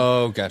sentence in.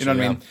 Oh, gotcha. You know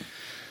what I mean?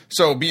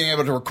 So being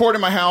able to record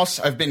in my house,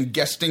 I've been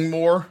guesting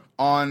more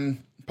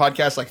on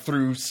podcasts like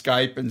through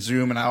Skype and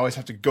Zoom, and I always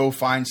have to go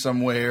find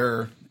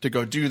somewhere to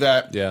go do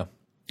that. Yeah.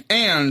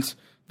 And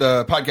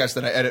the podcast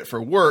that I edit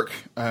for work,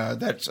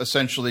 that's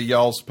essentially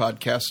y'all's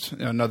podcast,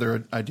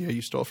 another idea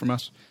you stole from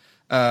us.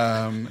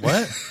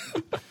 What?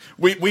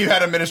 We've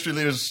had a ministry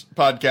leaders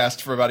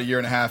podcast for about a year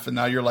and a half, and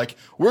now you're like,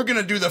 we're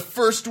going to do the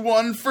first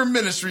one for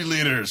ministry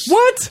leaders.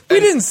 What? We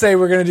didn't say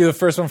we're going to do the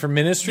first one for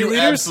ministry You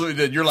leaders. absolutely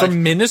did. You're For like,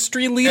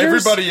 ministry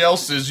leaders? everybody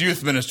else is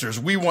youth ministers.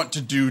 We want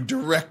to do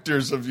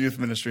directors of youth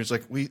ministry. It's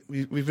like, we've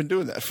been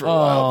doing that for a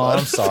while. Oh, bud.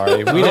 I'm sorry.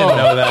 We didn't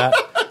know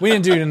that. We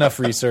didn't do enough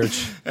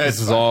research. This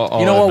is all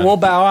You know what? Edmund. We'll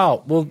bow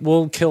out.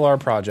 We'll kill our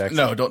project.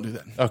 No, don't do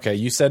that. Okay,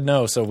 you said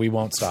no, so we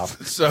won't stop.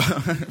 So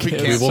we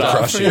can't we will stop.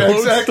 crush you. Yeah,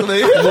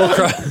 exactly. We'll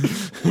cry.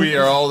 We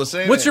are all the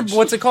same. What's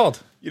age. it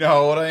called? You know how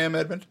old I am,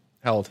 Edmund?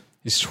 How old?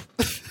 He's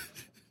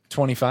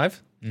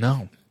 25?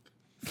 no.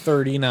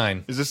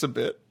 39. Is this a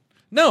bit?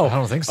 No, I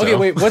don't think so. Okay,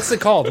 wait. What's it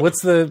called?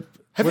 What's the?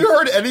 Have you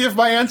heard any of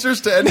my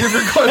answers to any of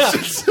your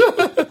questions?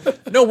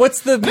 No,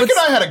 what's the? Nick and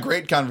I had a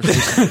great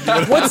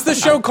conversation. What's the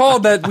show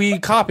called that we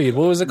copied?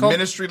 What was it called?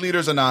 Ministry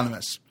Leaders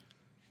Anonymous.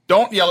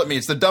 Don't yell at me.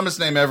 It's the dumbest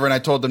name ever, and I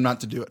told them not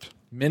to do it.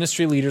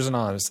 Ministry Leaders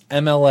Anonymous.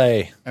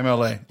 MLA.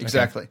 MLA,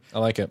 exactly. I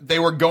like it. They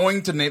were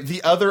going to name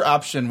the other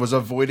option was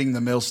avoiding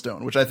the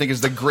millstone, which I think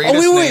is the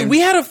greatest. Oh wait, name. we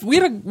had a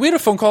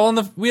phone call on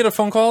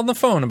the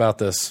phone about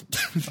this.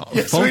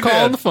 Yes, Phone we call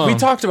did. on the phone. We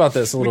talked about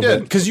this a little did.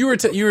 bit because you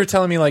were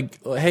telling me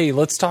like, hey,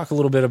 let's talk a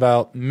little bit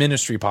about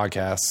ministry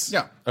podcasts.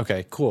 Yeah.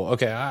 Okay. Cool.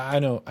 Okay. I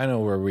know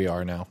where we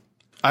are now.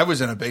 I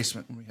was in a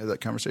basement when we had that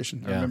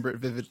conversation. I Yeah. remember it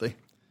vividly.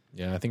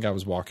 Yeah. I think I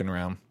was walking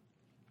around.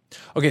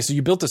 Okay. So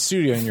you built a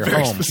studio in your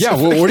home. Yeah.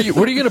 Well, what are you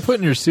going to put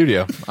in your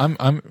studio? I'm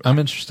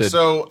interested.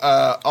 So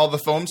all the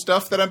foam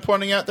stuff that I'm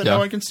pointing at that Yeah. no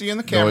one can see in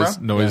the camera.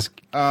 Noise.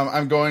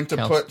 I'm going to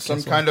put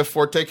some kind of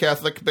Forte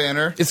Catholic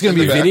banner. It's going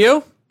to in be the back.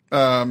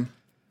 video.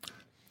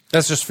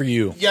 That's just for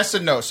you. Yes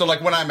and no. So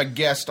like when I'm a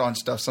guest on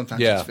stuff,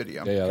 sometimes Yeah. it's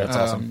video. Yeah. That's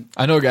awesome.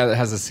 I know a guy that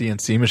has a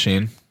CNC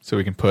machine, so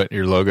we can put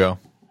your logo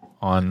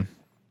on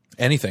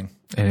Anything.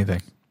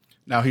 anything.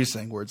 Now he's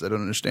saying words I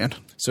don't understand.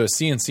 So a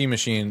CNC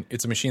machine,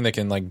 it's a machine that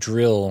can like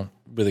drill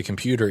with a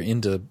computer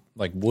into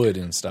like wood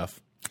and stuff.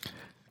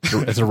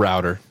 It's a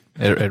router.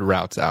 It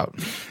routes out.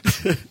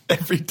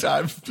 Every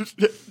time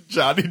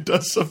Johnny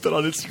does something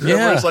on Instagram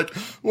Yeah. where it's like,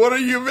 what are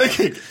you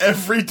making?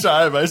 Every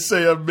time I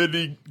say a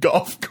mini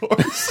golf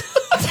course.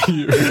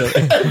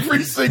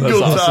 Every single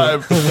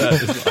time.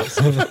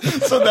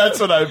 So that's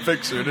what I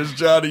pictured is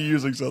Johnny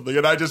using something.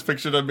 And I just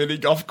pictured a mini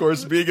golf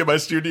course being in my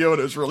studio and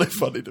it was really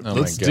funny to me. Oh my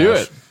Let's do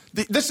gosh.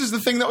 it. This is the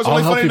thing that was I'll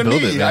only help funny you to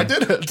build me. it, man. I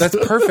did it. That's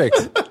perfect.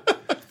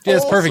 Yeah,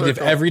 it's Full perfect. If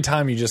circle. every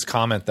time you just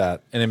comment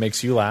that and it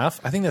makes you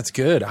laugh, I think that's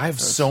good. I have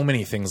so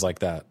many things like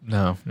that.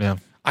 No. Yeah.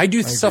 I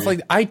do stuff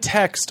like I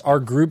text our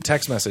group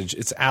text message.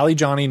 It's Allie,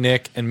 Johnny,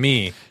 Nick, and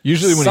me.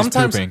 Usually when he's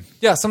pooping.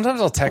 Yeah,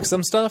 sometimes I'll text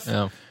them stuff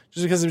Yeah.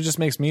 just because it just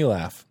makes me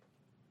laugh.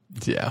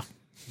 Yeah.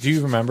 Do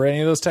you remember any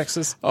of those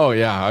texts? Oh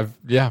yeah.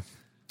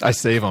 I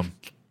save them.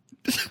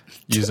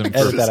 Use them.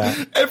 Edit that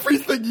out.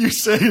 Everything you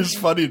say is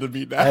funny to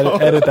me now.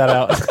 Edit that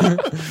out.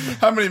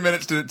 How many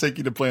minutes did it take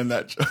you to plan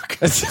that joke?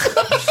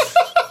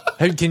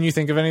 Hey, can you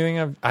think of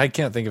anything? I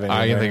can't think of anything.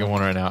 I can right think of now.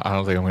 one right now. I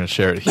don't think I'm going to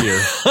share it here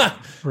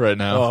right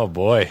now. Oh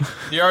boy,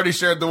 He already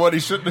shared the one he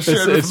shouldn't have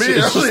shared it's with me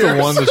just earlier.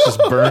 the one that's just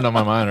burned on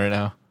my mind right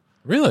now.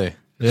 really?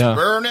 Yeah.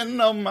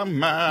 Burning on my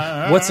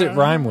mind. What's it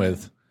rhyme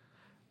with?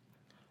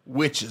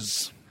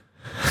 Witches.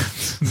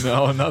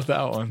 No, not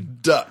that one.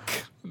 Duck.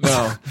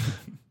 No.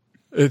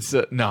 It's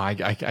no, I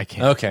can't. Okay,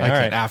 I all can't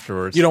right.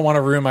 afterwards. You don't want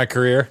to ruin my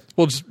career.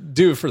 We'll just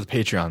do it for the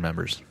Patreon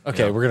members.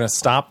 Okay, Yeah. we're gonna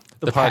stop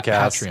the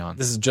podcast. Patreon.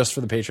 This is just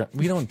for the Patreon.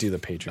 We don't do the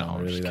Patreon No,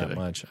 I'm really just that kidding.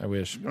 much. I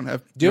wish. Don't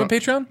have, Do you have a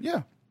Patreon?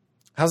 Yeah.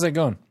 How's that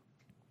going?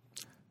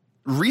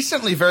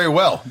 Recently, very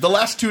well. The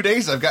last 2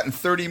 days, I've gotten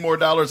 $30 more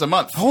a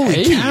month. Holy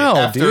Hey, cow,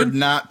 after dude!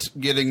 not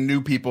getting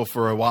new people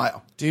for a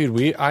while. Dude,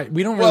 we don't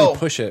really Well-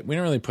 push it. We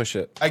don't really push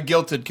it. I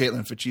guilted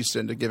Caitlin Fachista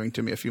into giving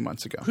to me a few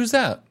months ago. Who's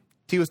that?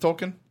 Tea with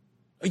Tolkien?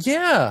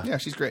 Yeah, Yeah,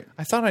 she's great.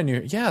 I thought I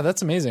knew. Yeah,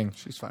 that's amazing.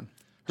 She's fun.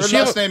 Does Her she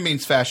have last a- name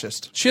means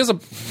fascist. She has a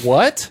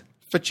what?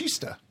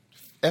 Fachista.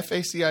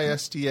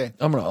 F-A-C-I-S-T-A.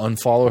 I'm gonna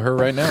unfollow her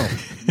right now.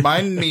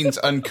 Mine means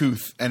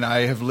uncouth, and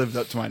I have lived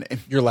up to my name.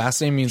 Your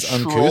last name means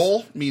uncouth.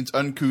 Schroll means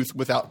uncouth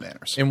without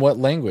manners. In what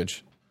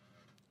language?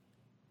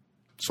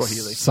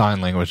 Swahili.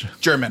 Sign language.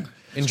 German.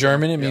 In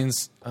German, it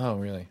means. Oh,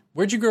 really?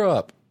 Where'd you grow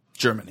up?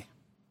 Germany.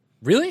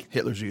 Really?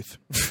 Hitler's youth.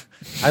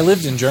 I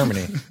lived in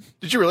Germany.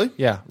 Did you really?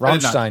 Yeah, I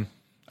did not. Rammstein.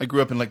 I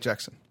grew up in Lake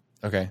Jackson.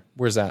 Okay,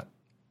 where's that?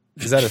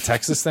 Is that a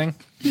Texas thing?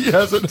 He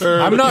hasn't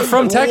heard. I'm not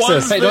from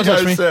Texas. Hey, Don't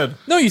touch I me. Said.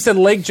 No, you said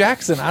Lake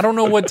Jackson. I don't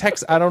know what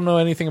Tex. I don't know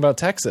anything about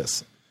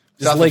Texas.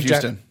 Just South of Lake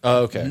Houston.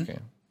 Oh, okay, okay.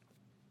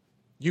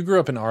 You grew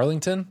up in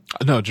Arlington?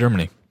 No,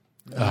 Germany.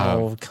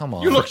 Oh, come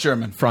on. You look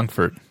German.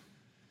 Frankfurt.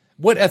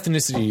 What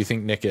ethnicity do you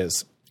think Nick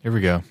is? Here we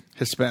go.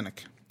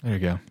 Hispanic. There you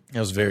go. That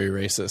was very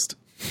racist.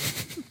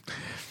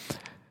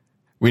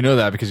 We know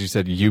that because you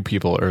said you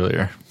people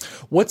earlier.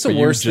 What's the But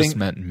worst you just thing?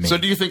 meant me. So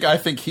do you think I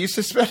think he's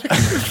Hispanic?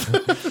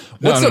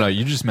 no.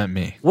 You just meant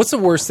me. What's the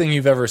worst thing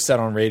you've ever said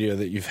on radio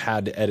that you've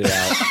had to edit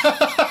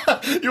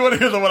out? You want to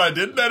hear the one I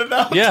didn't edit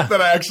out? Yeah.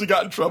 That I actually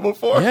got in trouble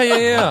for?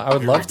 Yeah. I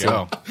would love to.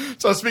 Go.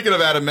 So speaking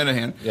of Adam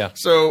Minahan. Yeah.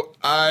 So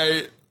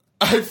I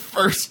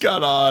first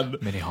got on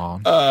Mini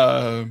Hong.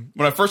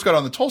 when I first got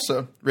on the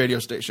Tulsa radio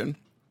station,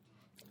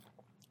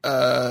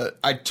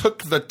 I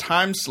took the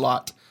time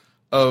slot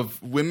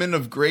of Women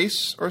of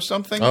Grace or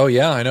something. Oh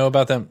yeah, I know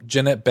about them.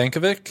 Jeanette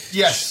Bankovic.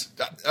 Yes.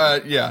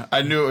 Yeah.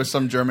 I knew it was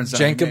some German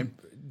sounding Janka. name.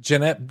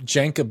 Jeanette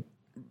Janka.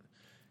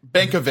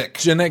 Bankovic.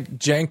 Jeanette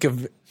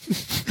Jankovic.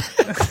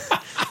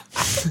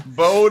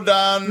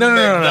 Bodan No,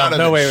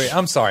 Bogdanovich. wait.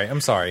 I'm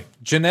sorry.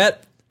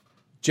 Jeanette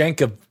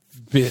Jankovic.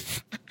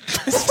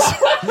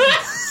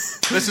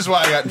 This is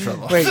why I got in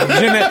trouble. Wait,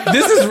 Jeanette.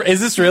 Is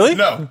this really?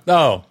 No.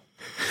 Oh.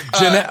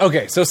 Jeanette.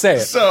 Okay, so say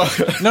it. So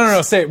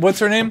No. Say it. What's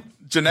her name?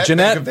 Jeanette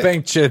Jeanette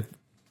Bankovic.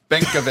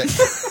 Bankovic.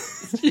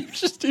 Bankovic. You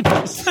just need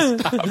to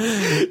stop.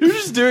 You're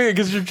just doing it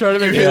because you're trying to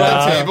make hit it that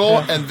laugh. table,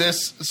 and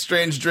this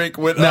strange drink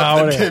went up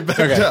and came back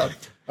down.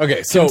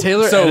 Okay, so Can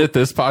Taylor edit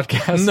this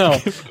podcast? No.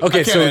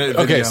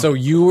 Okay, so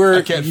you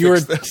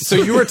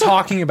were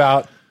talking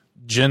about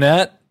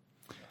Jeanette.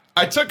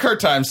 I took her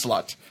time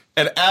slot,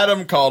 and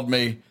Adam called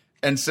me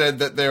and said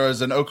that there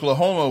was an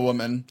Oklahoma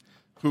woman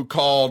who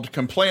called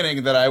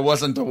complaining that I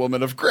wasn't a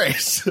woman of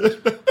grace.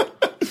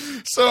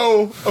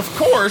 So, of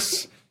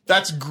course,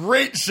 that's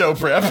great show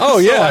prep. Oh,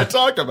 yeah. So I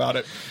talk about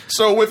it.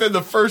 So within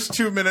the first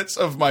 2 minutes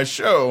of my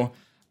show,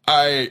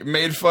 I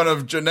made fun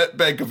of Jeanette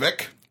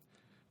Bankovic.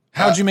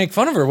 How'd you make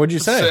fun of her? What'd you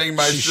say? Saying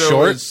my She's show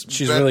short. is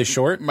She's really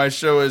short. My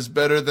show is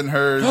better than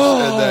hers,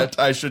 and that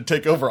I should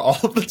take over all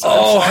of the time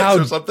Oh, slots how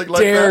or something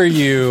like dare that.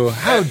 you!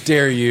 How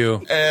dare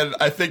you! And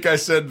I think I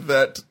said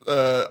that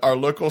our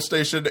local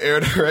station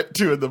aired her at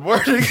 2 a.m.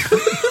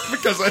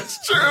 because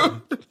that's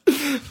true.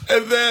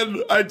 And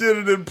then I did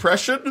an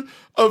impression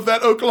of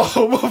that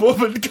Oklahoma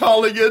woman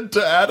calling in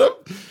to Adam.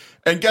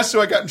 And guess who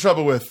I got in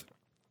trouble with?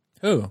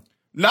 Who?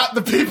 Not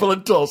the people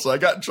in Tulsa. I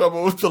got in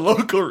trouble with the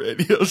local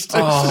radio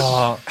station.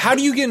 How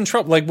do you get in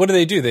trouble? Like, what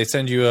do? They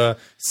send you a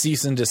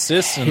cease and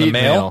desist in the Hate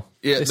mail? mail.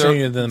 Yeah, They send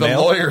you the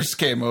mail? lawyers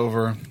came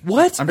over.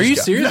 What? I'm Are you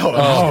just- serious? No, I'm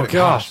oh just-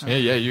 gosh!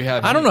 Yeah, you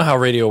had. I don't know how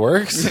radio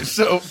works.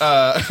 So,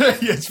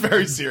 it's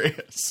very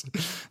serious.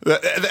 The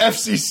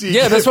FCC.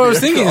 Yeah, that's what I was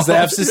gave me thinking. a Is the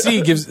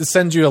call. FCC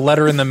sends you a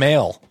letter in the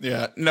mail?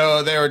 Yeah,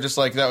 no, they were just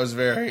like, that was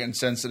very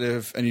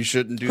insensitive, and you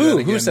shouldn't do that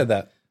again. Who said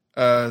that?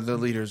 The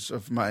leaders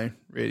of my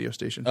radio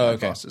station. Oh, my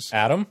okay. bosses.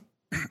 Adam.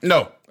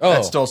 No,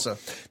 that's Tulsa.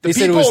 They The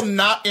said it people was-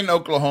 not in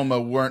Oklahoma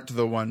weren't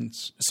the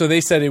ones. So they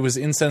said it was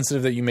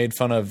insensitive that you made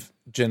fun of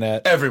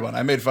Jeanette. Everyone.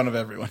 I made fun of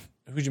everyone.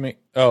 Who'd you make?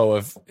 Oh,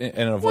 of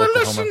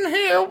Oklahoma.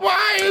 here.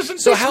 Why isn't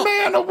So how-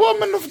 man a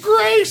woman of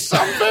grace?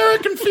 I'm very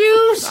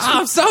confused.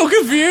 I'm so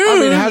confused. I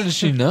mean, how did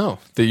she know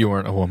that you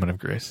weren't a woman of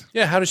grace?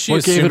 Yeah, how does she What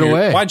assume gave it your-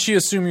 away? Why'd she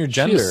assume your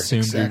gender? She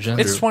assumed your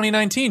gender. It's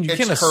 2019. You It's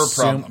can't her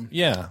assume. problem.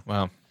 Yeah.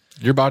 Wow.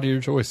 Your body,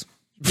 your choice.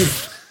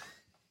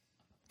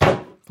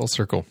 Full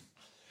circle.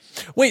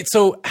 Wait,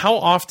 so how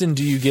often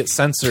do you get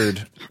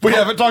censored? We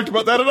haven't talked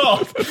about that at all.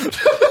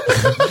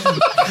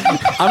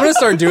 I'm going to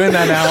start doing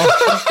that now.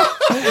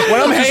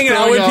 When I'm hanging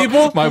out with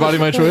people. My body,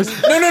 my choice.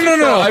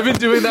 No. I've been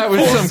doing that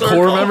with some circle.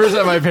 core members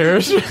at my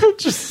parish.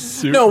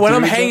 Just No, when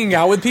I'm doing hanging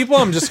out with people,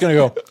 I'm just going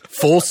to go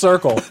full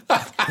circle.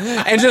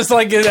 And just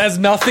like it has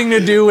nothing to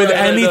do with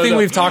anything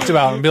we've talked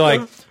about. And be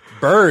like,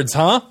 birds,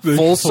 huh?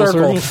 Full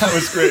circle. That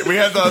was great. We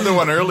had the other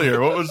one earlier.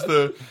 What was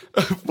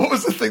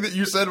the thing that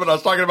you said when I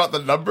was talking about the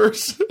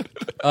numbers?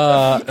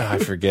 I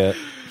forget.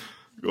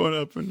 Going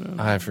up and down.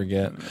 I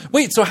forget.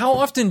 Wait, so how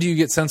often do you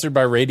get censored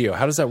by radio?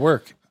 How does that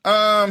work?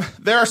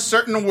 There are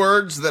certain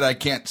words that I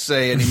can't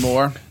say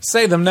anymore.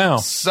 Say them now.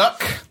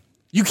 Suck.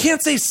 You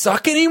can't say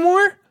suck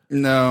anymore?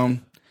 No.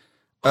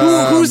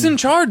 Who's in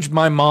charge?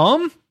 My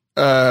mom?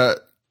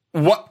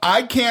 What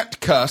I can't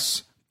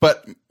cuss,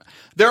 but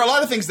there are a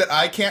lot of things that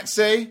I can't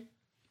say,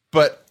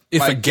 but If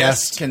my a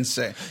guest- can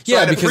say. So Yeah, I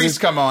had a because priest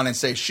it- come on and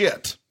say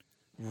shit.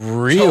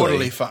 Really?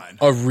 Totally fine.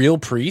 A real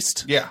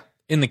priest? Yeah.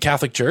 In the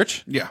Catholic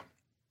Church? Yeah.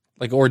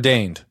 Like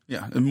ordained?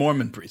 Yeah. A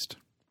Mormon priest.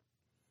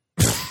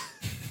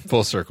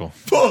 full circle.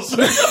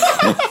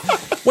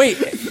 Wait,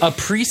 a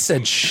priest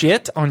said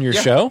shit on your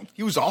Yeah. show?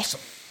 He was awesome.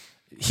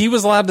 He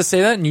was allowed to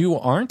say that and you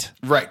aren't?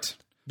 Right.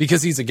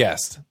 Because he's a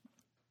guest.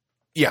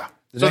 Yeah.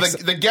 So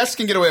next- the guests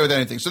can get away with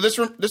anything. So this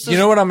is You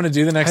know what I'm going to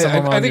do the next time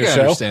I'm on I think your I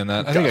show? understand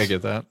that. I think I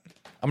get that.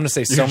 I'm going to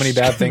say so many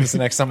bad things the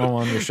next time I'm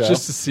on your show.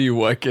 Just to see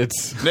what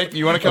gets. Nick,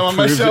 you want to come on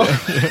my show?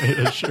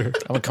 Yeah, sure. I'm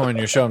going to come on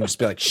your show and just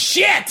be like,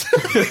 shit!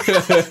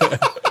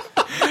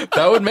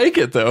 That would make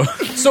it though.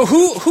 So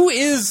who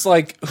is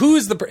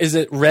is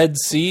it Red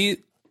Sea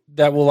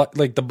that will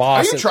like the Are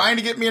boss? you trying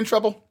to get me in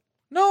trouble?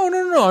 No.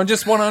 I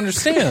just want to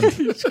understand.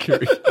 Just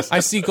curious. I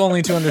seek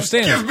only to Give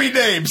understand. me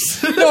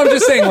names. No, I'm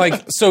just saying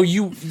like so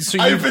you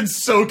I've been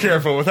so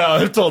careful with how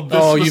I've told this.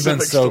 Oh, you've been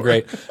specific so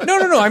story. great.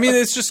 No. I mean,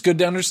 it's just good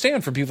to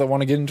understand for people that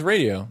want to get into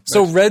radio.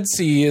 So Red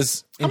Sea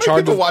is in How many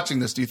charge people of watching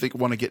this do you think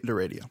want to get into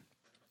radio?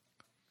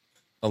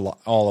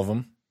 all of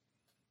them.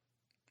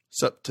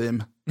 Sup,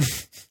 Tim?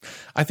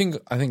 I think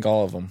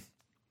all of them.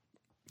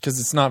 Because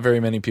it's not very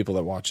many people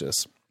that watch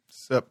this.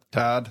 Sup,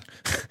 Todd?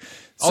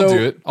 I'll do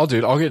it. I'll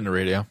get into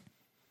radio.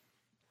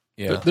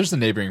 Yeah. There's a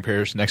neighboring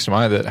parish next to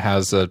mine that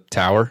has a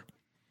tower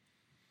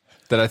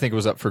that I think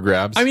was up for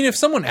grabs. I mean, if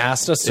someone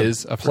asked us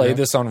Is to up for play grabs.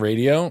 this on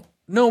radio,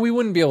 no, we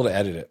wouldn't be able to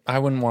edit it. I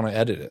wouldn't want to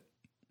edit it.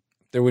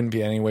 There wouldn't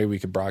be any way we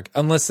could broadcast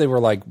unless they were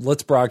like,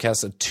 let's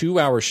broadcast a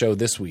 2-hour show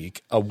this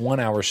week, a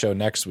 1-hour show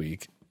next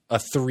week, a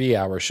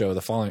 3-hour show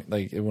the following.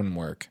 Like, it wouldn't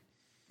work.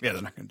 Yeah,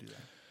 they're not going to do that.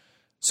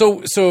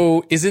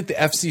 So is it the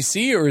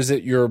FCC or is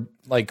it your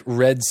like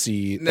Red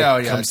Sea? That No,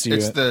 yeah, comes to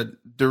it's you the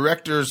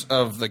directors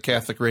of the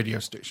Catholic radio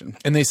station.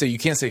 and they say you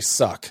can't say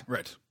suck.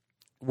 Right.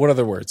 What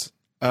other words?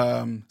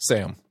 Say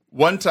them.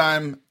 One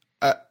time,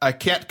 I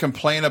can't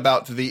complain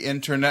about the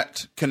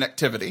internet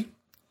connectivity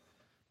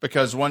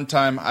because one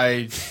time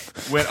I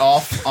went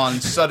off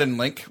on Sudden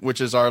Link, which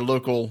is our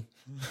local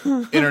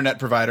internet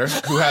provider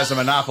who has a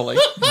monopoly.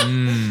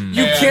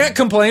 You can't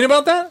complain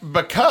about that?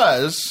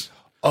 Because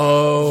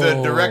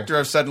the director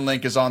of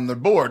Suddenlink is on the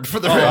board for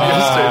the radio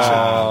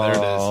station. There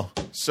it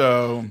is.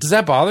 So Does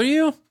that bother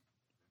you?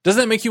 Does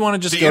that make you want to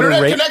just the go to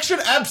internet connection?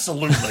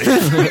 Absolutely.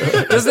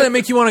 Does that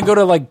make you want to go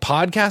to like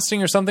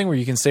podcasting or something where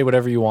you can say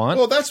whatever you want?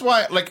 Well, that's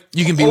why, like,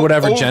 You can be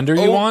whatever gender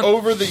you want?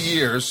 Over the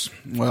years,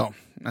 well,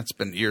 that's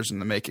been years in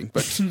the making,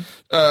 but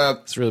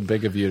It's really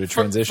big of you to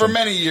transition. for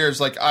many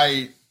years, like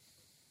the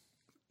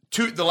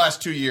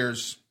last 2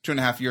 years,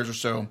 2.5 years or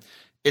so,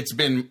 it's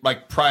been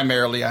like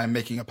primarily I'm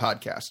making a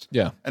podcast.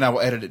 Yeah. And I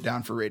will edit it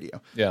down for radio.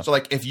 Yeah. So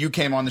like if you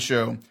came on the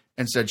show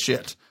and said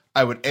shit,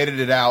 I would edit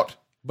it out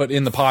But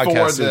in the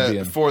podcast, for it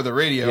would be for the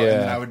radio, Yeah.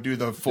 and then I would do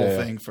the full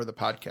thing for the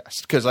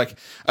podcast. Because like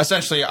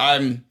essentially,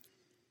 I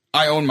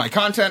own my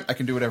content. I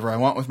can do whatever I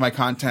want with my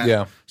content.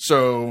 Yeah.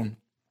 So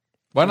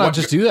Why not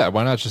just do that?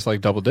 Why not just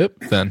like double dip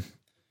then?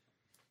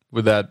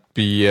 Would that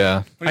be?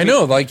 I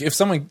know, like if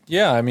someone,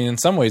 I mean, in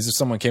some ways, if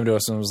someone came to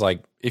us and was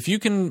like, if you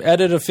can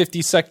edit a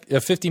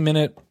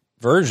 50-minute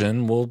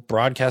version, we'll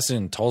broadcast it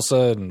in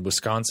Tulsa and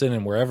Wisconsin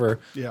and wherever.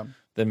 Yeah.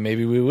 Then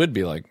maybe we would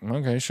be like,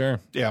 okay, sure.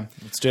 Yeah.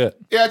 Let's do it.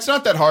 Yeah, it's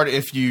not that hard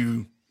if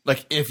you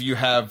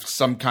have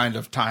some kind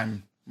of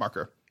time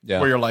marker. Yeah.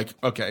 Where you're like,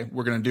 okay,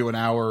 we're gonna do an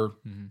hour,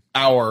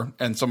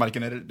 and somebody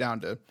can edit it down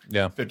to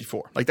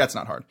 54. Like that's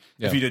not hard.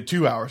 Yeah. If you did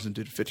 2 hours and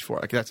did 54,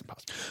 like that's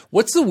impossible.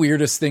 What's the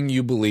weirdest thing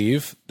you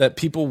believe that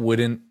people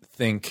wouldn't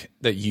think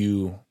that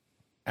you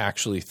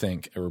actually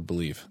think or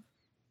believe?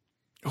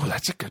 Oh,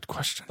 that's a good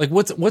question. Like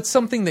what's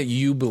something that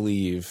you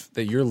believe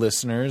that your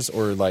listeners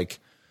or like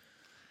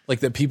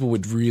that people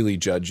would really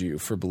judge you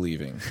for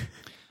believing?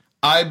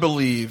 I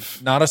believe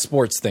Not a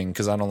sports thing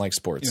because I don't like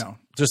sports. You know.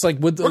 Just like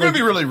with we're gonna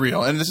be really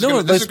real, and this is No,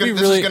 gonna, let's be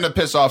really- gonna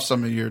piss off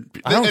some of your.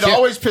 I don't It care.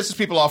 always pisses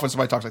people off when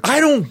somebody talks like that I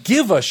don't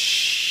give a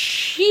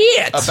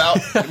shit about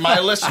my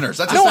listeners.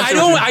 That's No,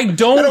 essentially- I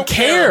don't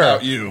care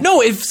about you.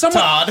 No, if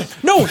someone Todd.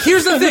 No,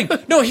 here's the thing.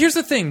 No, here's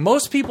the thing.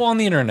 Most people on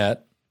the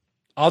internet,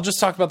 I'll just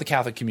talk about the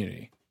Catholic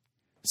community.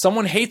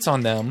 Someone hates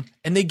on them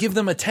and they give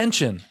them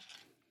attention.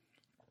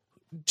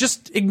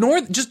 Just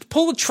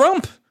pull a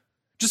Trump.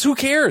 Just who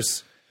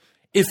cares?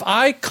 If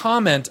I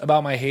comment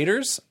about my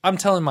haters, I'm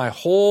telling my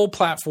whole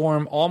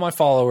platform, all my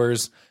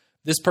followers,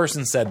 this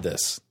person said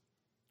this.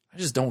 I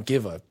just don't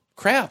give a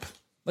crap.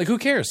 Like, who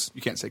cares?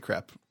 You can't say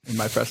crap in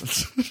my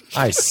presence.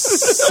 I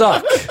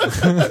suck.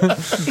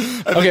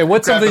 Okay,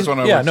 what's crap something? is one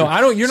I Yeah, would no, say.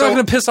 I don't. You're not So,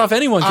 going to piss off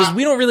anyone because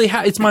we don't really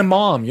have. It's my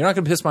mom. You're not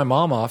going to piss my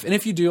mom off, and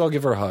if you do, I'll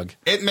give her a hug.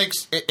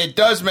 It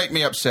does make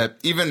me upset,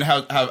 even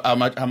how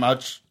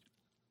much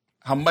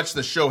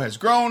the show has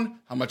grown,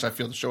 how much I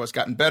feel the show has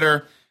gotten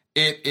better.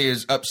 It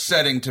is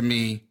upsetting to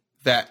me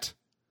that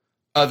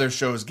other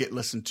shows get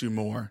listened to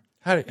more.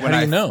 How do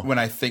you know? When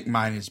I think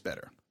mine is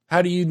better.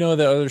 How do you know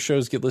that other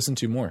shows get listened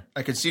to more?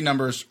 I can see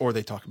numbers or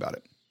they talk about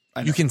it.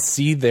 I know. You can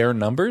see their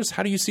numbers.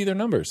 How do you see their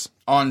numbers?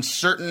 On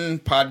certain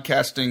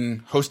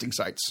podcasting hosting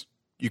sites,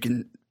 you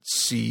can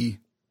see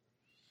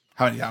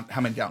how many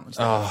downloads.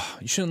 there are.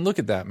 You shouldn't look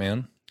at that,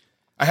 man.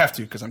 I have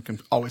to because I'm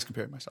always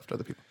comparing myself to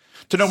other people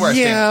to know where I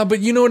stand. Yeah, but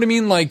you know what I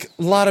mean. Like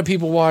a lot of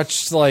people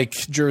watch like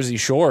Jersey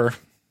Shore.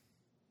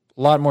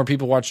 A lot more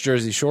people watch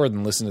Jersey Shore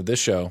than listen to this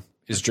show.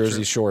 Is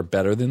Jersey Shore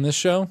better than this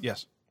show?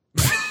 Yes.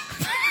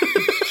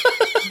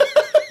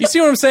 You see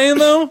what I'm saying,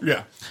 though?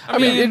 Yeah. I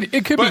mean,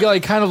 it could be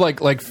like kind of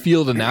like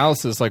field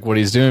analysis, like what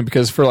he's doing,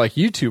 because for like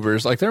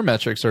YouTubers, like their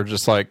metrics are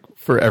just like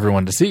for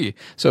everyone to see.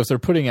 So if they're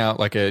putting out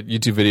like a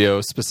YouTube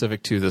video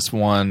specific to this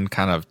one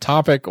kind of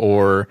topic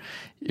or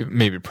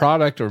maybe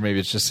product, or maybe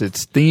it's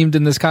themed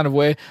in this kind of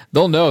way,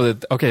 they'll know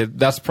that, okay,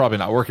 that's probably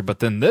not working, but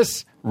then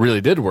this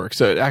really did work.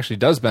 So it actually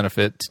does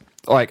benefit.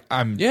 Like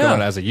I'm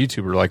going as a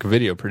YouTuber, like a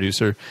video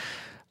producer,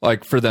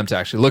 like for them to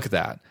actually look at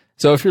that.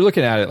 So if you're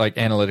looking at it like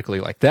analytically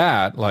like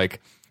that,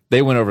 like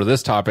they went over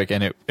this topic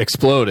and it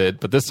exploded,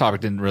 but this topic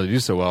didn't really do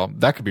so well.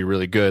 That could be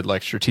really good,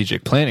 like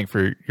strategic planning for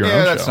your own show.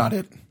 Yeah, that's not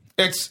it.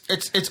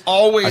 It's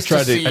always I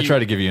try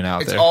to give you an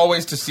out it's there. It's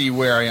always to see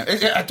where I am.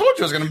 I told you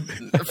I was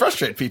going to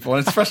frustrate people,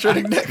 and it's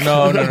frustrating Nick.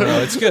 No.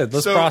 It's good.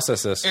 Let's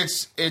process this.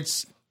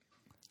 It's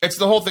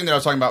the whole thing that I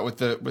was talking about with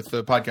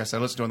the podcast I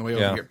listened to on the way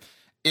over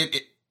here.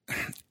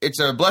 It's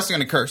a blessing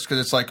and a curse because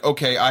it's like,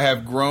 okay, I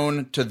have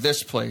grown to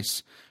this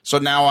place, so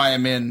now I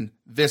am in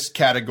this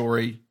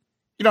category.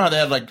 You know how they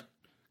had like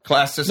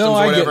class systems or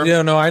whatever?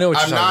 I know what you're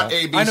I'm talking not about.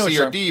 A, B, I know C, what or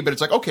you're- D, but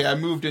it's like, okay, I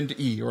moved into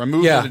E or I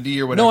moved into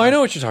D or whatever. No, I know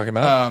what you're talking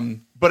about.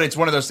 But it's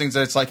one of those things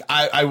that it's like,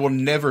 I will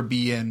never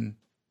be in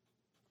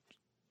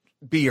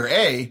B or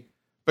A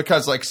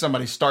because like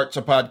somebody starts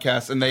a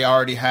podcast and they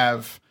already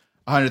have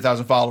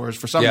 100,000 followers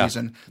for some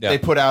reason. Yeah. They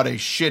put out a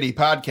shitty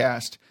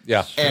podcast.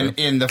 Yeah, And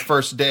in the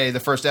first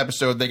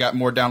episode, they got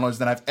more downloads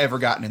than I've ever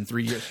gotten in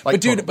 3 years. Like,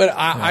 But dude,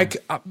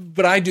 total.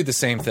 but I do the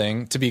same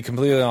thing. To be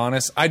completely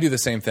honest, I do the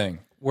same thing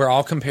where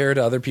I'll compare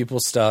to other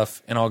people's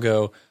stuff and I'll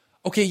go,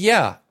 okay,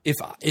 yeah.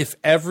 If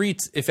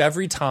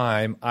every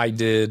time I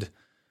did,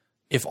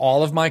 if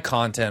all of my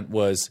content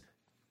was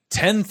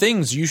 10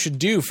 things you should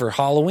do for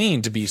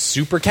Halloween to be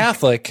super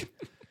Catholic,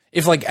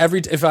 If like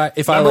if I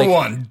Number like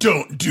one,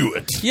 don't do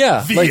it.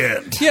 yeah, The like,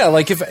 end. Yeah,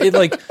 like if it,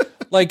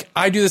 like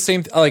I do the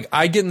same. Like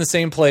I get in the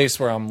same place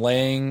where I'm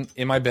laying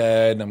in my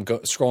bed and I'm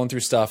scrolling through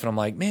stuff, and I'm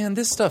like, man,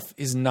 this stuff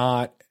is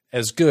not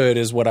as good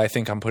as what I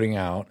think I'm putting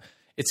out.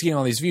 It's getting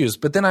all these views,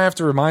 but then I have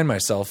to remind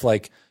myself,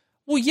 like,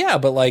 well, yeah,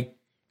 but like,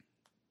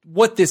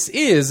 what this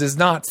is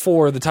not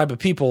for the type of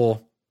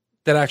people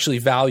that actually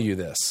value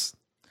this.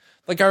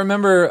 Like I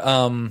remember,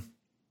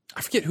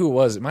 I forget who it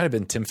was. It might have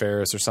been Tim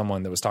Ferriss or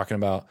someone that was talking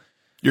about.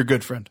 Your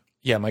good friend.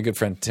 Yeah, my good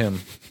friend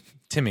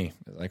Timmy,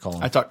 as I call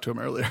him. I talked to him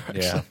earlier.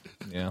 Yeah,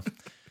 yeah.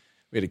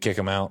 We had to kick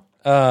him out.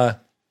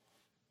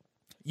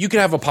 You could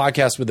have a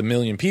podcast with 1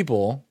 million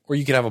people, or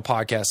you could have a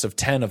podcast of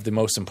 10 of the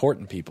most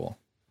important people.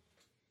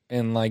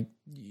 And like,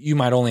 you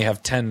might only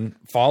have 10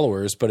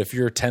 followers, but if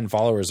your 10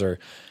 followers are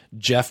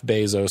Jeff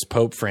Bezos,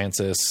 Pope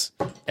Francis,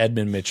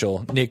 Edmund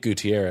Mitchell, Nick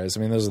Gutierrez,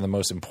 I mean, those are the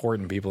most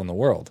important people in the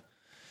world.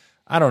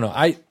 I don't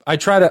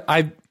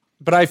know.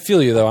 But I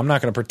feel you though. I'm not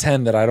going to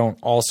pretend that I don't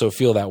also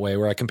feel that way,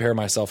 where I compare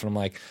myself and I'm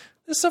like,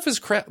 this stuff is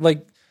crap.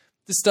 Like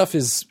this stuff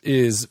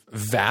is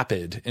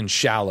vapid and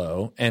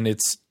shallow and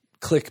it's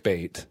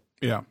clickbait.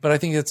 Yeah. But I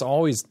think that's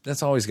always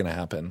going to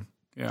happen.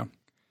 Yeah.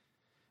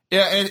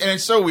 Yeah. And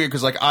it's so weird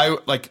because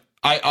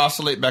I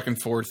oscillate back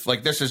and forth.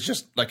 Like this is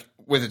just like,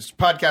 whether it's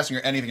podcasting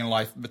or anything in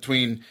life,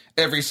 between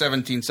every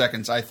 17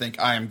 seconds, I think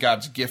I am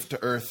God's gift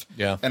to earth.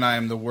 Yeah. And I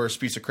am the worst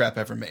piece of crap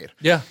ever made.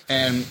 Yeah.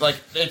 And like,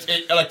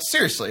 like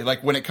seriously,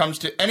 like when it comes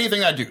to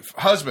anything I do,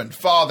 husband,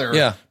 father,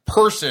 Yeah.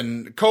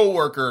 person,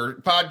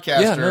 coworker,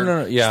 podcaster, Yeah,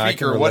 no. Yeah, I can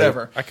speaker, relate.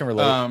 whatever. I can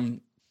relate.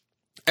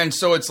 And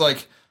so it's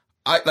like,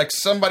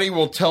 somebody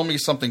will tell me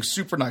something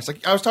super nice.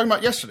 Like I was talking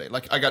about yesterday.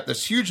 Like I got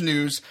this huge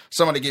news.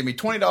 Somebody gave me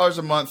 $20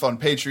 a month on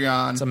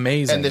Patreon. It's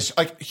amazing. And this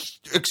like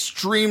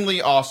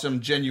extremely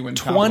awesome, genuine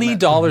compliment.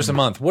 $20 a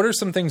month. What are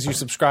some things you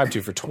subscribe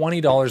to for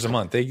 $20 a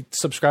month? They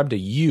subscribe to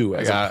you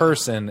as a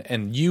person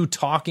and you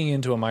talking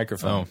into a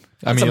microphone.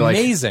 I That's mean,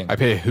 amazing. Like, I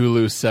pay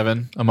Hulu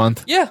 $7 a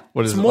month. Yeah,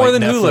 what is it's it? more Like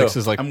than Netflix Hulu.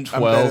 is like I'm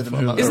 12. better than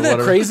Hulu. or Isn't that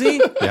whatever.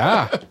 crazy?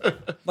 Yeah,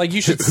 Like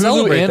you should Hulu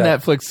celebrate and that.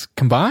 Netflix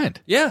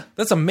combined. Yeah,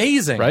 that's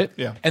amazing. Right?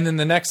 Yeah. And then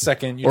the next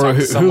second you Or talk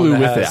to someone Hulu that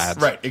with has, the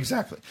ads. Right,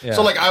 exactly. Yeah.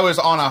 So like I was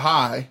on a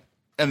high,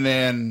 and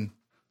then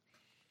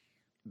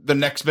the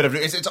next bit of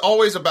it's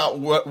always about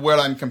what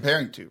I'm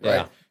comparing to,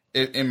 right?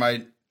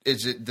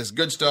 Is it this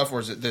good stuff, or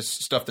is it this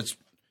stuff that's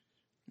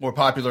more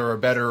popular or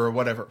better or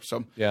whatever?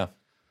 So Yeah.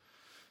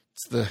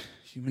 it's the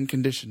human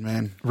condition,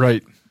 man.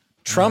 Right.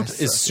 Trump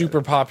is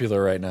super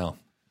popular right now,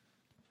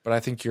 but I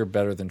think you're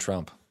better than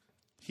Trump.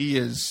 He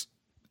is.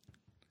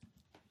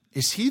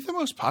 Is he the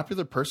most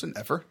popular person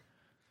ever?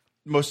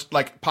 Most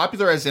like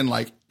popular as in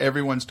like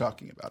everyone's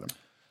talking about him.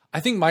 I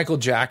think Michael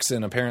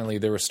Jackson, apparently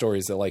there were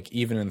stories that like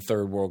even in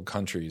third world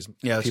countries,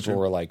 Yeah, that's people true.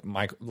 were like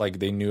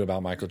they knew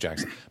about Michael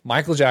Jackson.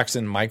 Michael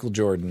Jackson, Michael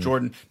Jordan.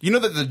 Jordan. You know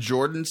that the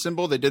Jordan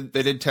symbol they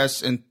did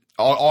tests in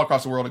all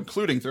across the world,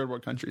 including third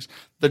world countries.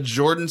 The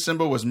Jordan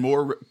symbol was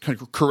more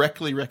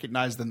correctly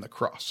recognized than the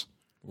cross.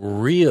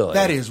 Really?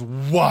 That is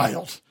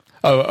wild.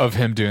 Oh, of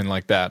him doing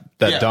like that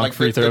dunk like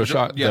free throw the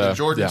shot. The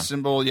Jordan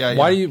symbol. Yeah.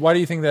 Why do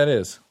you think that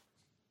is?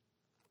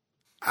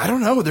 I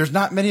don't know. There's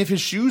not many of his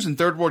shoes in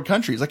third world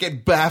countries. Like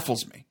it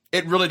baffles me.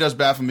 It really does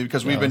baffle me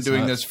because we've been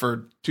doing this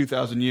for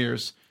 2,000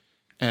 years,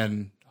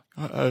 and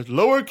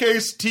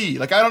lowercase t.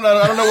 Like I don't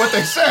know what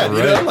they said.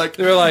 You know, like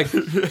They were like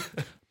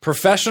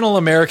professional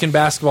American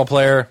basketball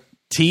player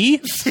T.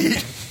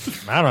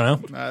 I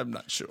don't know. I'm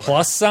not sure.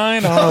 Plus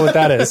sign. I don't know what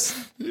that is.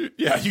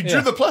 Yeah, you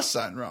drew the plus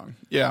sign wrong.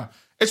 Yeah,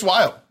 it's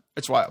wild.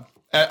 It's wild.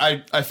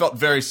 I felt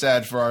very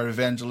sad for our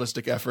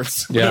evangelistic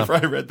efforts whenever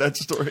I read that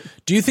story.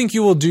 Do you think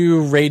you will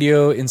do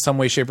radio in some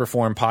way, shape, or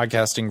form?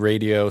 Podcasting,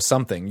 radio,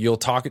 something. You'll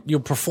talk.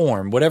 You'll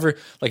perform. Whatever.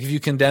 Like if you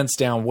condense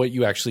down what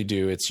you actually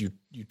do, it's you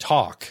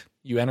talk,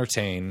 you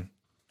entertain,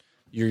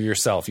 you're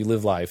yourself, you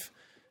live life.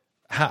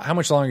 How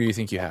much longer do you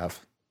think you have?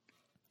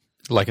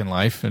 Like in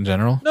life in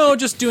general? No,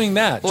 just doing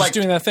that. Like- Just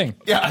doing that thing.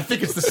 Yeah, I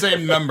think it's the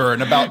same number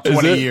in about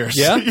 20 it? years.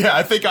 Yeah? Yeah,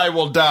 I think I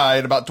will die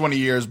in about 20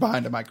 years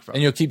behind a microphone.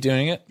 And you'll keep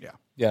doing it? Yeah.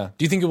 Yeah.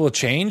 Do you think it will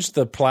change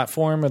the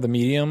platform or the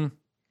medium?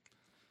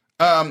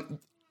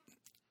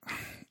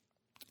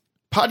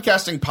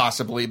 Podcasting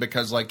possibly,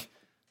 because like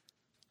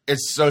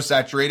it's so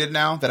saturated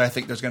now that I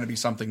think there's going to be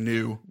something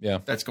new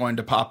that's going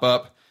to pop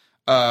up.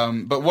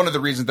 But one of the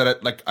reasons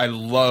that I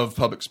love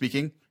public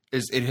speaking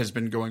is it has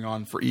been going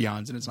on for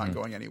eons and it's not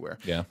going anywhere.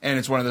 Yeah. And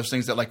it's one of those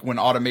things that like when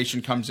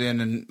automation comes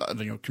in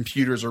and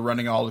computers are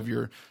running all of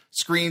your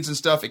screens and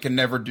stuff, it can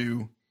never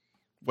do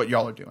what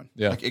y'all are doing.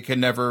 Yeah. Like it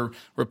can never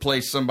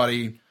replace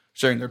somebody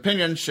sharing their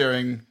opinion,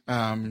 sharing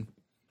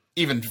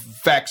even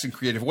facts in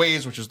creative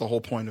ways, which is the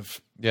whole point of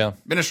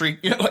ministry.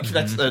 You know, like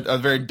that's a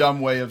very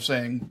dumb way of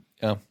saying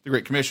the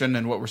Great Commission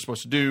and what we're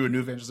supposed to do and new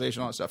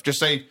evangelization, all that stuff. Just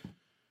say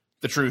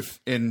the truth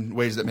in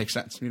ways that make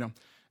sense, you know,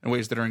 in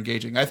ways that are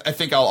engaging. I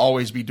think I'll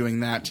always be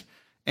doing that,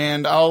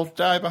 and I'll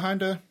die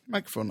behind a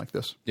microphone like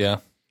this. Yeah.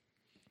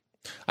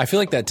 I feel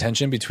like that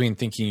tension between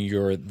thinking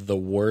you're the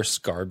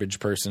worst garbage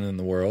person in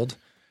the world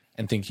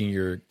and thinking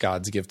you're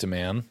God's gift to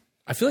man.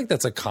 I feel like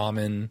that's a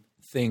common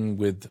thing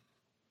with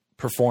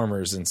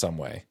performers in some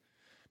way,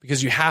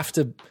 because you have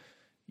to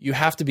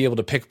be able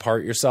to pick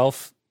apart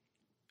yourself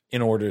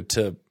in order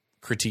to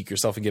critique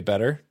yourself and get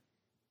better.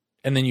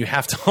 And then you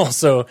have to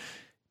also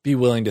be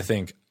willing to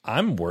think,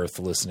 I'm worth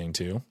listening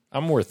to.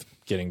 I'm worth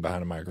getting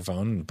behind a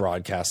microphone and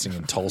broadcasting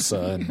in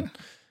Tulsa and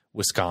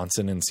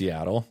Wisconsin and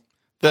Seattle.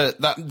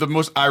 The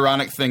most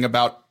ironic thing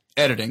about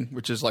editing,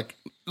 which is like,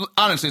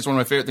 honestly, it's one of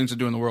my favorite things to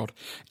do in the world,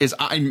 is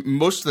I'm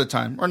most of the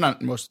time, or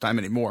not most of the time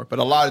anymore, but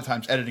a lot of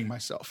times editing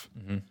myself.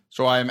 Mm-hmm.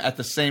 So I am at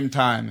the same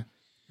time,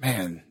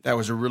 man, that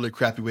was a really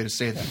crappy way to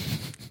say that.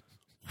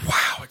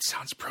 Wow, it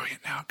sounds brilliant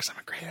now because I'm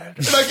a great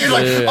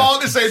editor. All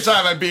at the same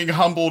time, I'm being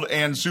humbled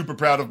and super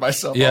proud of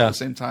myself all at the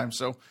same time.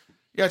 So,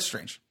 yeah, it's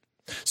strange.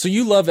 So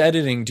you love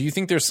editing. Do you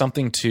think there's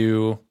something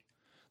to,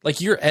 like,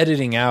 you're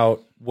editing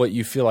out what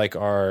you feel like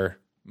are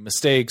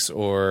mistakes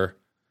or,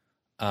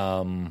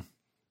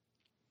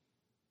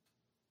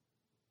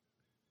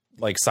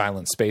 like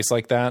silent space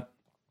like that?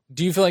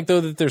 Do you feel like,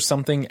 though, that there's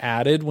something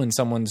added when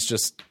someone's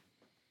just,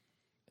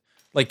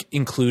 like,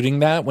 including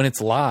that when it's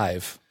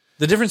live?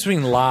 The difference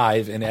between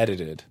live and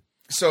edited.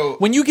 So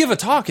when you give a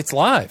talk, it's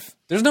live.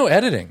 There's no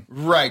editing.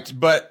 Right,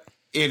 but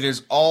it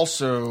is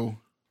also...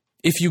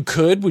 If you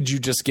could, would you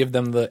just give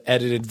them the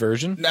edited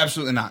version?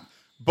 Absolutely not.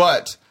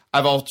 But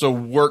I've also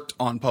worked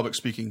on public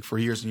speaking for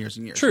years and years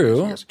and years.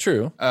 True.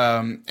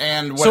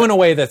 So in a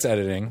way, that's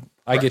editing.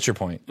 I get your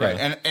point.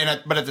 Right. Yeah.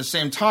 But at the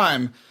same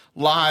time,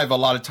 live, a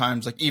lot of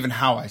times, like even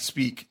how I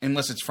speak,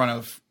 unless it's in front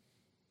of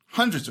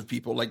hundreds of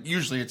people, like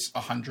usually it's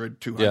 100,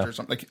 200,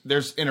 something. Like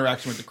there's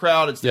interaction with the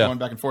crowd. It's going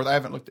back and forth. I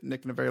haven't looked at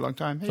Nick in a very long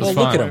time. Hey, well,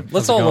 look at him.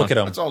 Let's all look at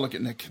him. Let's all look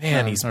at Nick.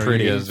 Man, he's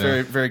pretty. He's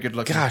very, very good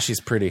looking. Gosh, he's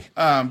pretty.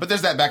 But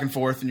there's that back and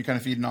forth, and you're kind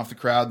of feeding off the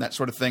crowd and that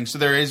sort of thing. So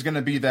there is going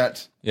to be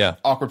that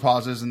awkward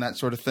pauses and that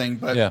sort of thing.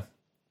 But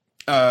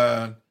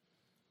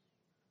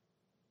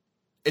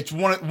it's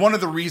one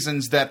of the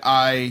reasons that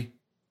I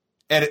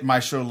edit my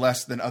show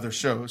less than other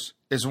shows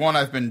is, one,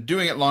 I've been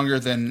doing it longer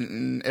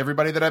than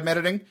everybody that I'm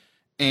editing.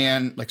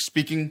 And like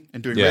speaking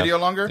and doing radio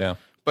longer,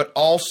 but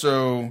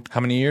also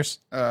how many years?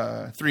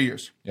 3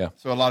 years. Yeah.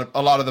 So a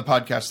lot of the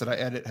podcasts that I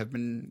edit have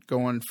been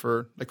going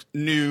for like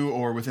new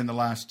or within the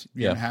last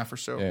year and a half or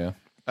so.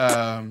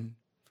 Yeah.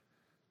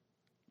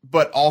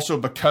 But also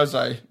because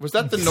was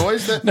that the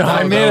noise that? No,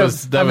 I made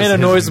a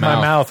noise in my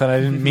mouth and I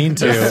didn't mean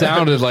to. It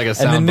sounded like a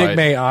sound. And then Nick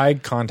made eye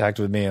contact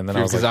with me, and then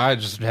I was like, I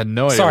just had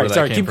no idea.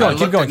 Sorry, keep going.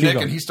 Nick,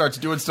 and he starts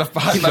doing stuff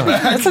behind my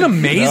back. That's an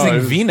amazing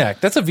V-neck.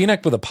 That's a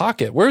V-neck with a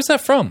pocket. Where is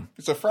that from?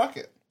 It's a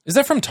frocket. Is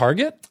that from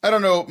Target? I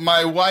don't know.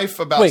 My wife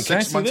about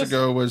 6 months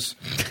ago was...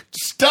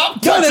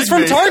 Stop touching No, that's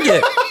from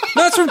Target.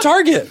 No, it's from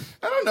Target.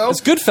 I don't know. It's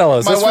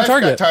Goodfellas. My That's wife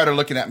from Target. got tired of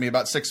looking at me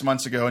about 6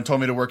 months ago and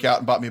told me to work out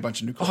and bought me a bunch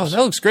of new clothes. Oh,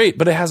 that looks great.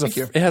 But it has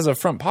a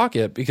front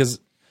pocket,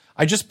 because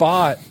I just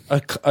bought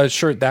a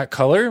shirt that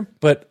color.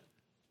 But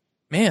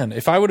man,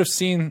 if I would have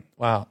seen...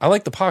 Wow, I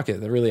like the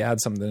pocket. That really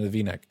adds something to the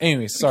V-neck.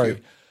 Anyway,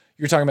 sorry.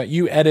 You're talking about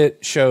you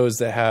edit shows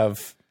that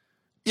have...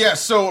 Yeah,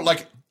 so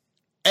like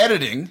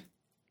editing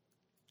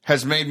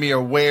has made me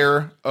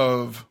aware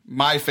of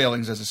my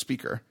failings as a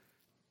speaker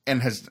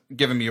and has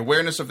given me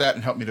awareness of that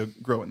and helped me to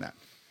grow in that.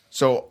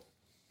 So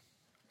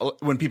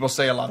when people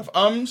say a lot of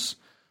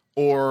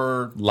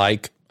or...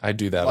 I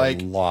do that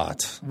a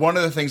lot. One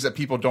of the things that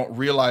people don't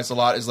realize a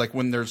lot is like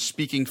when they're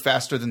speaking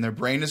faster than their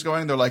brain is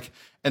going, they're like,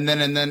 and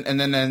then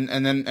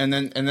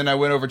I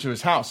went over to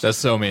his house. That's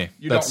so me.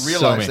 You don't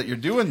realize that you're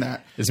doing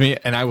that. It's me,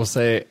 and I will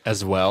say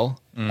as well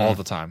all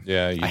the time.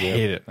 Yeah, you do. I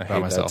hate it I about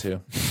hate myself that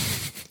too.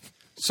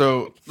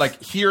 So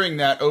like hearing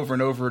that over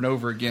and over and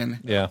over again,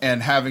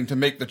 and having to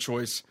make the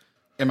choice,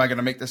 am I going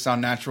to make this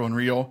sound natural and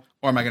real,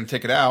 or am I going to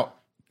take it out?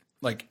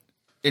 Like,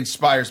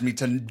 inspires me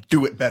to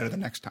do it better the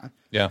next time.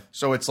 Yeah.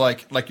 So it's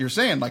like you're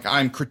saying, like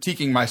I'm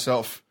critiquing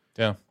myself.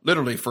 Yeah.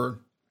 Literally for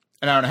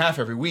an hour and a half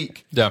every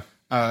week. Yeah.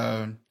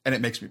 And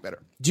it makes me better.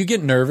 Do you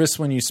get nervous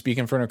when you speak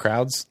in front of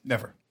crowds?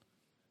 Never.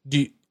 Do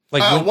you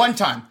like one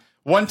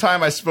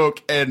time I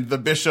spoke, and the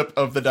bishop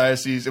of the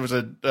diocese, it was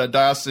a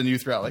diocesan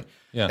youth rally,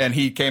 and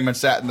he came and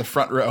sat in the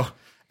front row,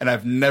 and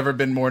I've never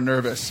been more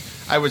nervous.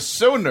 I was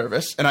so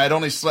nervous, and I had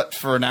only slept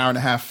for an hour and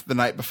a half the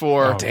night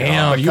before. Oh,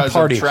 damn, you because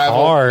party of travel.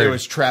 hard. It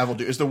was travel,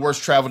 dude. It was the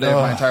worst travel day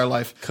of my entire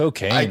life.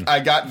 Cocaine. I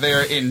got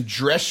there in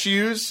dress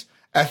shoes,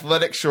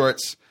 athletic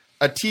shorts,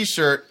 a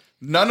T-shirt,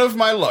 none of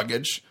my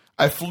luggage.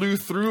 I flew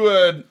through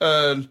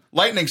a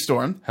lightning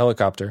storm.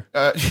 Helicopter.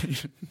 Why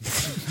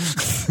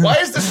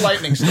is this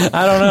lightning storm?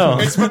 I don't know.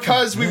 It's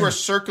because we were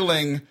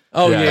circling.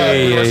 Oh,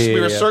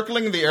 we were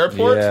circling the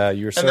airport. Yeah,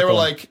 you were and they were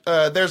circling.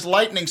 like, "There's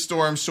lightning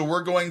storms, so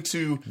we're going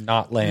to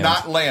Not land.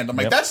 I'm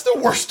like, that's the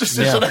worst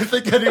decision I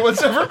think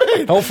anyone's ever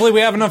made. Hopefully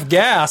we have enough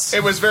gas.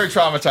 It was very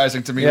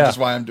traumatizing to me, which is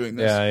why I'm doing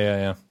this.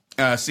 Yeah.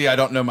 See, I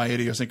don't know my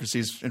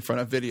idiosyncrasies in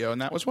front of video,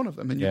 and that was one of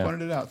them. And you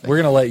pointed it out. We're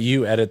going to let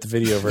you edit the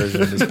video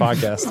version of this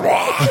podcast.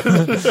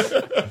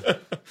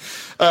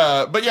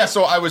 But yeah,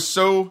 so I was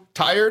so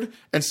tired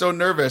and so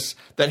nervous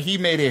that he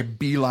made a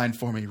beeline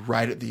for me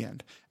right at the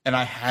end, and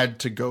I had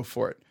to go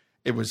for it.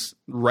 It was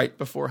right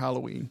before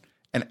Halloween,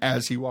 And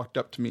as he walked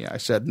up to me, I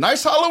said,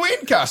 "Nice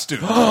Halloween costume."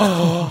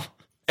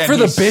 For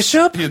the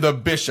bishop? Yeah, the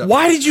bishop.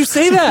 Why did you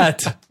say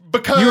that?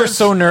 Because you were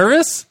so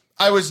nervous?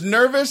 I was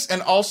nervous,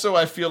 and also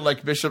I feel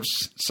like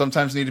bishops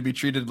sometimes need to be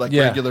treated like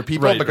regular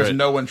people right, because right.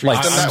 no one treats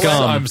Like them that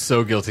scum. way. I'm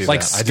so guilty of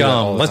Like that. I do that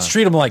all scum. the Let's time.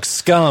 treat them like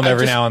scum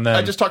every now and then.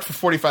 I just talked for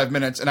 45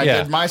 minutes, and I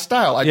Yeah. did my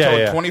style. I Yeah, told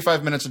yeah.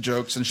 25 minutes of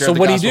jokes and shared So the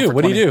what'd he gospel do? for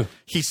What'd he 20. do?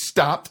 He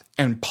stopped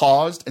and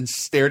paused and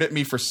stared at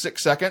me for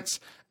 6 seconds,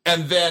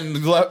 and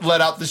then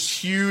let out this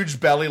huge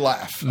belly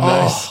laugh.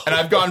 Nice. And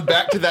I've gone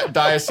back to that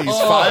diocese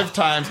 5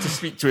 times to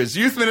speak to his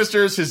youth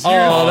ministers, his youth.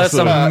 Oh, that's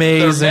their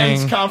amazing.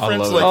 men's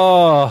conference. I love it.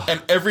 Oh.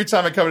 And every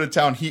time I come into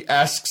town, he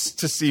asks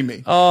to see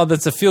me. Oh,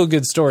 that's a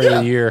feel-good story of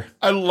the year.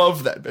 I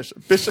love that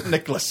bishop. Bishop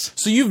Nicholas.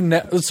 So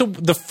so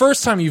the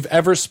first time you've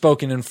ever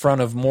spoken in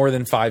front of more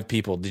than 5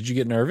 people, did you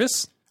get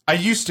nervous? I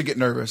used to get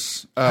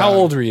nervous. How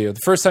old were you?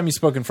 The first time you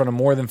spoke in front of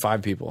more than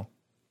 5 people.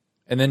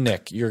 And then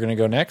Nick, you're going to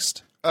go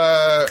next?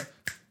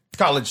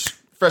 College.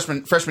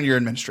 Freshman year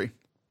in ministry.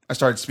 I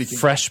started speaking.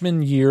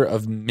 Freshman year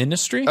of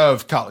ministry?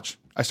 Of college.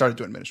 I started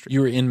doing ministry.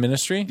 You were in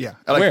ministry? Yeah.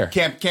 I Where?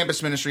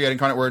 Campus ministry at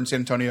Incarnate Word in San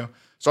Antonio.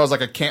 So I was like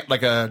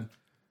a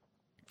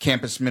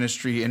campus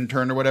ministry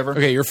intern or whatever.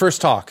 Okay, your first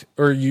talk,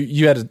 or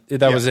you had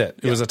that was it.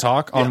 It was a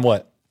talk on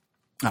what?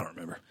 I don't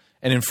remember.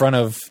 And in front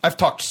of I've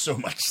talked so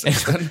much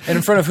since then. and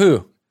in front of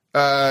who?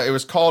 It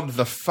was called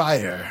The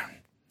Fire.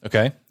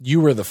 Okay,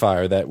 you were the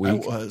fire that I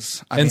week,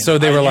 was. so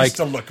they were I like, used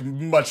to look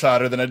much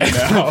hotter than I do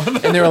now. and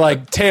they were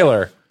like,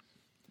 Taylor,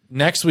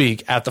 next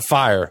week at the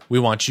fire, we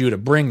want you to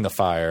bring the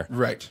fire.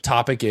 Right.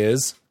 Topic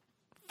is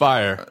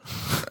Fire.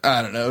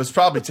 I don't know. It was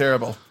probably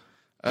terrible.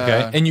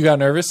 okay, and you got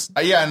nervous.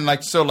 Yeah,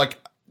 and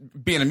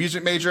being a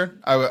music major,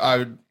 I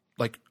would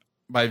like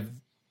my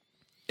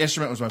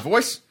instrument was my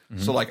voice.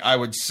 Mm-hmm. So like I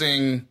would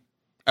sing,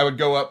 I would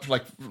go up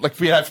like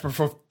we have to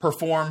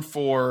perform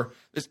for.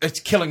 It's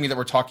killing me that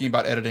we're talking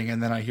about editing,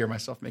 and then I hear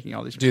myself making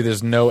all these. Dude,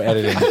 there's no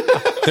editing.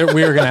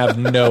 We are gonna have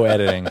no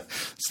editing.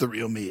 It's the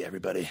real me,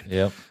 everybody.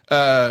 Yep.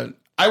 I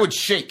would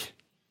shake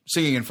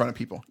singing in front of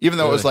people, even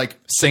though it was like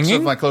six Singing?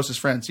 of my closest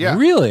friends. Yeah,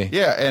 Really?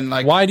 Yeah, and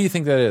like Why do you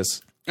think that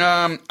is?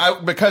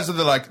 because of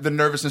the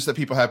nervousness that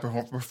people have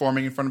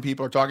performing in front of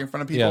people or talking in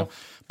front of people. Yeah.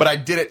 But I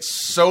did it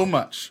so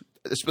much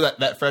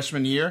that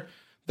freshman year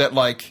that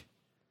like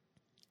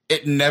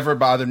it never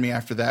bothered me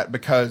after that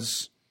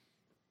because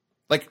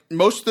like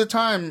most of the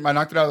time I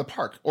knocked it out of the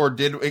park or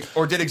did exactly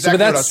But what I was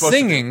that's supposed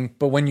singing.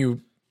 But when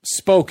you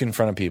spoke in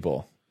front of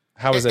people,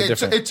 how is that to.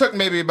 different? It took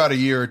maybe about a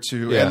year or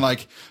two, Yeah. and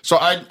like so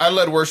I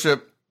led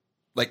worship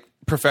like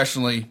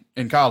professionally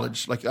in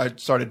college. Like I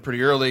started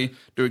pretty early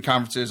doing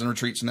conferences and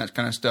retreats and that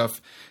kind of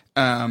stuff.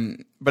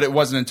 But it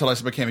wasn't until I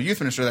became a youth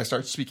minister that I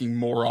started speaking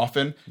more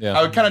often. Yeah.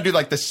 I would kind of do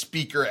like the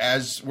speaker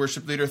as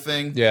worship leader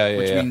thing.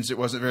 Which means it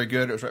wasn't very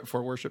good. It was right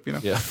before worship, you know?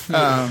 Yeah.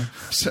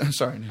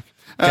 Sorry, Nick.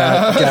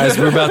 Guys,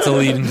 we're about to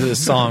lead into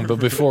this song, but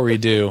before we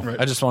do,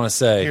 I just want to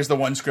say, Here's the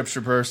one scripture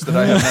verse that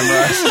I have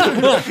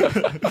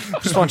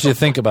memorized. just want you to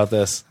think about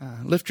this.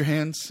 Lift your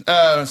hands.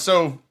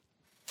 So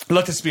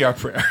let this be our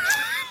prayer.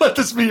 Let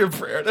this be your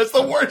prayer. That's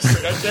the worst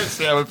thing. I can't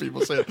stand when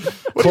people say it.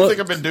 What do you think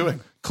I've been doing?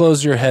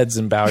 Close your heads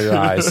and bow your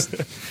eyes.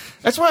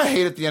 That's why I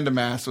hate at the end of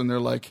Mass when they're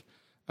like,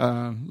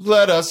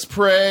 let us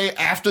pray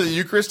after the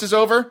Eucharist is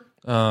over.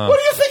 What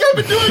do you think I've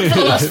been doing for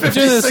the last 56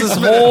 Doing this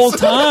minutes? whole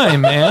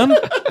time, man.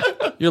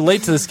 You're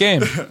late to this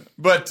game.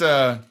 But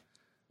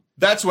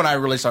that's when I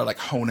really started like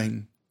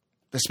honing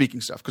the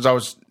speaking stuff because I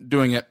was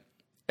doing it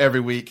every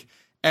week.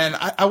 And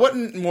I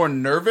wasn't more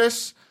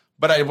nervous,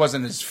 but I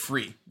wasn't as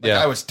free. Like,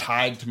 Yeah. I was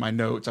tied to my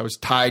notes. I was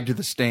tied to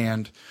the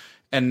stand.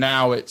 And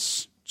now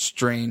it's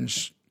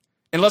strange.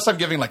 Unless I'm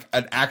giving like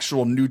an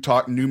actual new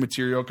talk, new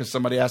material, because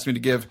somebody asked me to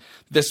give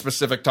this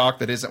specific talk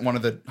that isn't one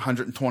of the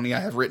 120 I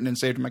have written and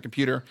saved in my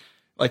computer.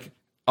 Like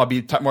I'll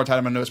be more tied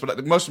to my notes.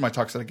 But most of my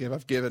talks that I give,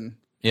 I've given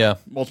Yeah.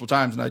 multiple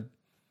times, and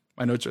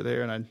my notes are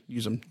there, and I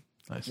use them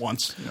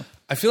once. You know?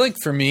 I feel like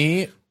for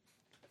me,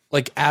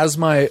 like as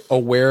my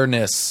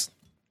awareness,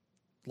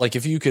 like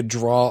if you could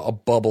draw a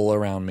bubble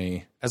around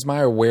me, as my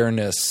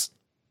awareness,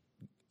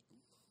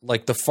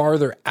 like the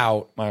farther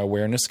out my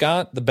awareness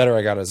got, the better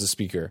I got as a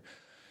speaker.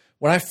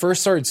 When I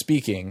first started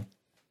speaking,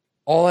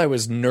 all I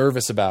was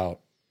nervous about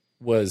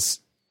was,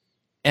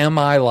 am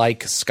I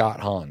like Scott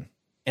Hahn?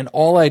 And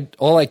all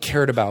I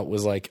cared about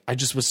was like, I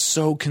just was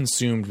so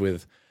consumed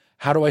with,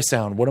 how do I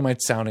sound? What am I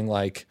sounding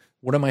like?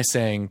 What am I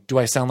saying? Do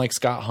I sound like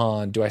Scott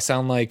Hahn? Do I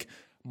sound like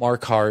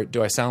Mark Hart?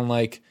 Do I sound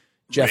like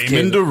Jeff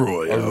Raymond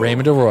Arroyo. Or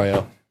Raymond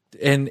Arroyo?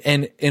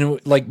 And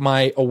like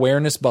my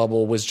awareness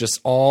bubble was just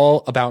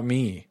all about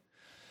me.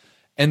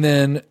 And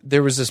then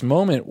there was this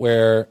moment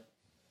where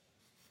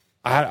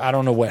I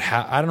don't know what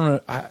I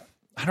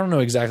don't know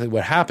exactly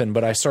what happened,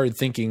 but I started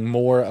thinking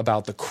more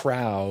about the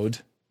crowd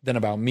than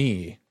about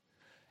me.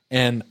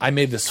 And I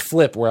made this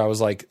flip where I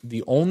was like,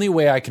 the only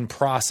way I can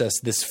process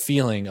this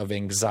feeling of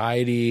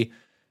anxiety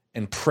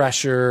and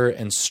pressure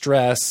and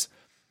stress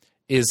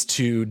is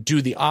to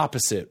do the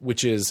opposite,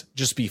 which is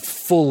just be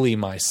fully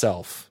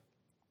myself.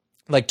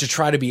 Like to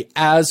try to be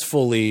as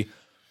fully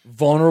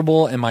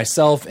vulnerable and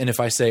myself. And if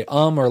I say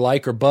or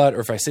like or but, or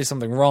if I say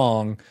something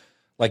wrong,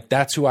 like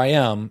that's who I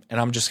am. And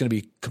I'm just going to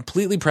be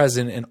completely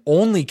present and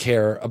only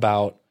care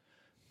about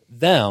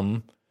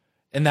them.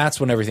 And that's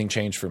when everything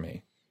changed for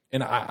me.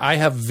 And I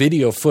have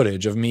video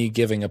footage of me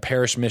giving a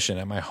parish mission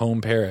at my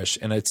home parish.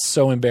 And it's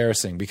so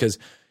embarrassing because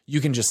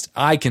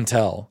I can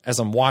tell as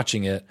I'm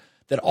watching it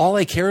that all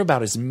I care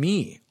about is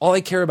me. All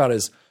I care about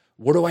is,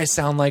 what do I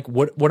sound like?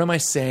 What am I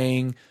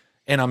saying?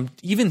 And I'm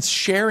even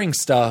sharing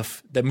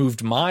stuff that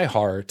moved my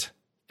heart.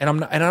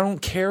 And I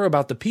don't care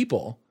about the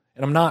people.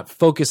 And I'm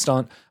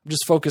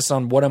just focused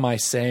on what am I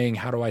saying?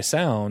 How do I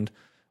sound?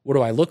 What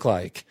do I look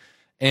like?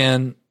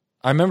 And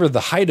I remember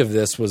the height of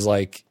this was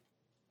like,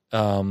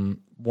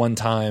 one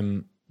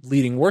time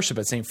leading worship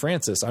at St.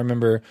 Francis. I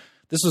remember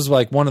this was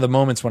like one of the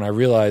moments when I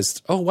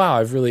realized, oh wow,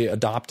 I've really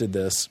adopted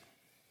this.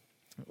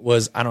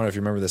 I don't know if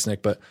you remember this,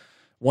 Nick, but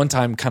one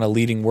time kind of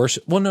leading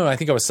worship. Well, no, I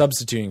think I was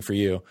substituting for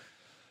you.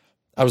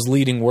 I was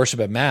leading worship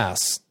at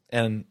Mass,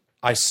 and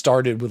I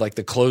started with like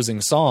the closing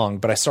song,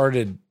 but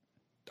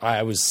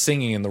I was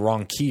singing in the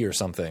wrong key or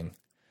something.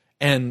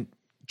 And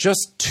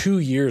just 2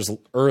 years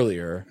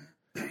earlier,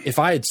 if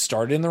I had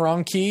started in the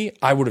wrong key,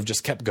 I would have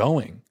just kept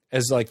going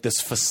as like this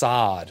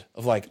facade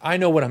of like, I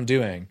know what I'm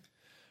doing.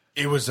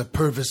 It was a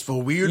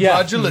purposeful weird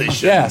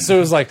modulation. Yeah. So it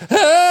was like,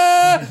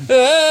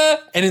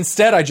 and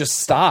instead I just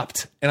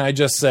stopped and I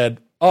just said,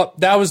 oh,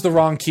 that was the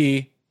wrong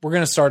key. We're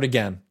going to start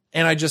again.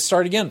 And I just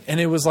started again. And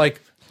it was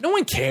like, no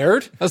one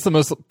cared. That's the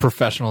most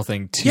professional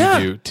thing to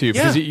do too,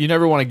 because you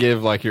never want to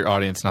give like your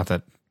audience, not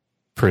that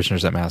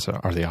parishioners at Mass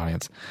are the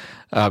audience,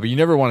 but you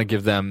never want to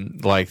give them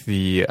like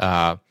the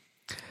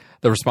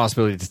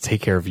responsibility to take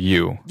care of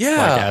you,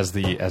 like as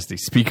the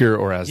speaker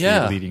or as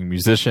the leading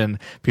musician,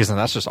 because then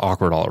that's just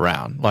awkward all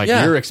around. Like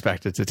you're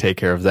expected to take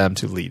care of them,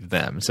 to lead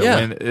them. So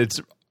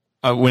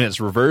when it's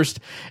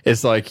reversed,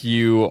 it's like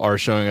you are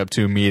showing up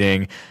to a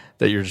meeting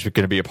that you're just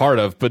going to be a part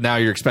of, but now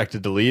you're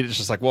expected to lead. It's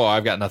just like, well,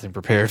 I've got nothing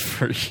prepared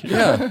for you.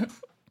 Yeah,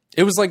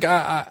 it was like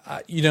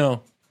I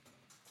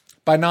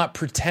by not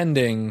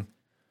pretending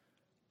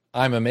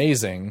I'm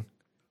amazing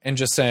and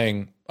just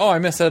saying, oh, I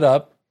messed it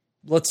up,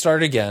 let's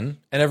start again.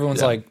 And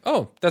everyone's like,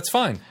 oh, that's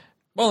fine.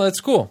 Well,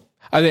 that's cool.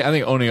 I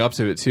think owning up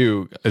to it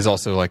too is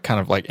also like kind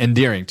of like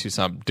endearing to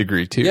some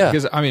degree too. Yeah.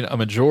 Because I mean, a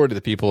majority of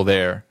the people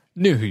there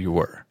knew who you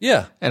were.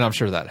 Yeah. And I'm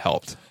sure that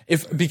helped.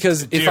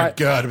 Dear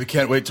God, we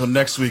can't wait till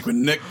next week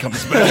when Nick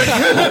comes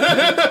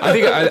back. I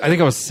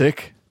think I was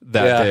sick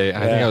that day.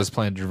 I think I was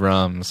playing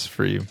drums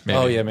for you.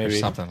 Maybe, maybe or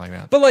something like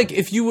that. But like,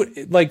 if you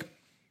would like,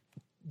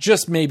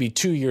 just maybe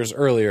 2 years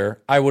earlier,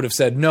 I would have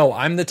said, no,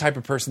 I'm the type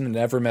of person that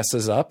never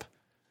messes up.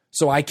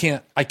 So I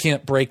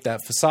can't break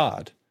that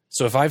facade.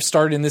 So if I've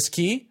started in this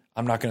key,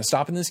 I'm not going to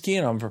stop in this key,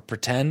 and I'm going to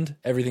pretend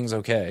everything's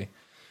okay.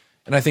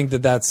 And I think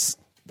that's,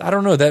 I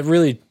don't know, that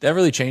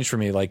really changed for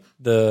me. Like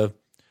for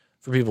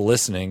people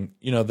listening,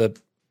 the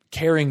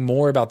caring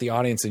more about the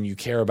audience than you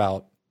care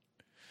about,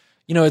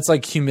 it's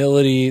like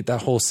humility,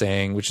 that whole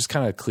saying, which is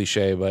kind of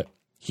cliche, but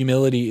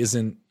humility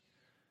isn't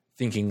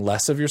thinking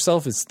less of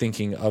yourself, it's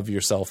thinking of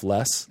yourself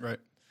less. Right.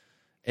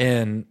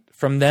 And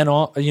from then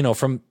on,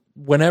 from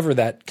whenever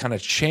that kind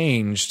of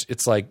changed,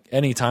 it's like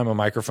anytime a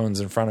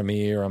microphone's in front of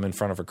me or I'm in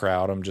front of a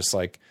crowd, I'm just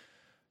like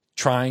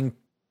trying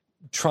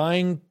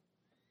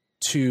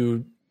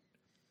to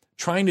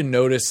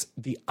notice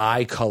the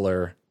eye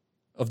color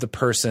of the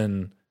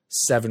person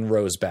 7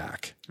 rows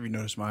back. Have you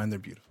noticed mine? They're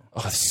beautiful.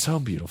 Oh, it's so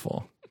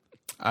beautiful.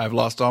 I've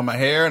lost all my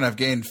hair and I've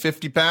gained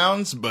 50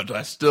 pounds, but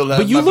I still have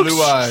but you my look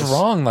blue eyes.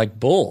 Strong like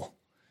bull.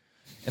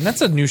 And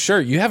that's a new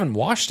shirt. You haven't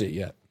washed it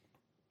yet.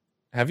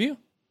 Have you?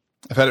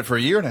 I've had it for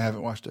a year and I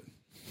haven't washed it.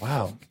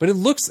 Wow. But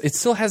it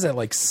still has that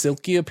like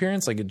silky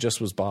appearance, like it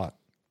just was bought.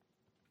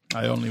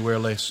 I only wear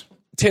lace.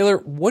 Taylor,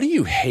 what do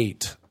you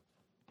hate?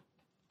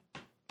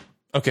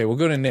 Okay, we'll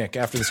go to Nick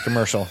after this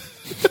commercial.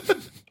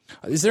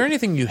 Is there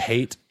anything you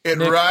hate? It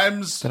Nick?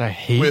 rhymes that I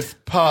hate with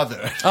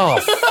father. Oh,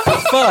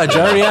 fudge. I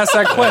already asked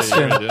that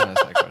question. Yeah, you did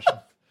ask that question.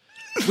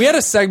 We had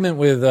a segment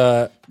with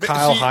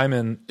Kyle see,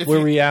 Hyman where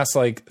we asked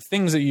like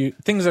things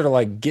that are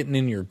like getting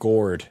in your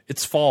gourd.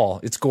 It's fall.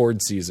 It's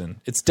gourd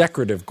season. It's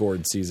decorative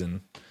gourd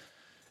season.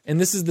 And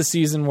this is the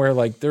season where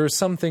like there are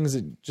some things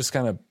that just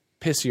kind of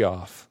piss you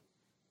off.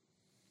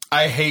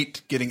 I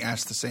hate getting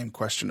asked the same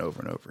question over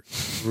and over.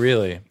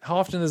 Really? How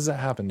often does that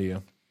happen to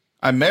you?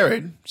 I'm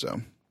married, so.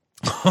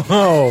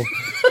 Oh.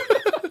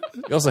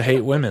 You also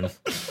hate women.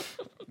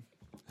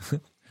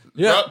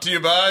 Yeah. Brought to you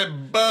by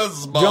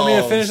Buzzballs. Do you want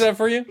me to finish that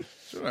for you?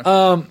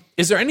 Sure.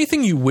 Is there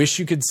anything you wish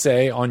you could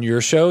say on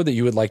your show that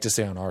you would like to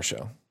say on our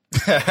show?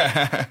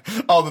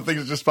 All the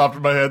things that just popped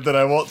in my head that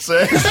I won't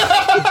say.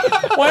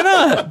 Why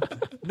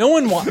not? No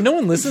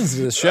one listens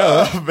to this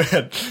show. Oh,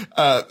 man.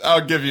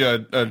 I'll give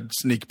you a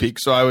sneak peek.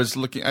 So I was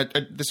looking.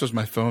 This was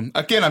my phone.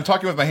 Again, I'm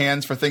talking with my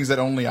hands for things that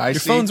only I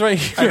see. Your phone's right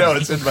here. I know.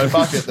 It's in my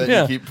pocket that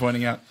Yeah. you keep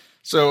pointing out.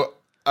 So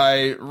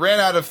I ran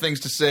out of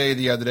things to say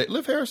the other day.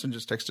 Liv Harrison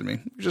just texted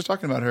me. We were just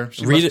talking about her.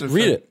 She Read must it. have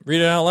Read said- it.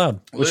 Read it out loud.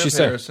 What'd Liv she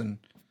say? Harrison.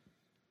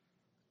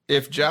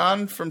 If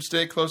John from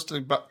Stay Close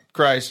to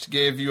Christ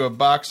gave you a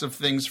box of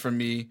things from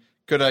me,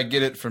 could I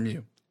get it from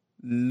you?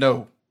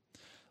 No.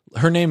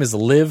 Her name is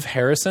Liv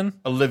Harrison.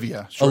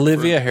 Olivia.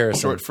 Harrison.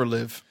 Short for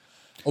Liv.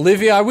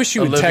 Olivia, I wish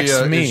you would text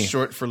Olivia me. is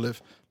short for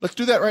Liv. Let's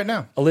do that right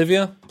now.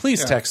 Olivia, please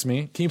Yeah. text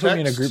me. Can you put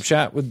me in a Text. group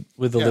chat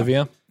with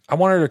Olivia? I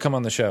want her to come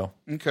on the show.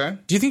 Okay.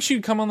 Do you think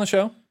she'd come on the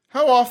show?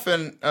 How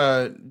often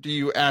do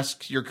you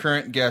ask your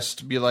current guest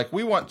to be like,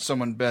 we want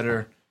someone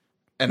better?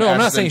 And No, I'm ask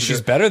not them saying to she's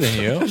do- better than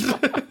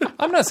you.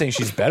 I'm not saying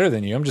she's better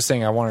than you. I'm just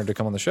saying I want her to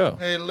come on the show.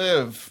 Hey,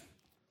 Liv,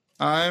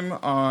 I'm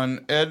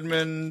on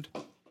Edmund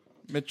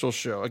Mitchell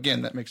show.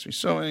 Again, that makes me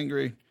so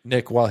angry.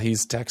 Nick, while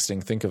he's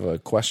texting, think of a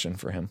question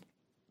for him.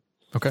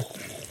 Okay.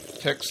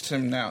 Text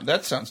him now.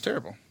 That sounds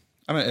terrible.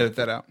 I'm going to edit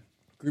that out.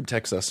 Group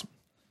text us.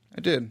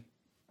 I did.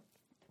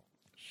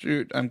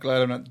 Shoot, I'm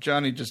glad I'm not.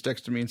 Johnny just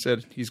texted me and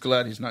said he's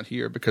glad he's not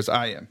here because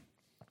I am.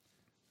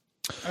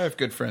 I have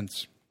good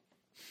friends.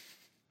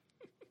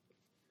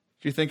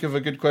 Do you think of a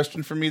good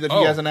question for me that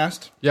he hasn't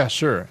asked? Yeah,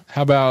 sure.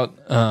 How about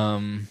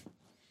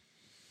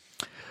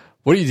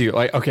what do you do?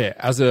 Like, okay,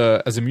 as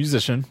a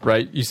musician,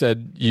 right? You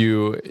said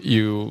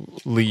you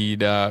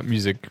lead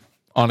music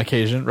on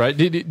occasion, right?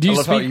 Do you I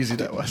love how speak- easy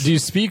that was. Do you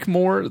speak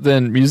more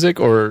than music,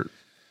 or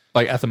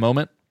like at the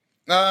moment?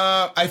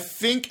 I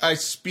think I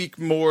speak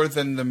more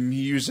than the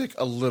music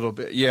a little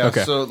bit. Yeah.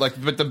 Okay. So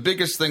but the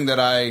biggest thing that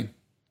I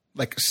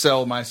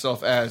sell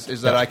myself as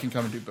is that I can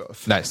come and do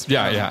both. Nice.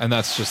 Yeah, yeah. And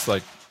that's just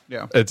like,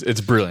 Yeah.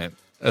 it's brilliant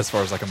as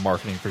far as like a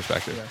marketing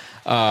perspective.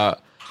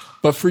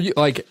 But for you,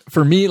 like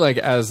for me, like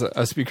as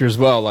a speaker as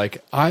well,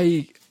 like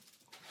I'm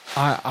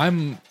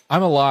a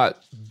lot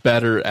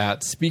better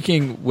at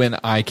speaking when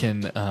I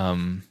can,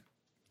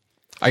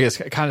 I guess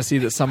kind of see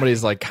that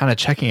somebody's like kind of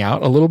checking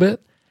out a little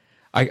bit.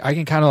 I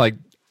can kind of like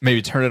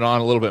maybe turn it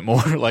on a little bit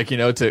more, like,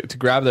 to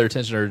grab their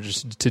attention or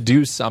just to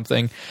do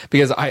something,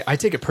 because I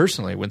take it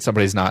personally when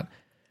somebody's not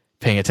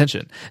paying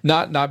attention.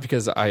 Not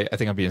because I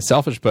think I'm being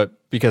selfish, but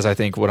because I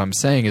think what I'm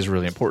saying is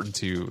really important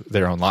to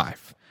their own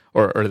life,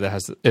 or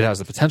that it has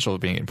the potential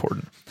of being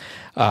important.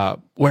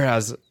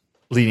 Whereas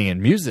leading in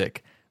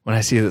music, when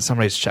I see that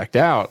somebody's checked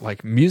out,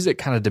 like music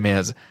kind of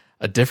demands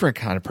a different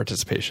kind of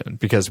participation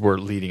because we're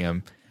leading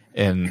them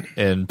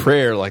in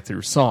prayer, like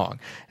through song.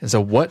 And so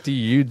what do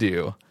you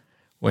do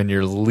when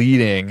you're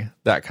leading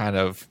that kind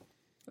of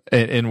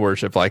in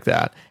worship like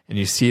that, and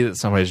you see that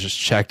somebody's just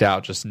checked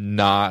out, just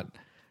not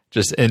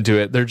just into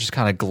it, they're just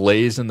kind of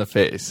glazed in the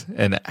face?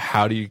 And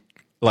how do you,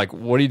 like,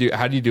 what do you do?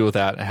 How do you deal with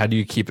that? How do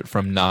you keep it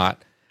from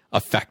not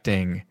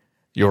affecting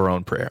your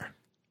own prayer?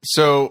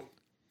 So,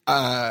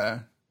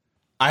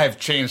 I have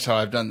changed how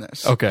I've done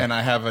this. Okay. And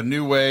I have a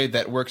new way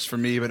that works for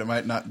me, but it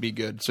might not be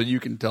good. So you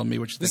can tell me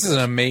which. This is an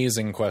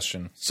amazing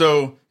question.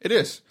 So it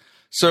is.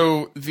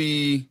 So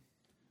the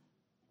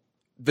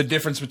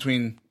difference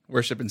between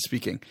worship and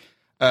speaking.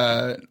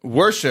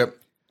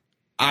 Worship,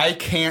 I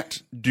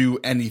can't do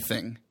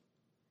anything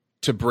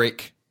to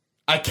break.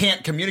 I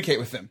can't communicate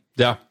with them.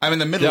 Yeah. I'm in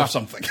the middle of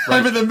something.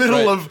 I'm in the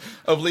middle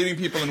of leading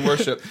people in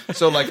worship.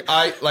 So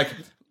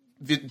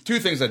the two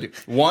things I do.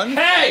 One,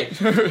 Hey!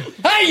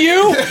 Hey,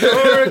 you!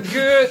 You're a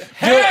good.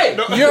 Hey!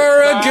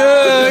 You're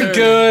a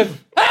good.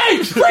 Hey,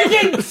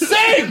 freaking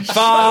sing!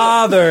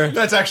 Father!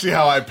 that's actually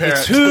how I parent.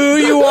 It's who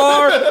you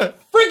are!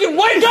 Freaking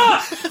wake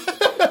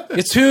up!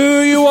 It's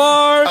who you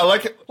are! I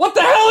like it. What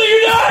the hell are you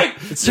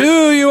doing? It's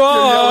who you You're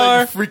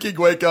are! yelling, freaking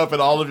wake up,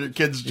 and all of your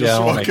kids just Yeah,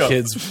 all my woke up.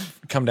 kids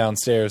come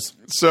downstairs.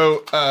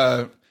 So,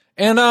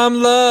 And I'm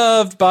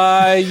loved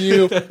by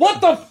you.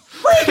 What the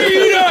frick are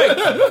you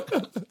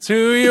doing? It's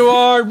who you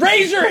are.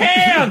 Raise your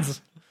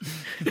hands!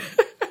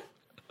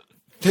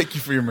 thank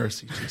you for your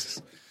mercy,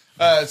 Jesus.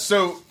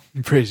 So,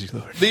 Praise you,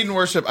 Lord. leading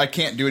worship, I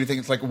can't do anything.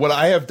 It's like what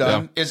I have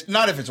done is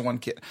not if it's one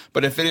kid,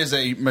 but if it is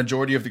a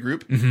majority of the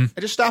group, I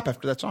just stop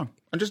after that song.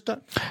 I'm just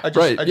done. I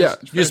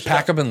just You just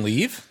pack up and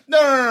leave?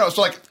 No.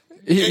 So like,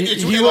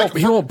 it's He like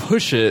won't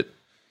push it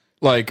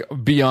like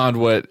beyond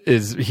what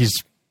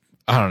he's.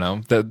 I don't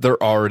know, that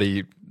they're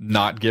already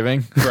not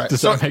giving. Right.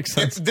 Does So that make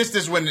sense? This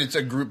is when it's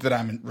a group that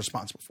I'm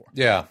responsible for.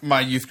 Yeah. My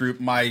youth group,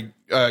 my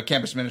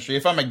campus ministry.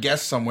 If I'm a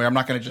guest somewhere, I'm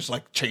not going to just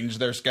like change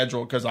their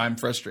schedule because I'm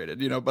frustrated,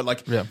 But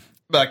like,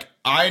 like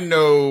I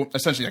know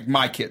essentially like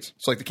my kids,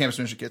 so like the campus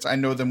ministry kids, I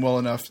know them well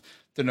enough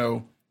to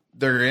know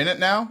they're in it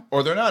now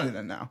or they're not in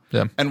it now.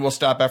 Yeah. And we'll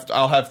stop after.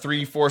 I'll have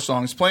 3-4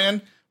 songs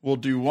planned. We'll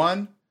do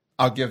one.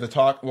 I'll give the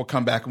talk. We'll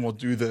come back and we'll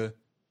do the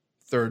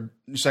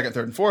second,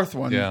 third, and fourth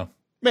one. Yeah.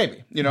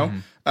 Maybe,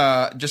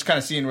 just kind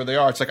of seeing where they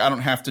are. It's like I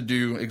don't have to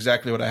do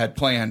exactly what I had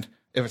planned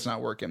if it's not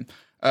working.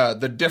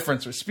 The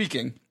difference with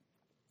speaking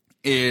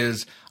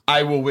is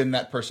I will win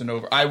that person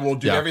over. I will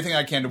do everything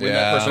I can to win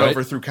that person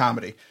over through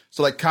comedy.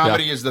 So like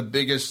comedy is the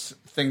biggest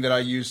thing that I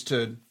use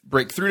to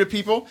break through to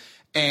people.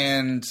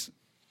 And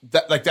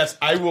that's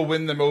I will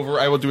win them over.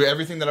 I will do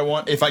everything that I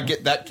want. If I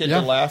get that kid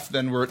to laugh,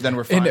 then we're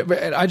fine.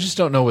 And I just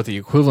don't know what the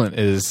equivalent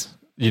is,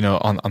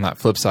 on that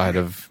flip side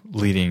of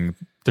leading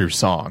through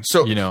song.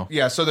 So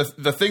Yeah. So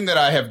the thing that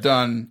I have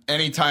done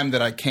anytime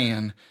that I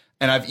can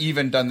And I've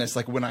even done this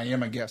like when I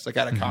am a guest, like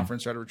at a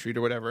conference or at a retreat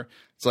or whatever.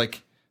 It's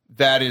like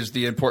that is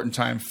the important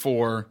time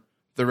for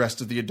the rest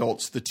of the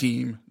adults, the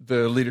team,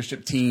 the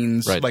leadership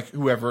teens, like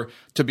whoever,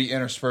 to be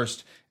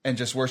interspersed and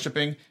just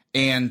worshiping.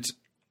 And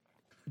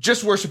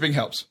just worshiping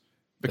helps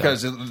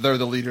because they're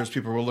the leaders.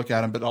 People will look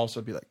at them, but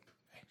also be like,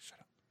 hey, shut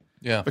up.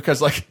 Yeah.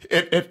 Because like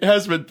it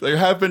has been, there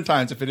have been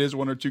times if it is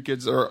one or two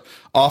kids or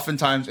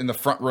oftentimes in the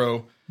front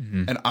row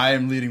and I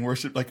am leading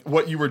worship, like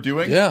what you were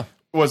doing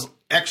was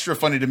extra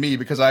funny to me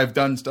because I've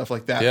done stuff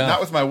like that. Not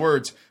with my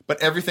words,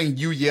 but everything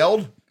you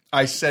yelled,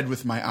 I said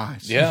with my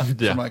eyes. Yeah.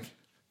 So I'm like,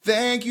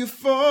 thank you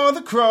for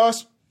the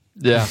cross.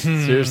 Yeah,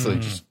 seriously.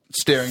 Just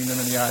staring them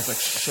in the eyes like,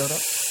 shut up.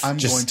 I'm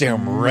Just going stare to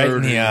them right in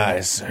murder the you.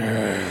 eyes.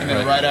 And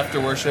then right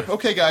after worship,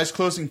 okay, guys,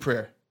 closing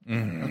prayer.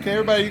 Okay,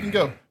 everybody, you can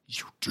go.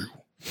 You do.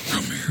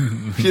 Come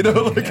here. You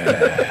know, like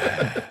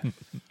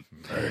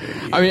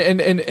I mean,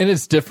 and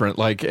it's different.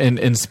 Like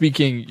in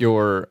speaking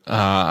your,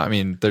 I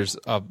mean, there's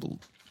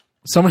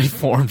so many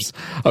forms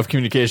of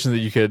communication that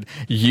you could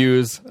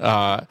use.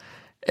 And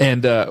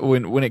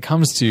when it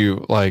comes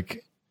to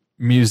like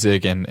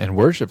music and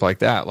worship like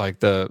that, like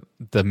the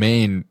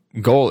main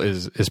goal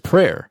is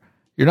prayer.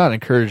 You're not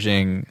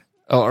encouraging,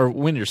 or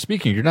when you're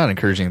speaking, you're not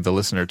encouraging the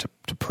listener to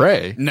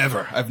pray.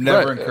 never. I've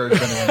never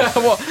encouraged anyone to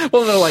pray.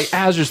 well, no, like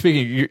as you're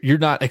speaking, you're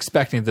not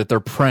expecting that they're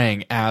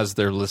praying as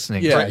they're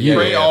listening. Yeah, to you.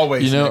 Pray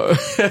always. You know,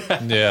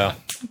 Yeah.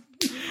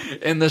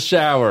 in the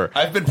shower,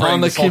 I've been praying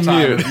on the this whole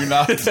time. commute.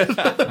 Have you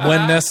not?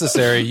 When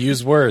necessary,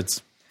 use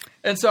words.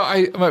 And so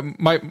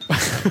my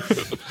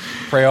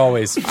Pray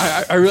always.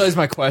 I realize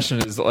my question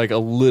is like a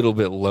little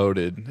bit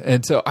loaded,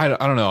 and so I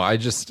don't know. I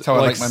just That's how I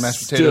like my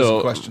mashed potatoes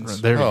and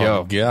questions. There we Oh,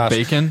 go. gosh.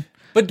 Bacon,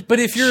 But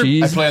if you're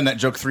cheese. I planned that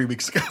joke 3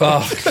 weeks ago.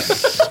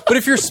 but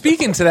if you're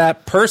speaking to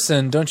that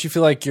person, don't you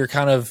feel like you're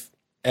kind of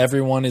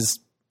everyone is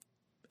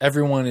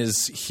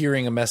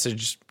hearing a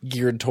message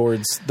geared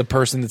towards the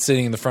person that's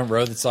sitting in the front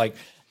row that's like,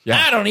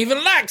 I don't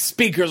even like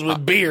speakers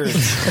with beards.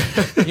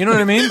 You know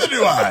what I mean? Neither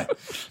do I.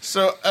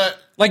 So,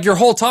 Like your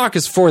whole talk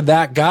is for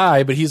that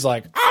guy, but he's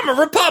like, I'm a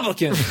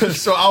Republican.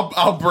 so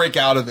I'll break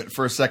out of it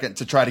for a second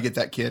to try to get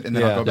that kid, and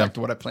then I'll go back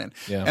to what I planned.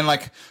 Yeah. And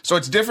like, so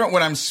it's different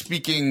when I'm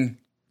speaking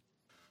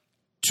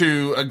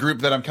to a group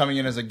that I'm coming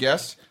in as a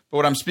guest, but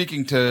when I'm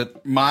speaking to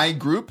my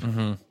group,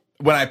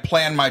 when I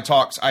plan my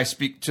talks, I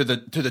speak to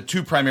the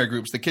two primary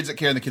groups: the kids that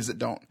care and the kids that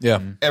don't. Yeah.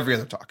 Every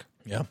other talk.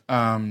 Yeah.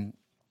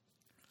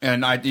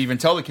 And I even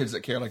tell the kids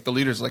that care, like the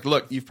leaders, like,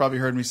 look, you've probably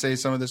heard me say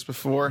some of this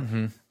before,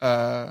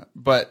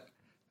 but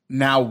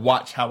now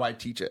watch how I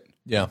teach it.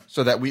 Yeah.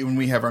 So that when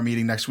we have our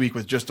meeting next week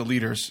with just the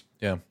leaders,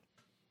 Yeah.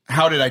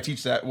 how did I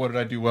teach that? What did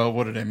I do well?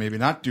 What did I maybe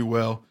not do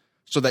well?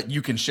 So that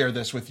you can share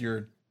this with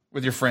your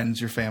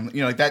friends, your family,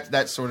 you know, like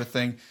that sort of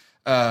thing.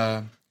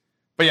 But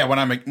yeah, when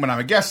I'm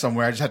a guest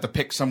somewhere, I just have to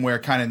pick somewhere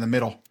kind of in the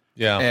middle,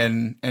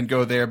 and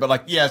go there. But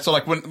like, yeah, so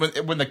like when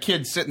the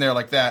kid's sitting there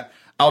like that,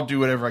 I'll do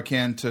whatever I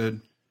can to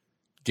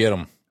Get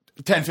them.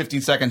 10, 15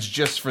 seconds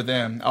just for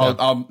them.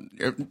 I'll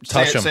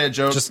Touch them. say a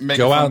joke. Just make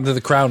go it out fun. into the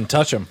crowd and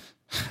touch them.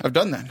 I've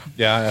done that.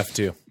 Yeah, I have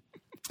to.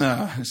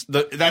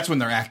 That's when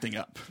they're acting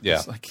up. Yeah.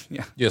 It's like,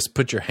 yeah. Just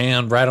put your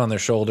hand right on their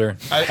shoulder.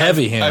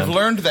 Heavy hand. I've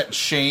learned that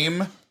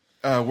shame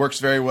works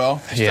very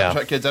well. Just Yeah. to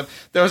shut kids up.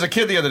 There was a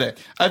kid the other day.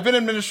 I've been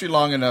in ministry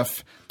long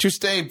enough to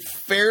stay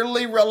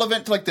fairly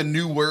relevant to like the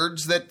new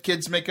words that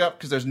kids make up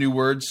because there's new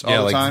words all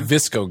the like time.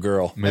 Visco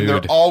girl. And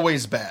they're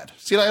always bad.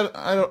 See, like,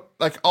 I don't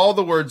like all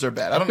the words are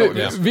bad. I don't know what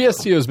it is.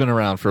 VSTO has been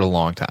around for a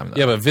long time. Though.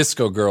 Yeah, but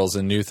Visco girl's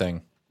a new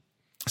thing.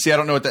 See, I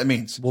don't know what that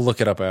means. We'll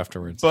look it up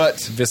afterwards. But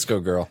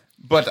Visco girl.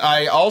 But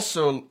I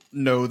also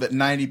know that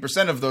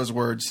 90% of those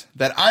words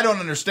that I don't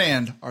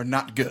understand are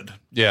not good.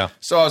 Yeah.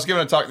 So I was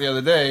giving a talk the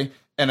other day,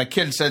 and a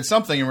kid said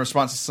something in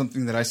response to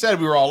something that I said.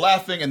 We were all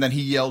laughing, and then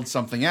he yelled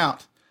something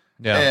out.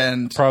 Yeah.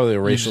 And probably a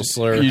racial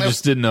slur. You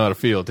just didn't know how to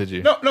feel, did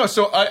you? No.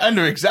 So I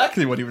knew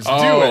exactly what he was doing.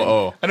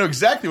 oh. I knew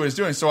exactly what he was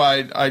doing. So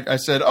I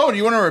said, "Oh, do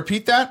you want to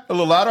repeat that a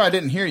little louder? I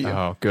didn't hear you."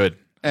 Oh, good.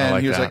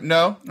 And he was like,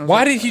 "No." I was Why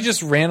like, did he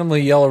just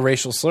randomly yell a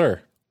racial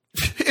slur?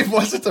 It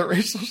wasn't a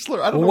racial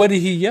slur. I don't know. What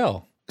did he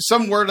yell?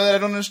 Some word that I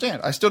don't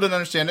understand. I still didn't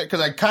understand it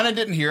because I kind of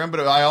didn't hear him, but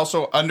I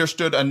also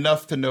understood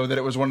enough to know that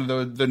it was one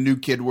of the new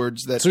kid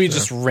words that. So he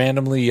just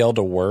randomly yelled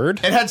a word?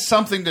 It had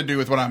something to do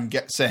with what I'm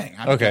saying.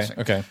 I'm guessing.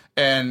 Okay.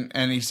 And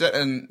he said,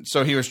 and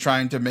so he was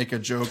trying to make a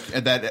joke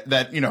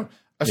that you know,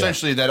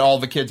 essentially that all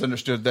the kids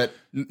understood that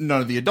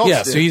none of the adults.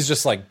 Yeah. did. So he's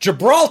just like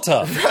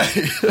Gibraltar,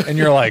 and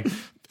you're like,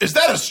 is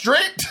that a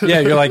straight? yeah.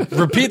 You're like,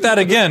 repeat that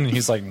again. And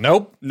he's like,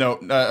 nope. No,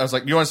 I was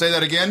like, you want to say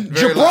that again?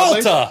 Very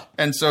Gibraltar. loudly?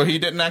 And so he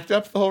didn't act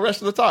up the whole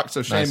rest of the talk.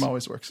 So shame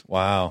always works.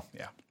 Wow.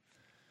 Yeah.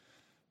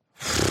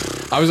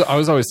 I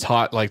was always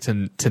taught like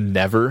to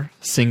never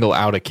single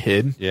out a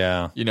kid.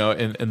 Yeah. You know,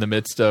 in the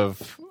midst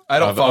of I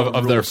don't follow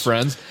of their rules.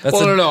 friends. That's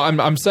well, a- no.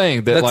 I'm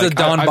saying that that's like a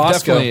Don I've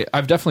Bosco.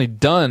 I've definitely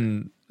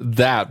done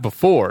that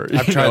before.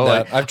 I've tried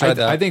that. I've tried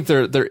that. I think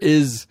there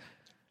is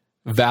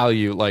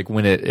value like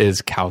when it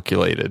is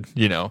calculated.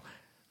 You know,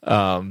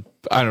 I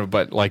don't know,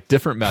 but like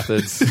different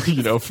methods,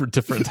 for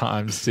different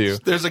times too.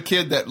 There's a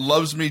kid that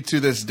loves me to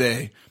this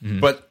day,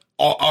 but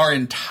our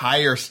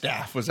entire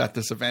staff was at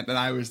this event, and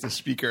I was the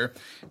speaker.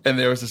 And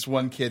there was this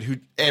one kid who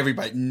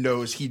everybody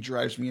knows he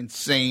drives me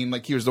insane.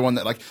 Like, he was the one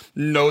that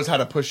knows how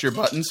to push your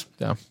buttons.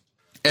 Yeah.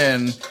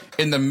 And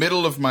in the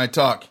middle of my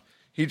talk,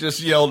 he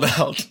just yelled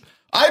out,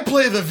 "I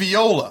play the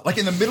viola!" Like,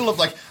 in the middle of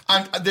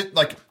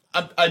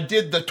I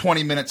did the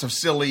 20 minutes of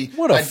silly.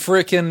 What a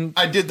freaking...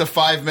 I did the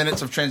 5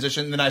 minutes of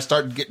transition, and then I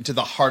started getting to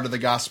the heart of the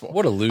gospel.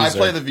 What a loser. I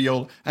play the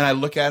viola, and I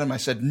look at him, I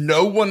said,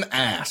 "No one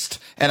asked."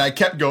 And I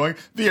kept going.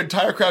 The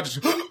entire crowd just...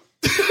 and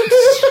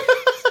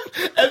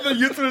the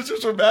youth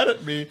ministers were mad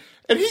at me.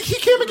 And he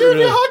came and gave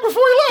me a hug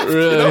before he left.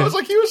 Really? It was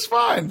like he was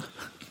fine.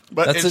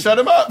 But it shut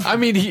him up. I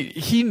mean,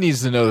 he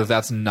needs to know that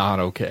that's not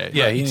okay.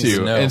 Yeah, he needs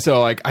to know. And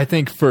so, I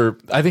think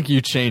you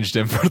changed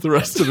him for the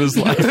rest of his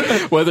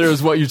life, whether it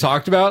was what you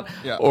talked about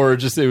or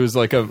just it was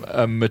like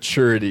a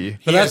maturity.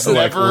 But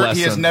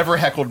he has never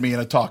heckled me in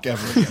a talk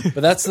ever again.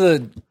 But that's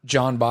the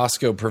John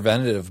Bosco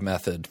preventative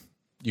method.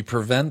 You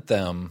prevent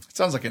them. It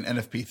sounds like an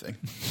NFP thing.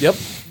 Yep.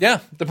 Yeah.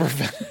 The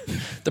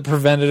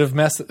preventative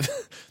method.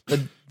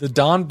 The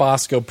Don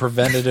Bosco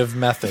preventative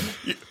method.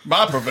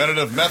 My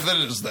preventative method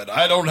is that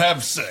I don't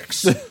have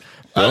sex.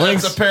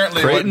 That's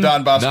apparently what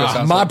Don Bosco sounds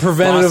like. My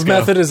preventative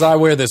method is I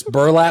wear this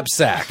burlap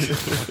sack.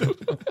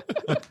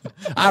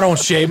 I don't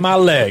shave my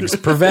legs.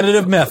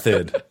 Preventative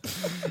method.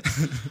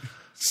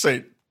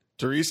 St.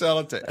 Teresa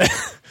Alate.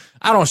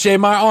 I don't shave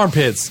my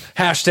armpits.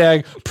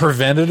 Hashtag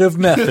preventative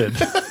method.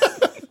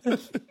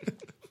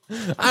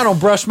 I don't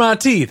brush my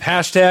teeth.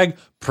 Hashtag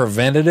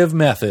preventative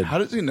method. How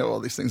does he know all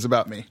these things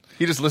about me?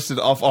 He just listed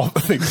off all the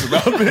things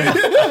about me.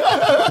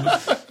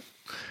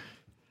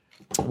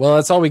 Well,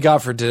 that's all we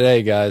got for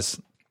today, guys.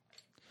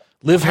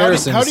 Liv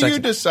Harrison. How do you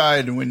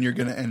decide when you're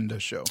going to end a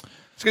show?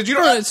 Because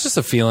it's just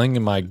a feeling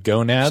in my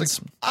gonads.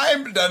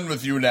 I'm done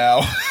with you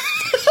now.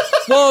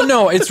 Well,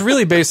 no, it's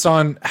really based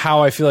on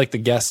how I feel like the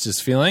guest is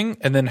feeling,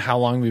 and then how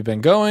long we've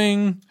been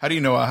going. How do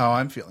you know how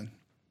I'm feeling?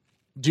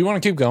 Do you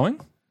want to keep going?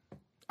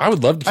 I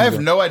would love to keep I have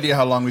going. no idea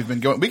how long we've been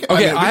going.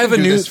 I have a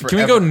news. Can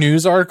we go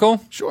news article?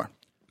 Sure.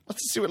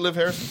 Let's see what Liv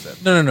Harrison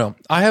said. No.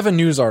 I have a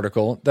news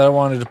article that I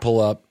wanted to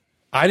pull up.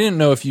 I didn't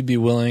know if you'd be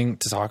willing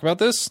to talk about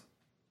this.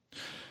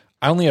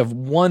 I only have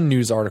one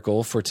news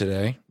article for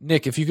today.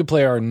 Nick, if you could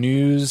play our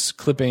news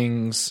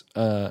clippings,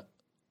 the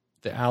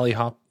Alley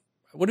Hop.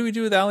 What do we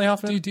do with Alley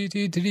Hoffman?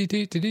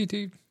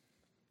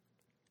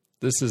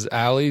 This is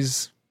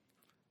Allie's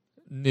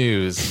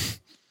news.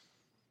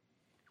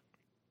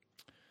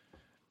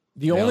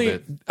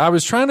 I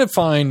was trying to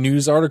find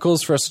news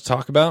articles for us to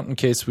talk about in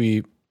case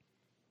I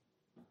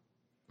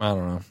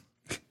don't know.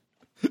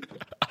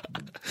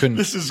 Couldn't.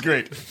 This is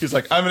great. He's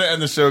like, "I'm going to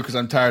end the show because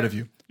I'm tired of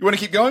you. You want to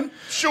keep going?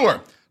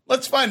 Sure.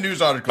 Let's find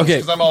news articles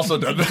because I'm also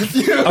done with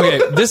you." Okay,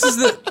 this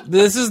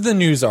is the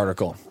news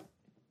article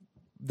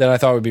that I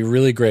thought would be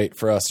really great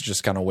for us to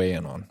just kind of weigh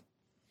in on.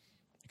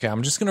 Okay,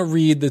 I'm just going to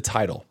read the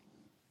title.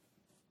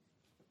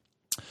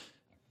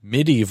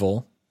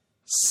 Medieval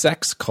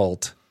sex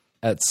cult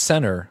at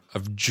center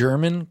of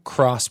German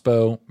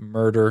crossbow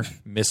murder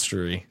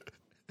mystery.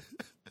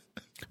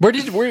 Where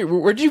did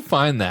you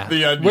find that?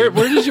 The Onion.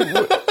 Where did you?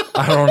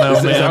 I don't know,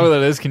 man. Is that what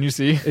that is? Can you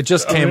see? It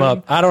just came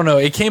up. I don't know.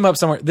 It came up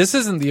somewhere. This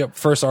isn't the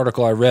first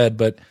article I read,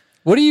 but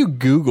what do you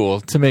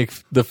Google to make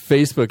the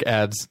Facebook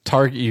ads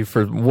target you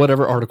for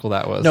whatever article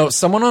that was? no,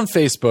 someone on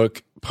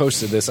Facebook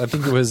posted this. I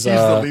think it was. He's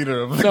the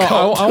leader of the No,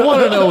 cult. I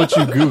want to know what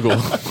you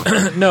Google.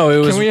 No, it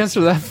was. Can we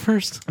answer that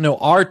first? No,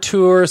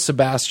 Artur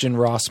Sebastian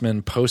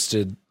Rossmann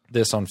posted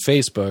this on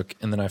Facebook,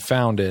 and then I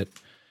found it.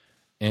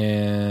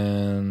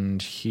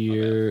 And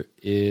here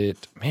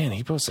man,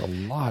 he posts a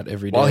lot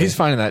every day. While he's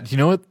finding that, you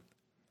know what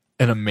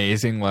an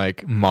amazing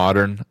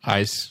modern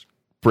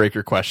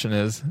icebreaker question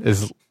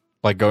is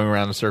like going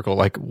around in a circle.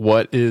 Like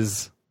what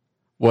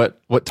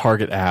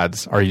target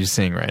ads are you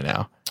seeing right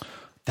now?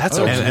 That's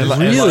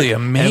really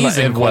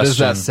amazing. And what does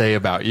that say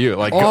about you?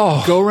 Like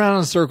go around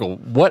in a circle.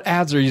 What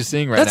ads are you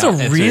seeing right now?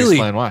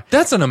 Explain why.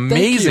 That's an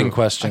amazing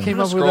question. I came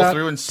up with scroll that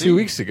through and see. 2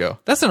 weeks ago.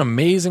 That's an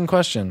amazing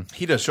question.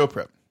 He does show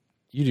prep.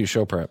 You do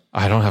show prep.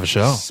 I don't have a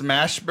show.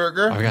 Smash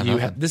Burger. I got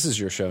nothing. This is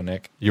your show,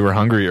 Nick. You were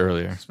hungry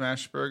earlier.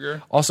 Smash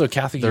Burger. Also,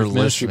 Catholic They're Youth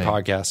Ministry listening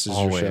Podcast is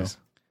always. your show.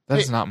 That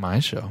is not my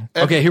show.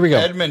 Okay, here we go.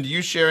 Edmund,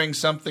 you sharing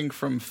something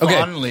from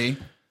Fondly.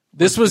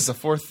 This was the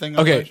fourth thing.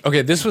 On the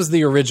okay. This was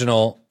the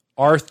original.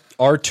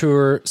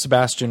 Artur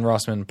Sebastian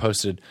Rossmann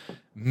posted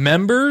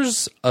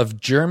members of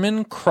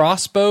German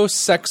crossbow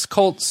sex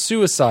cult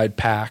suicide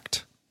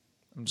pact.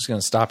 I'm just going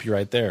to stop you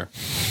right there.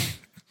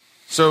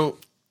 So,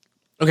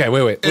 okay,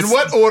 wait. In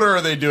what order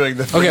are they doing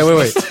this? Okay,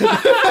 wait.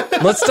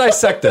 Let's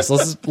dissect this.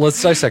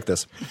 Let's dissect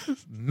this.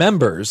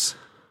 Members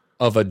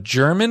of a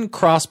German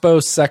crossbow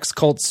sex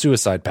cult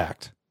suicide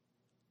pact.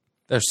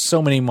 There's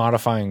so many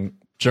modifying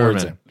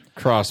words in.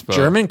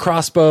 German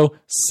crossbow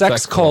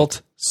sex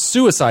cult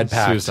suicide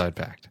pact. Suicide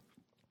pact.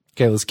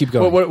 Okay, let's keep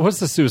going. What's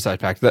the suicide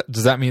pact?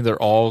 Does that mean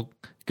they're all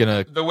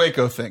gonna the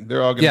Waco thing?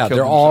 They're all gonna. Yeah, kill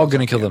they're themselves. all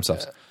gonna kill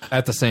themselves.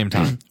 At the same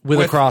time. with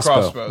a crossbow.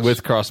 crossbows.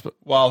 With crossbow.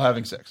 While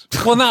having sex.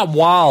 Well, not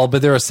while,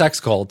 but they're a sex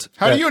cult.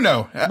 How do you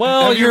know?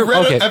 Well, have you you're-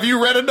 read okay. Have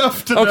you read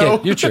enough to know?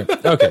 Okay, you're true.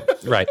 Okay,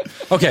 right.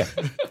 Okay.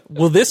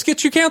 Will this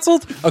get you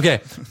canceled?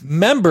 Okay.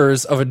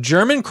 Members of a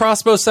German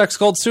crossbow sex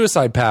cult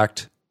suicide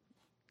pact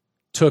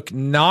took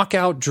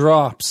knockout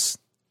drugs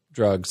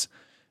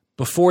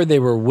before they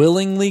were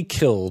willingly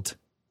killed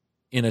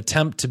in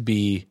attempt to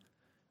be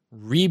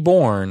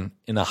reborn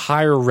in a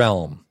higher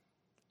realm.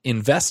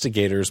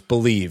 Investigators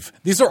believe.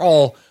 These are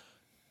all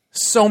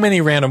so many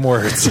random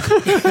words.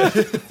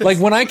 Like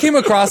when I came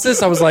across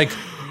this, I was like,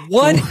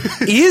 what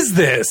is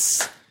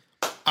this?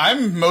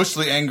 I'm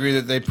mostly angry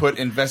that they put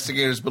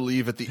investigators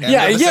believe at the end.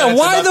 Yeah, of the yeah. sentence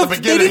Why and not they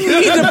beginning.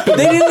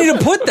 didn't need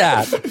to put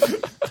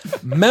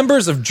that.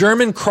 Members of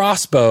German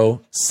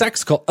crossbow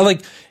sex cult.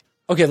 Like,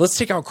 okay, let's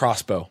take out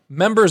crossbow.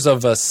 Members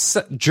of a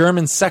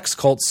German sex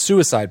cult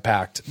suicide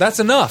pact. That's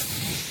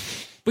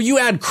enough. But you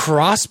add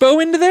crossbow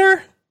into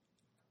there?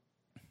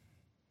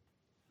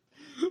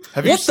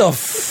 Have you What the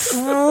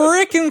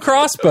frickin'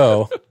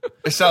 crossbow?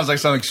 It sounds like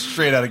something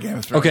straight out of Game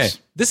of Thrones. Okay,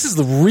 this is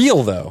the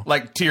real though.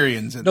 Like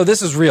Tyrion's. In No,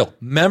 this is real.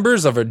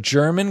 Members of a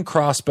German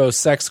crossbow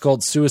sex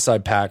cult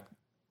suicide pact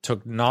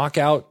took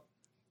knockout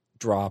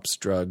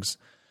drugs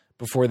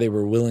before they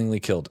were willingly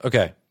killed.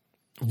 Okay.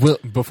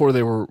 Before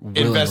they were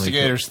willingly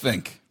Investigators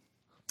think.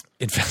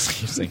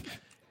 Investigating.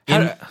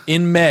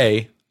 In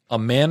May, a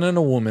man and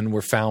a woman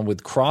were found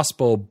with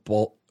crossbow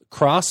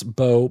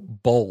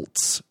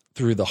bolts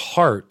through the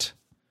heart.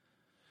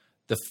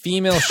 The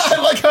female.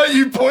 I like how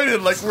you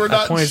pointed like we're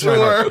not pointed to my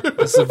sure. heart.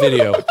 This is a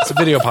video. It's a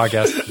video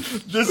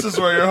podcast. This is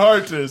where your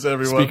heart is,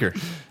 everyone. Speaker.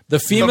 The The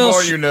female.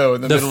 more you know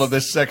in the the middle of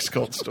this sex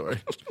cult story.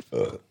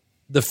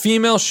 The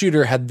female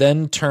shooter had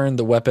then turned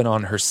the weapon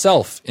on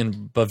herself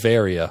in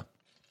Bavaria.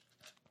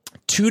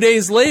 2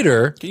 days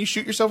later, Can you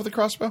shoot yourself with a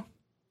crossbow?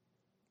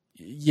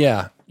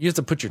 yeah, you have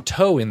to put your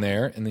toe in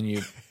there, and then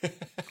you.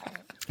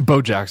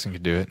 Bo Jackson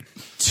could do it.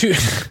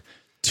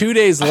 2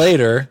 days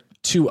later,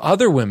 2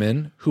 other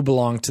women who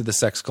belonged to the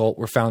sex cult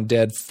were found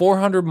dead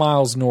 400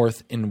 miles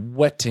north in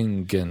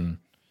Wettingen.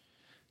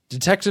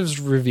 Detectives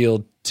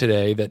revealed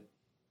today that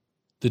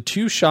the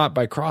 2 shot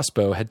by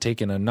crossbow had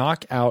taken a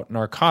knockout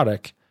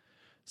narcotic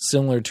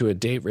similar to a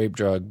date rape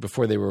drug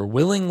before they were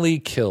willingly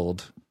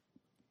killed.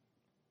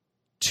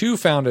 2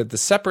 found at the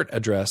separate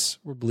address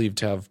were believed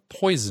to have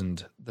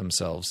poisoned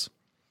themselves.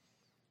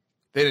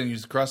 They didn't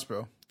use the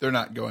crossbow. They're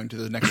not going to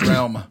the next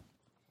realm.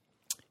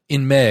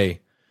 In May,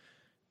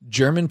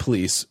 German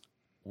police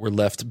were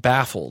left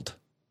baffled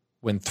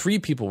when 3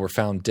 people were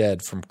found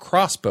dead from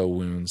crossbow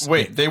wounds.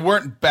 Wait, they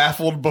weren't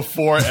baffled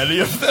before any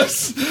of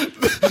this?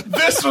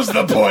 This was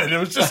the point. It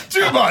was just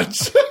too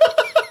much.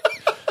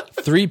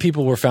 3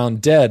 people were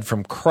found dead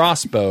from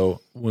crossbow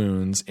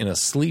wounds in a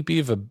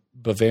sleepy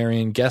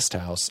Bavarian guest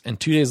house. And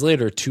 2 days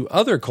later, 2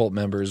 other cult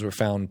members were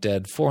found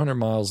dead 400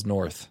 miles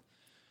north.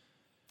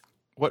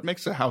 What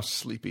makes a house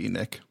sleepy,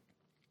 Nick?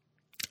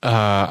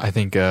 I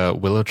think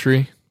willow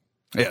tree.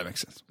 Yeah, that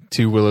makes sense.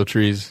 2 willow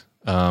trees,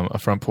 a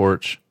front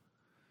porch,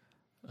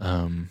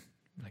 a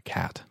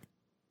cat.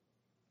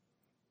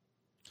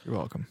 You're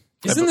welcome.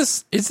 Isn't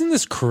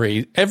this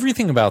crazy?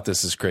 Everything about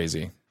this is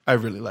crazy. I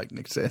really like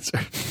Nick's answer.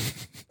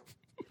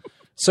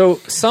 So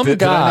some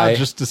Did I guy not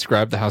just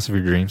describe the house of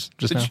your dreams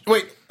just now?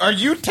 Wait, are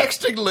you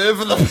texting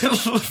Liv in the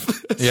middle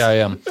of this? Yeah, I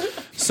am.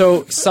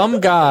 So some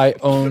guy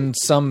owned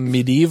some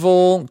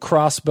medieval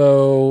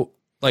crossbow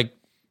like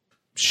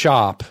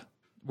shop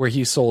where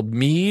he sold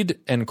mead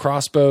and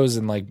crossbows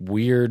and like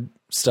weird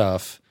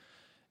stuff.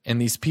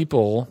 And these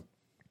people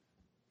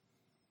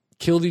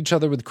killed each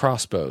other with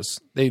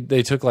crossbows.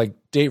 They took like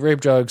date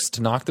rape drugs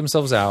to knock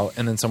themselves out,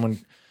 and then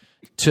someone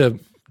to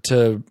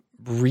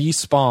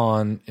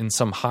respawn in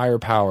some higher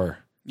power.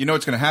 You know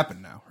what's going to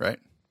happen now, right?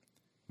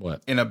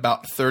 What? In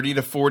about 30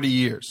 to 40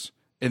 years,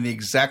 in the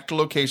exact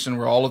location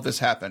where all of this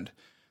happened,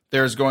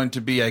 there's going to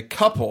be a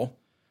couple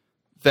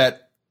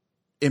that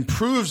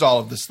improves all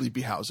of the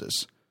sleepy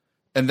houses.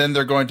 And then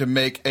they're going to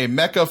make a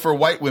mecca for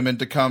white women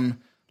to come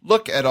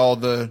look at all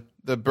the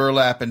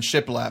burlap and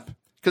shiplap.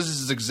 Because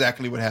this is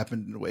exactly what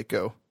happened in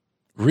Waco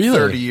Really?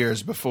 30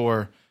 years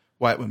before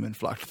white women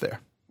flocked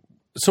there.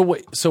 So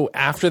wait, so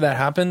after that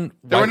happened,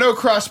 There were no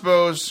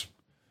crossbows.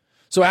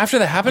 So after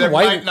that happened, There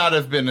might not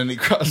have been any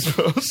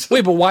crossbows.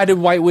 Wait, but why did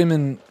white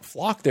women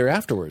flock there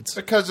afterwards?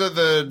 Because of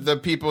the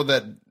people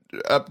that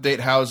update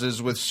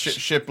houses with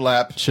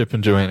shiplap. Chip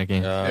and Joanna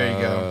Gaines. There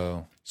you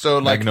go. So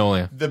like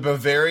Magnolia. the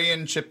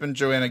Bavarian Chip and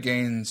Joanna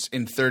Gaines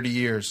in 30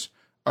 years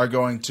are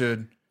going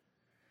to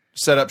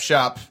set up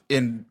shop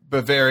in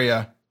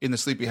Bavaria in the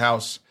sleepy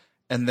house,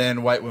 and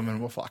then white women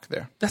will flock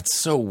there. That's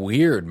so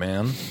weird,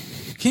 man.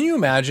 Can you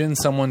imagine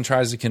someone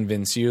tries to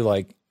convince you,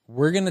 like,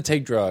 we're going to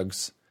take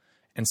drugs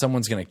and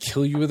someone's going to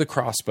kill you with a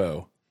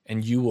crossbow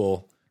and you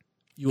will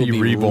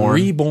be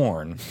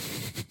reborn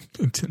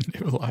Into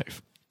new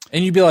life.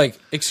 And you'd be like,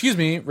 excuse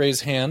me,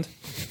 raise hand.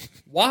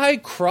 Why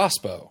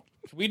crossbow?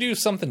 Can we do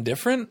something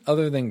different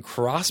other than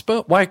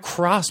crossbow? Why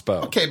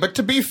crossbow? Okay, but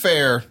to be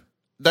fair,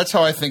 that's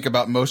how I think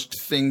about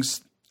most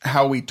things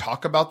how we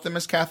talk about them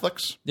as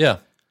Catholics. Yeah.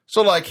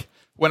 So, like,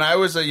 when I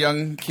was a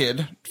young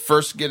kid,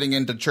 first getting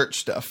into church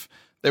stuff,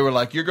 they were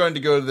like, "You're going to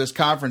go to this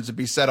conference and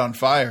be set on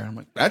fire." I'm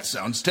like, "That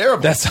sounds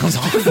terrible. That sounds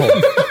awful.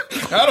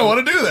 I don't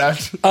want to do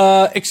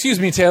that." Excuse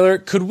me, Taylor.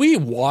 Could we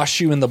wash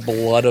you in the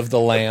blood of the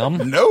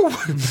lamb? No.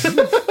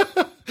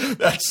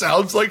 That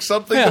sounds like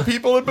something Yeah. the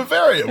people in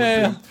Bavaria would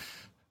Yeah,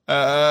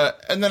 do.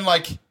 And then,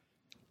 like,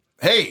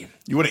 hey,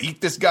 you want to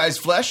eat this guy's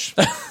flesh?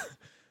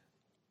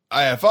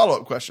 I have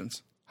follow-up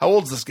questions. How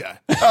old's this guy?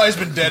 Oh, he's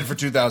been dead for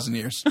 2,000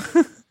 years.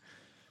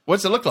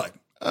 What's it look like?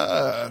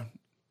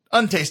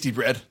 Untasty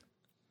bread.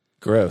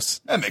 Gross.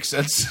 That makes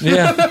sense.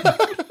 Yeah.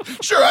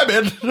 Sure, I'm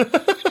in.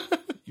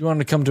 You want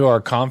to come to our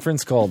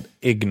conference called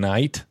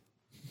Ignite?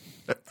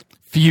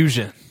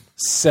 Fusion.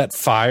 Set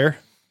fire?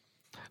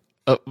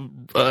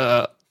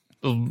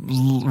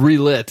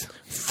 Relit.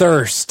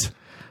 Thirst?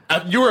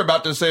 You were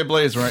about to say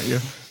Blaze, weren't you?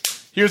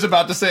 He was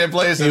about to say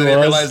Blaze, and He then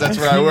he was. realized that's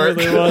where I work.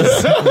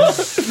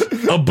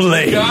 A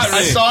blaze.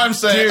 I saw him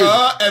say,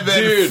 and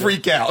then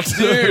freak out.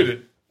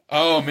 Dude.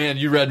 Oh man,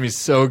 you read me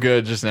so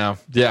good just now.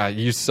 Yeah,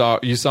 you saw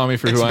me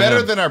for It's who I am.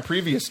 better than our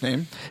previous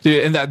name.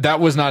 Dude, and that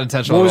was not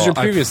intentional. What was at your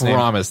all. previous I name?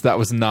 promise that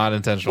was not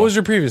intentional. What was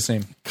your previous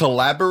name?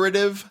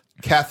 Collaborative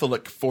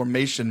Catholic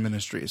Formation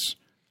Ministries.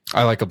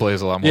 I like a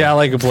blaze a lot more. Yeah, I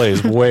like a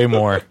blaze way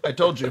more. I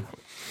told you.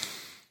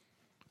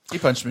 He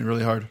punched me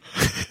really hard.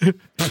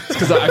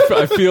 because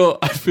I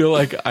feel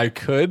like I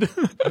could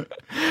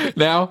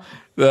now.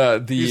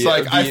 He's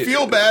like, I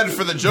feel bad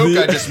for the joke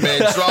I just made,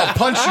 so I'll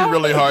punch you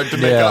really hard to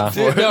make Yeah. up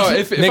for it. No,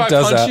 if Nick I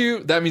does punch that.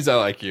 you, that means I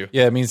like you.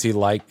 Yeah, it means he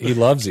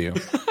loves you.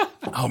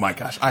 Oh my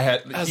gosh,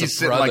 As he's a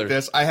sitting brother. like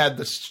this. I had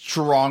the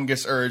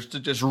strongest urge to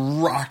just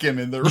rock him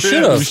in the ribs.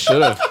 should've. You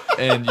should have,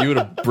 and you would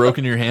have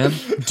broken your hand.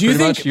 Do you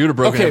think you would have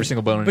broken okay, every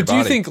single bone in your But do body?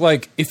 you think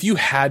like if you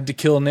had to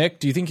kill Nick,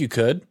 do you think you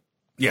could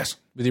Yes,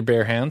 with your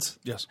bare hands?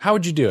 Yes. How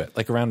would you do it?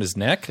 Like around his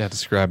neck? Yeah,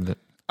 described it.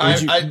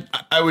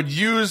 I would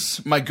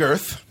use my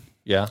girth.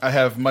 Yeah. I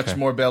have much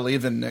more belly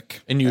than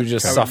Nick. And you would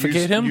just I would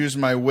suffocate him? Use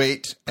my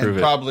weight and Prove it.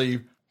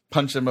 probably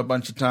punch him a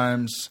bunch of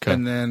times,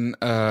 and then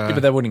Yeah,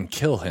 but that wouldn't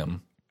kill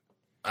him.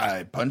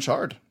 I punch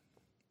hard.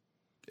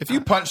 If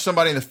you punch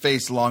somebody in the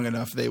face long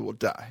enough, they will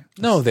die.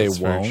 No, they That's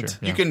very won't.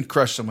 true. You can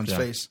crush someone's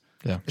face.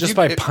 Yeah, If Just you-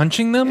 by if-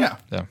 punching them? Yeah.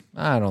 yeah,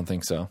 I don't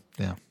think so.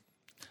 yeah,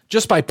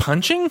 Just by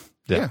punching?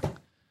 yeah.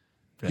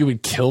 You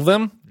would kill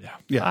them?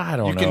 Yeah. I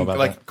don't you know can about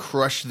like that.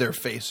 crush their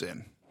face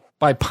in.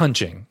 By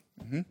punching.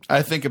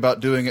 I think about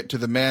doing it to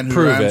the man who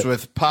Prove rhymes it.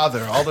 with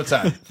father all the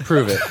time.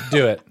 Prove it.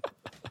 Do it.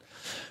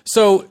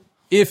 So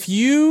if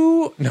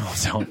you no,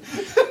 don't.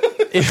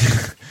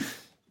 If,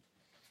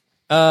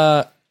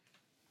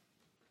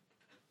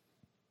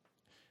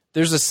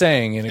 there's a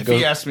saying, and it If goes.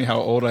 he asks me how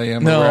old I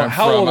am, No, or where I'm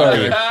how from, old are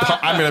you?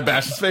 I'm gonna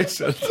bash his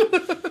face in.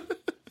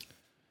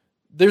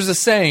 There's a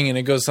saying, and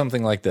it goes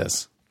something like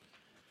this: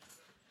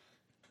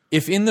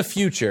 if in the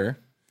future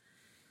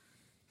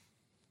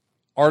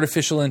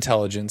artificial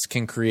intelligence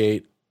can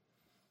create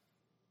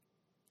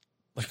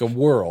like a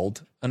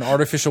world, an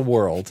artificial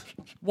world,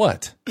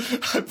 what?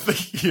 I'm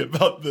thinking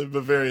about the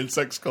Bavarian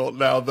sex cult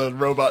now. The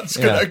robots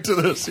Yeah. connect to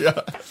this.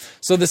 Yeah.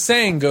 So the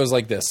saying goes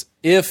like this: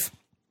 if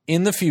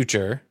in the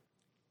future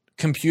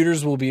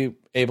computers will be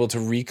able to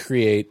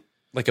recreate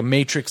like a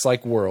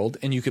matrix-like world,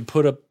 and you could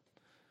put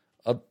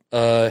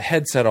a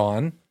headset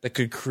on that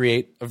could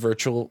create a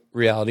virtual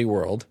reality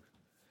world,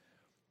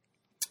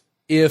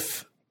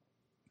 if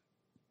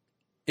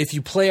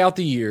you play out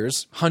the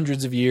years,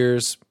 hundreds of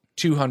years,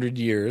 200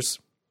 years,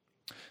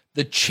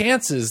 the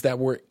chances that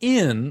we're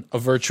in a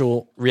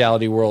virtual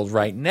reality world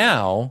right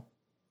now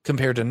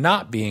compared to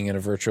not being in a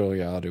virtual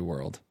reality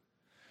world,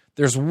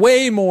 there's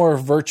way more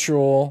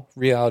virtual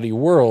reality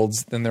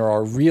worlds than there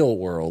are real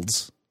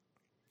worlds.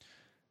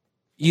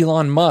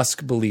 Elon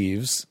Musk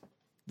believes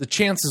the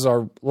chances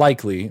are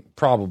likely,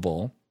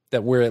 probable,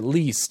 that we're at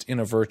least in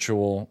a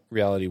virtual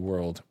reality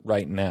world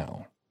right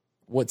now.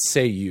 What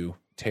say you,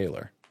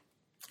 Taylor?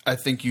 I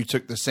think you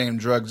took the same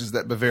drugs as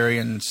that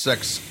Bavarian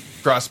sex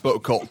crossbow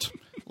cult.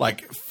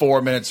 Like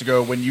 4 minutes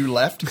ago when you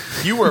left,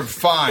 you were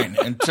fine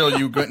until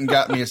you went and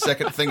got me a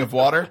second thing of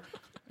water,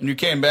 and you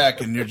came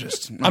back and you're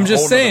just. I'm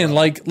just saying,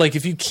 like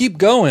if you keep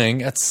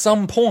going, at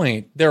some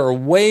point there are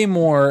way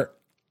more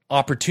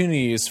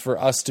opportunities for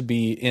us to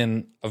be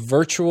in a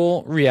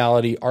virtual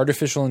reality,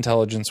 artificial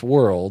intelligence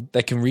world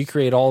that can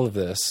recreate all of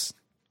this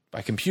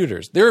by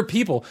computers. There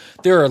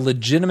are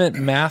legitimate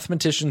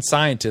mathematicians,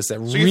 scientists that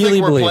So you really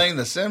think we're believe. playing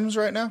The Sims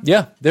right now?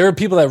 Yeah, there are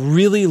people that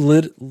really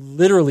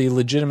literally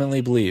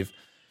legitimately believe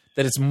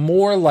that it's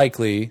more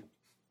likely.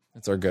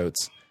 It's our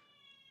goats.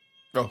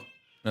 Oh,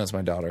 No, it's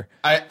my daughter.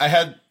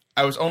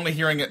 I was only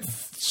hearing it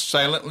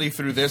silently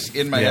through this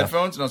in my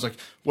headphones, and I was like,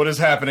 "What is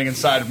happening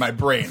inside of my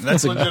brain?"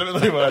 That's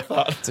legitimately what I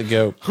thought. It's a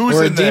goat. Who's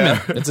or a in demon.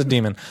 there? It's a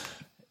demon.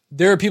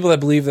 There are people that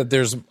believe that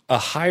there's a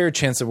higher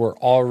chance that we're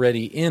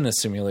already in a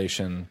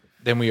simulation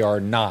than we are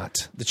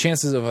not. The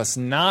chances of us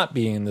not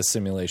being in the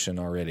simulation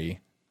already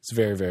is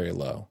very, very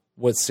low.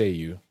 What say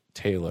you,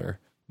 Taylor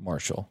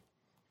Marshall?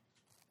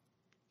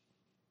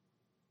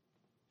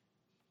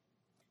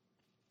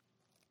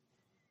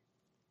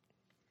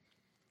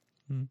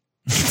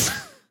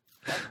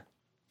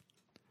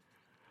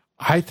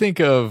 I think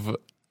of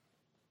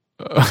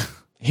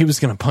He was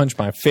going to punch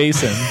my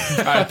face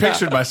in. I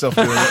pictured myself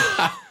doing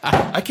it.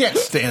 I can't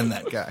stand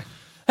that guy.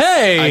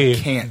 Hey! I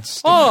can't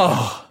stand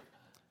him.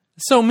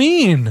 So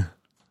mean.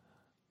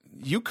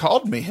 You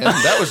called me him.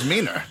 That was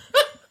meaner.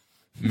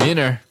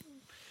 meaner.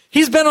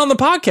 He's been on the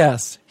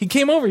podcast. He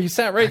came over. He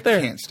sat right I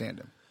there. can't stand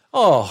him.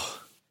 Oh,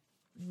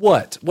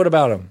 what? What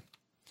about him?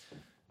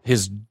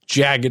 His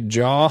jagged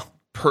jaw.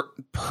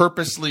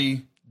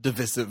 Purposely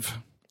divisive.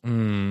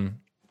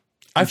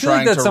 I feel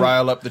Trying like that's to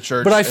rile up the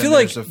church. But I feel and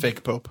like there's a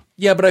fake pope.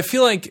 Yeah, but I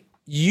feel like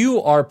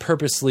you are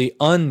purposely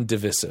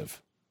undivisive.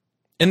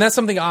 And that's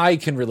something I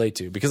can relate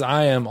to because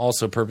I am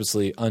also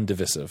purposely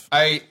undivisive.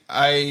 I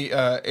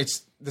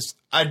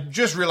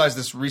just realized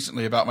this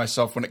recently about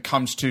myself when it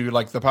comes to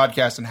like the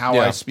podcast and how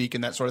I speak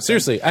and that sort of thing.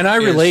 Seriously. And I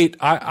relate.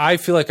 I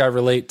feel like I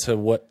relate to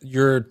what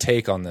your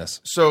take on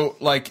this. So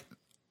like,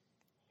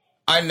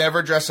 I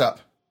never dress up.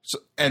 So,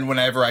 and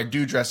whenever I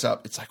do dress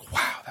up, it's like,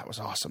 wow, that was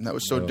awesome. That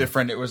was so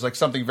different. It was like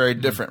something very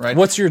different, right?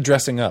 What's your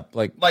dressing up?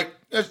 Like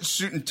a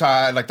suit and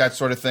tie, like that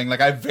sort of thing.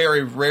 Like I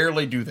very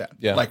rarely do that.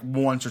 Yeah. Like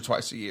once or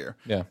twice a year.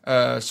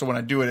 Yeah. So when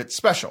I do it, it's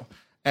special.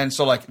 And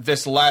so like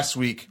this last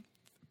week,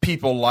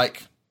 people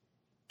like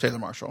Taylor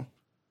Marshall,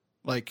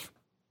 like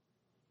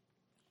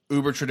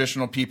uber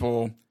traditional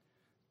people,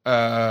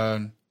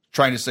 trying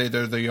to say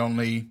they're the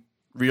only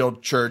real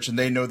church and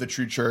they know the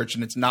true church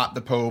and it's not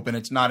the Pope and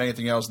it's not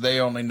anything else.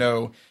 They only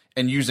know,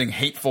 and using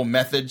hateful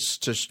methods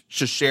to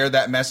share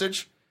that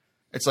message.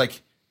 It's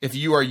like, if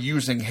you are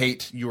using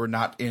hate, you are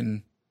not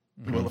in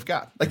the will of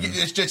God. Like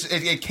it's just,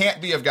 it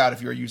can't be of God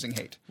if you are using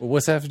hate. Well,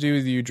 what's that have to do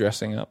with you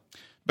dressing up?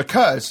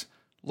 Because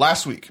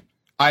last week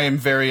I am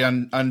very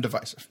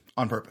undivisive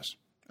on purpose.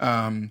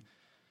 And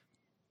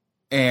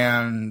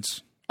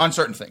on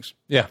certain things.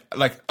 Yeah.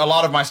 Like a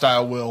lot of my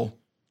style will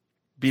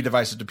be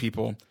divisive to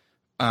people.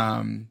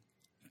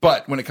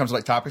 But when it comes to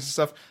like topics and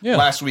stuff,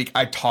 last week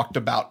I talked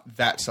about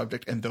that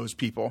subject and those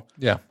people.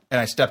 Yeah.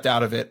 And I stepped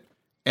out of it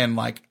and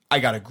like I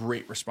got a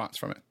great response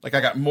from it. Like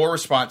I got more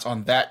response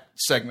on that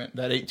segment,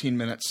 that 18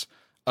 minutes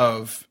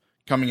of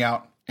coming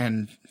out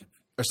and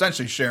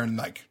essentially sharing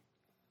like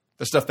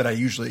the stuff that I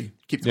usually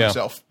keep to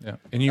myself. Yeah.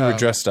 And you were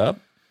dressed up?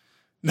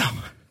 No.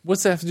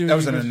 What's that have to do with That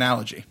was an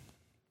analogy.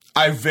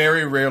 I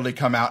very rarely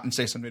come out and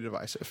say something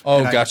divisive.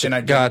 Oh, and gotcha. I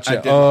did gotcha.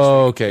 last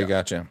Oh, week. okay. Yeah.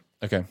 Gotcha.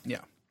 Okay. Yeah.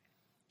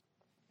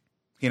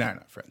 He and I are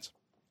not friends.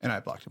 And I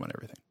blocked him on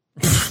everything.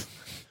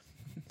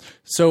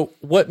 So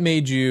what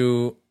made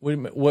you,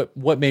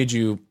 what made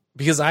you,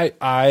 because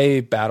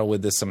I battle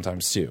with this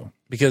sometimes too,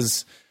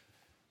 because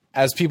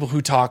as people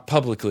who talk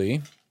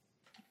publicly,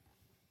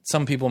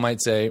 some people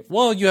might say,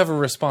 well, you have a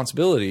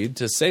responsibility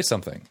to say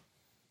something.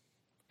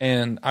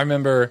 And I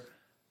remember,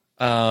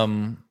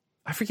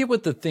 I forget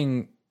what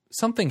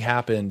something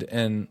happened,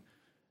 and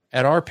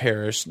at our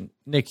parish,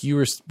 Nick,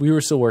 we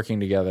were still working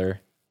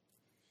together.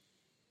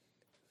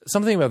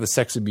 Something about the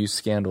sex abuse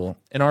scandal,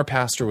 and our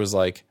pastor was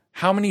like,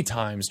 how many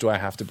times do I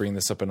have to bring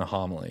this up in a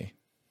homily?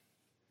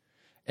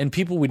 And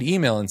people would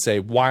email and say,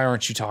 why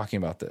aren't you talking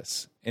about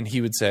this? And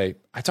he would say,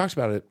 I talked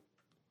about it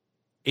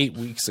 8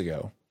 weeks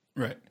ago.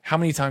 Right. How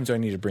many times do I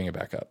need to bring it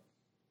back up?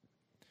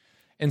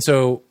 And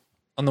so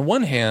on the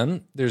one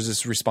hand, there's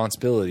this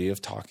responsibility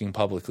of talking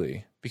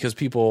publicly because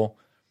people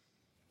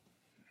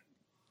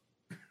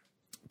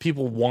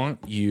want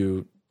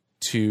you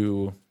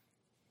to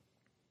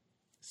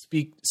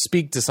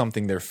speak to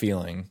something they're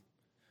feeling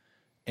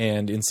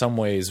and in some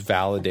ways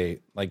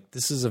validate, like,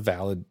 this is a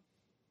valid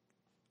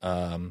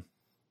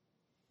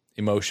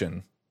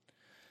emotion.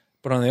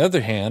 But on the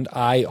other hand,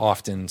 I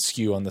often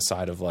skew on the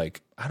side of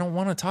like, I don't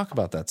want to talk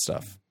about that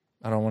stuff.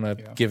 I don't want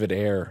to give it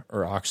air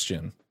or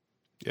oxygen.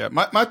 Yeah.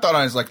 My thought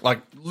on it is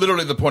like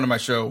literally the point of my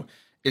show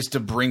is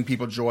to bring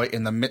people joy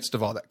in the midst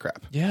of all that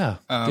crap. Yeah.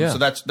 So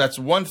that's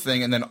one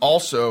thing. And then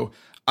also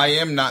I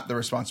am not the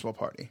responsible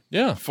party.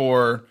 Yeah.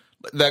 For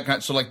that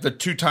kind. So like the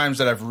 2 times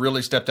that I've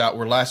really stepped out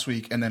were last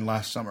week and then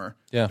last summer.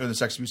 Yeah. During the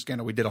sex abuse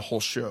scandal, we did a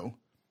whole show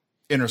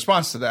in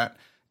response to that.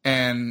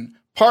 And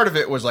part of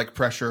it was like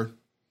pressure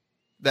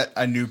that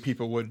I knew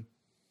people would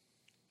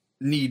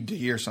need to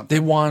hear something.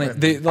 They want it.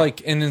 They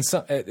like, and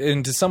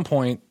to some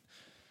point,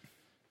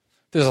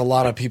 there's a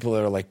lot of people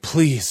that are like,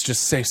 please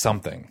just say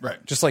something. Right.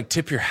 Just like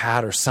tip your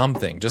hat or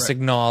something. Just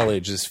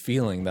acknowledge this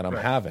feeling that I'm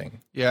having.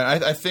 Yeah.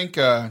 I think,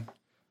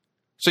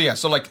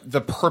 so like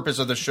the purpose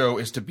of the show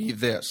is to be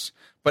this,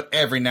 but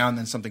every now and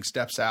then something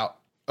steps out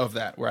of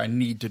that where I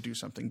need to do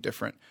something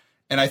different.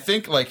 And I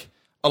think like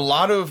a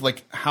lot of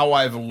like how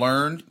I've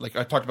learned, like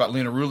I talked about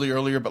Lena Rulli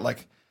earlier, but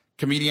like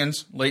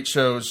comedians, late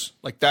shows,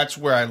 like that's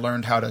where I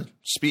learned how to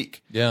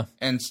speak. Yeah.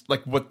 And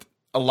like what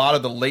a lot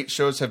of the late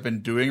shows have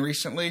been doing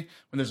recently,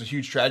 when there's a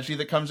huge tragedy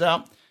that comes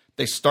out,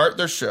 they start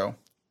their show.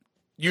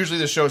 Usually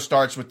the show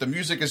starts with the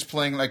music is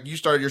playing, like you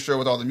started your show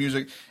with all the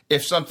music.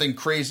 If something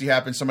crazy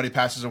happens, somebody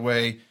passes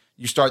away,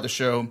 you start the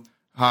show.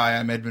 Hi,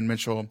 I'm Edmund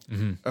Mitchell.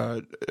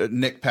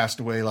 Nick passed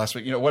away last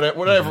week. You know,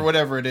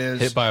 whatever it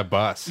is. Hit by a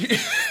bus.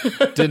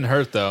 Didn't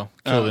hurt though.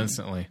 Killed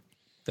instantly.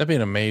 That'd be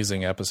an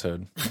amazing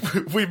episode.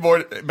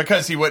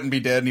 Because he wouldn't be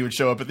dead and he would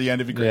show up at the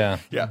end. It'd be great. Yeah,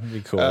 Yeah. it'd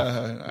be cool.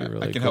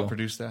 I can help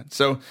produce that.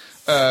 So,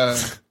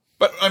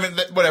 but I mean,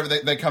 whatever.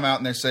 They come out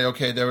and they say,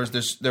 okay, there was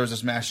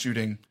this mass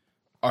shooting.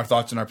 Our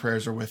thoughts and our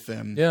prayers are with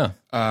them. Yeah.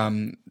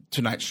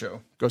 Tonight's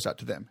show goes out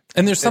to them.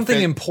 And there's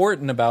something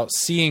important about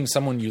seeing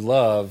someone you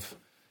love,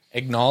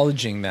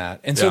 acknowledging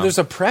that. And so there's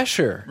a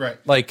pressure. Right.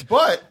 Like,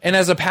 and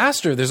as a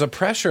pastor, there's a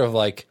pressure of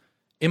like,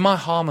 in my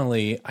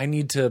homily, I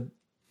need to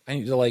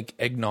like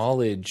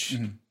acknowledge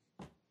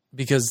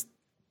because,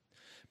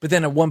 but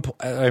then at one point,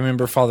 I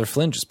remember Father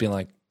Flynn just being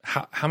like,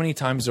 how many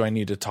times do I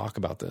need to talk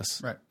about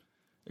this? Right.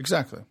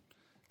 Exactly.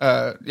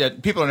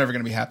 People are never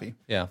going to be happy.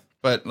 Yeah.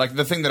 But like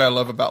the thing that I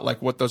love about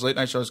like what those late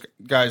night shows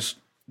guys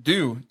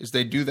do is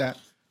they do that.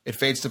 It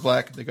fades to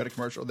black. They go to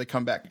commercial. They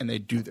come back and they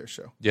do their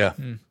show. Yeah.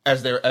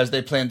 As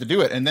they plan to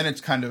do it, and then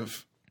it's kind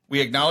of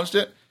we acknowledged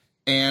it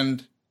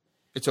and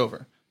it's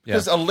over.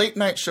 Because a late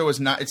night show is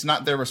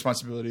not their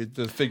responsibility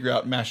to figure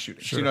out mass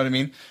shootings. Sure. You know what I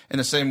mean? In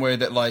the same way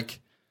that like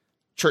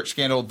church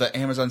scandal, the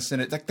Amazon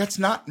Synod, like that's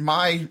not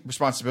my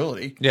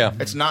responsibility. Yeah.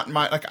 It's not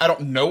my I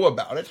don't know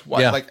about it.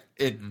 Why like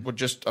it would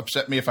just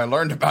upset me if I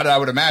learned about it, I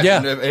would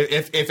imagine. Yeah.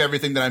 If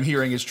everything that I'm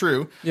hearing is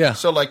true. Yeah.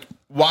 So like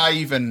why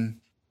even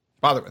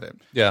bother with it?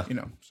 Yeah. You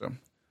know, so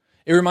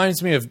it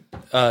reminds me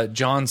of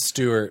Jon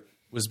Stewart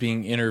was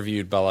being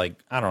interviewed by like,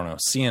 I don't know,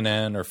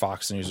 CNN or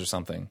Fox News or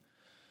something.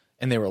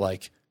 And they were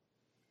like,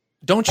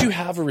 don't you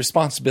have a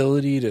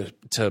responsibility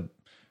to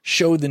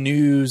show the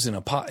news and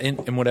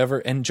whatever?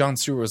 And Jon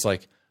Stewart was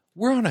like,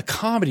 we're on a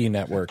comedy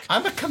network.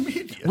 I'm a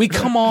comedian. We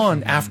come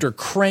on after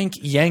crank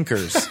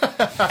yankers.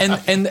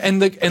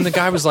 and the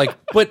guy was like,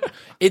 but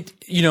it,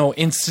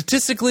 in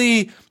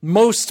statistically,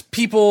 most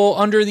people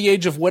under the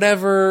age of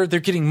whatever, they're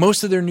getting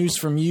most of their news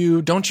from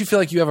you. Don't you feel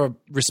like you have a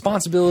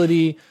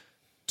responsibility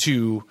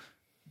to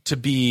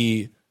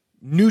be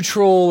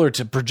neutral or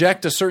to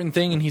project a certain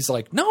thing? And he's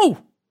like, no.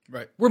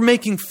 Right. We're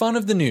making fun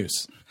of the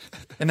news.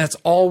 And that's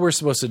all we're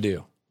supposed to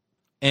do.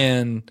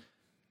 And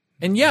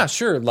yeah,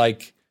 sure,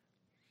 like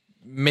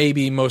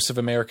maybe most of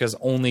America's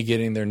only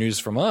getting their news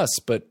from us,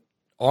 but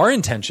our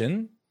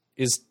intention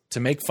is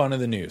to make fun of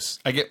the news.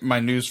 I get my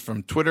news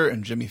from Twitter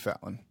and Jimmy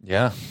Fallon.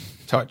 Yeah.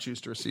 That's how I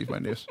choose to receive my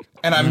news.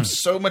 And I'm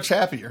so much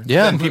happier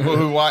Yeah. than people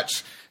who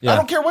watch. Yeah. I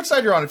don't care what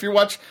side you're on. If you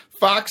watch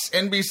Fox,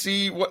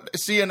 NBC,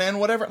 CNN,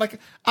 whatever, like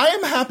I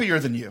am happier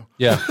than you.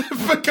 Yeah.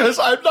 Because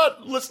I'm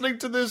not listening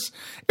to this.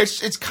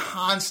 It's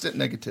constant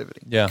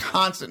negativity. Yeah.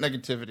 Constant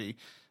negativity.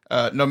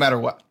 No matter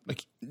what.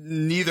 Like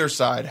neither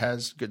side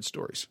has good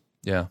stories.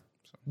 Yeah.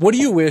 What do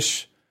you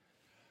wish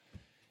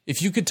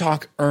if you could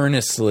talk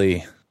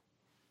earnestly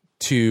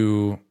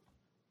to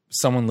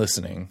someone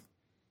listening?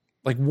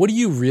 Like, what do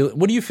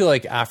you feel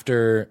like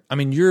after, I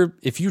mean,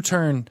 if you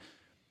turn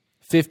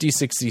 50,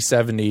 60,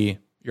 70,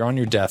 you're on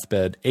your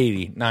deathbed,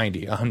 80,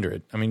 90,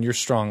 100. I mean, you're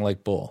strong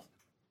like bull.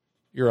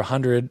 You're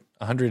 100,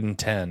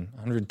 110,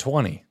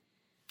 120.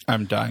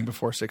 I'm dying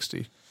before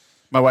 60.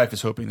 My wife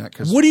is hoping that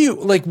because what do you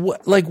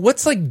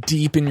what's like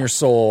deep in your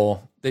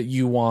soul that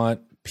you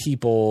want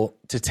people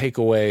to take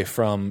away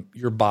from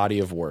your body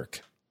of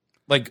work?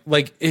 Like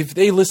if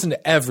they listen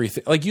to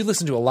everything, like you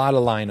listen to a lot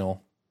of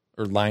Lionel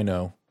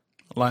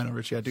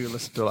Richie, I do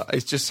listen to a lot.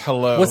 It's just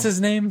hello. What's his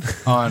name?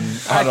 On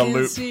a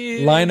loop.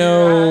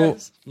 Lino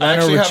I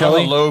actually have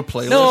Richelli. a low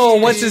playlist. No,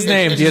 what's his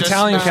name? It's The just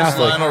Italian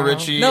Catholic. Lionel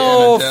Richie.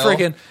 No, and Adele.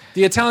 freaking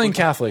the Italian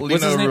Catholic.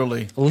 What's his name?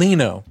 Rulli.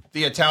 Lino.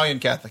 The Italian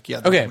Catholic.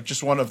 Yeah. Okay.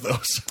 Just one of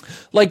those.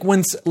 Like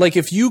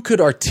if you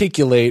could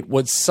articulate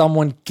what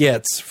someone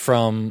gets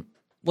from,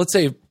 let's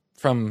say,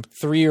 from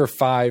 3 or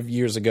 5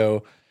 years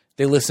ago,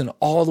 they listen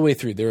all the way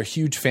through. They're a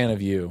huge fan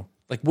of you.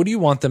 Like, what do you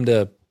want them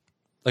to?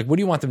 Like, what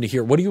do you want them to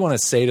hear? What do you want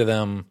to say to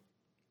them?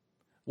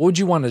 What would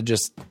you want to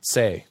just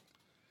say?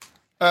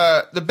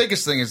 The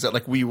biggest thing is that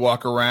like we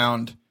walk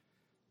around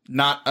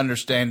not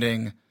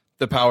understanding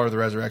the power of the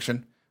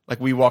resurrection. Like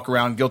we walk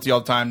around guilty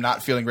all the time,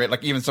 not feeling great.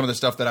 Like even some of the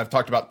stuff that I've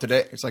talked about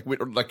today, it's like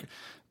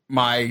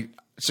my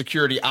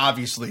security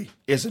obviously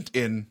isn't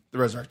in the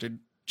resurrected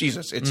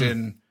Jesus. It's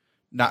in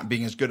not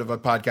being as good of a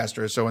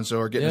podcaster as so and so,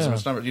 or getting some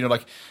numbers. You know,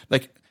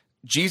 like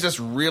Jesus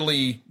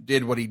really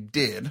did what he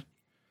did,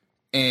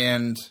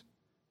 and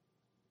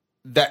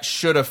that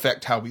should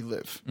affect how we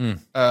live.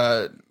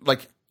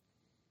 Like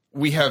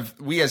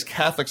we as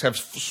Catholics have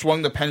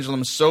swung the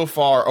pendulum so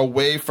far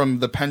away from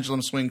the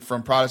pendulum swing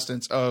from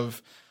Protestants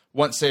of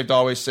once saved,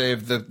 always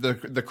saved.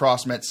 The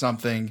cross meant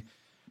something,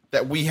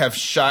 that we have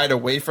shied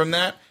away from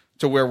that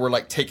to where we're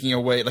like taking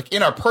away, like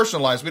in our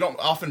personal lives, we don't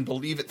often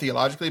believe it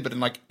theologically, but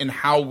in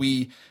how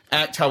we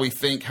act, how we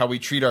think, how we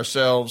treat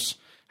ourselves,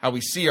 how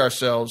we see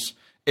ourselves,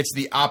 it's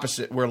the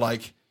opposite. We're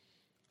like,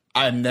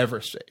 I'm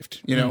never saved,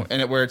 you know,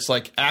 and where it's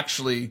like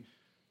actually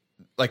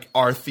like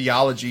our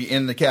theology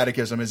in the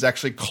catechism is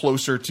actually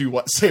closer to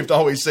what saved,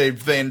 always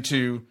saved than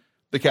to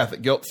the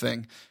Catholic guilt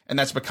thing. And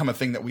that's become a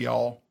thing that we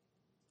all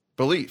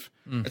believe.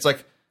 It's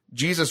like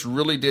Jesus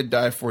really did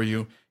die for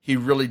you. He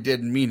really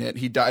did mean it.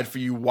 He died for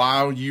you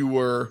while you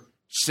were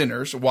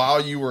sinners, while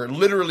you were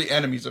literally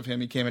enemies of him.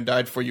 He came and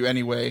died for you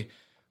anyway.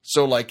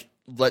 So like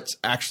let's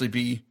actually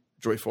be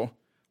joyful.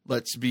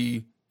 Let's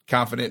be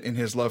confident in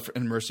his love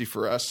and mercy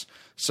for us.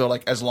 So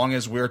like, as long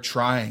as we're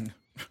trying,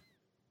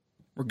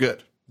 we're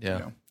good. Yeah. You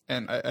know?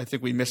 And I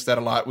think we miss that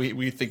a lot.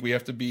 We think we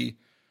have to be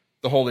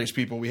the holiest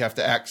people. We have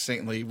to act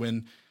saintly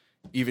when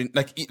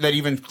that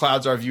even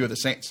clouds our view of the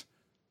saints.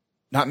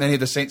 Not many of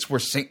the saints were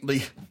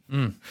saintly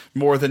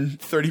more than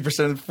 30%,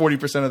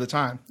 40% of the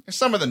time.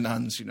 Some of the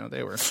nuns,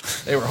 they were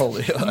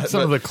holy.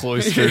 Some of the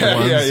cloistered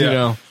ones, you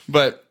know.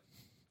 But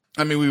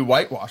I mean, we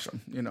whitewash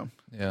them,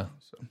 Yeah.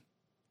 So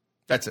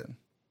that's it.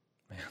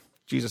 Man.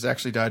 Jesus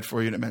actually died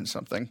for you and it meant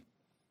something.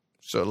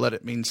 So let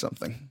it mean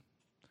something.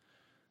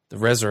 The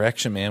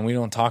resurrection, man. We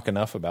don't talk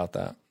enough about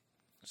that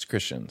as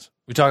Christians.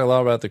 We talk a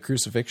lot about the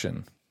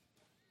crucifixion.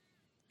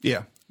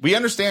 Yeah. We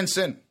understand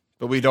sin,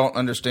 but we don't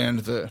understand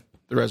the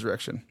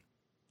resurrection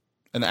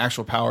and the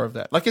actual power of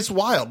that. Like, it's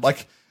wild.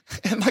 Like,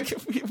 and like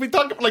we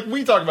talk about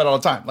it all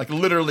the time. Like,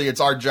 literally, it's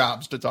our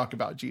jobs to talk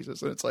about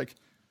Jesus. And it's like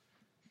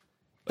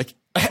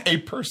a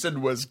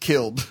person was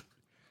killed,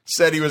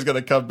 said he was going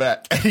to come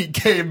back, and he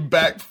came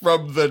back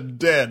from the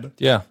dead.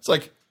 Yeah. It's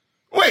like,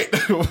 wait,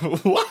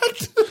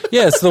 what?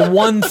 Yeah, it's the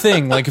one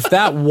thing. Like, if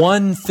that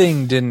one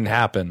thing didn't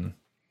happen,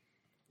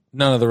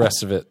 none of the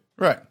rest of it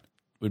Right.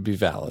 would be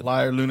valid.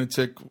 Liar,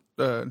 lunatic,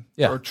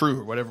 Yeah. or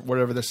true, or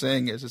whatever the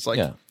saying is. It's like,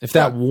 Yeah. If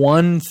that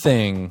one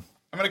thing.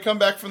 I'm going to come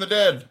back from the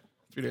dead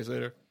 3 days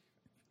later.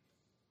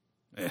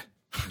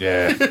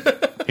 Yeah.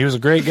 He was a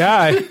great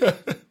guy.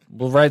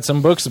 We'll write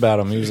some books about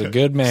him. He was a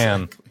good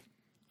man. Exactly.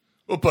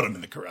 We'll put him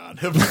in the Quran.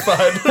 He'll be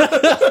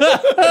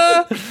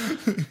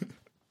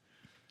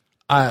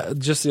fine.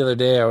 Just the other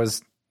day, I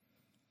was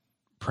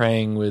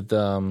praying with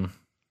 1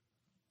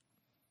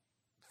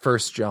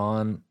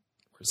 John,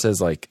 where it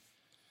says, like,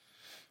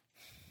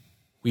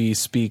 we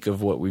speak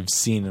of what we've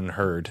seen and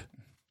heard.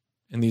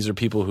 And these are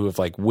people who have,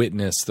 like,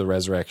 witnessed the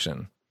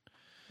resurrection.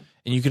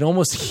 And you can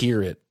almost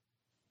hear it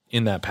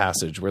in that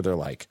passage where they're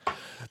like,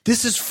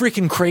 this is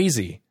freaking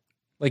crazy.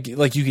 Like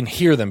you can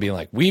hear them being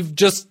like,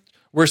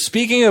 we're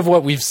speaking of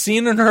what we've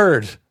seen and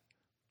heard,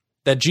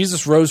 that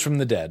Jesus rose from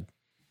the dead.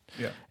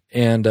 Yeah.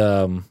 And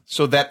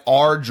so that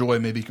our joy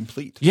may be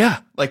complete. yeah.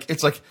 Like,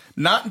 it's like,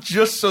 not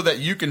just so that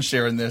you can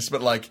share in this,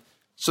 but like,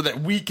 so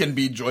that we can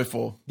be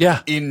joyful.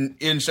 Yeah. In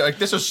like,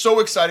 this is so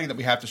exciting that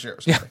we have to share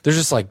it. Yeah. They're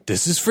just like,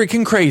 this is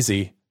freaking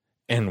crazy.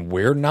 And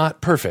we're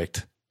not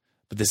perfect.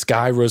 But this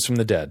guy rose from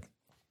the dead.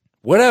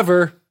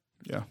 Whatever.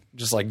 Yeah.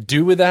 Just like,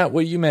 do with that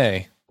what you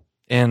may.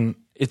 And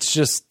it's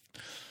just,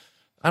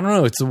 I don't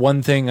know. It's the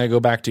one thing I go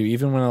back to,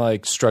 even when I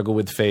like struggle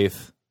with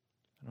faith.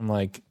 I'm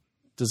like,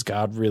 does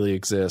God really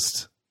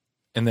exist?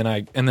 And then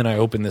I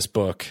open this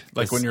book.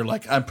 Like, when you're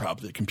like, I'm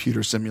probably a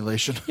computer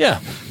simulation. Yeah.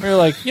 We're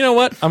like, you know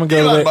what? I'm gonna go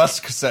Elon the way,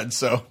 Musk said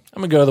so.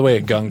 I'm gonna go the way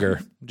of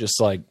Gunger. Just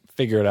like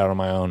figure it out on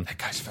my own. That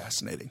guy's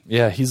fascinating.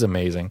 Yeah, he's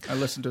amazing. I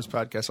listen to his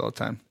podcast all the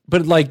time.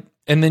 But like,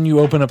 and then you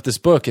open up this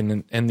book,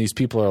 and these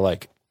people are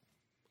like,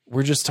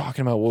 we're just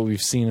talking about what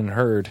we've seen and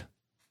heard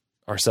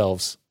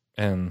ourselves,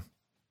 and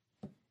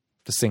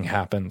this thing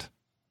happened.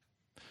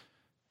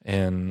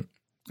 And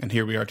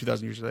here we are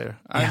 2,000 years later.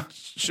 I'm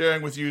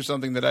sharing with you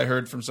something that I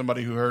heard from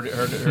somebody who heard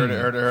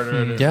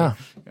it. yeah,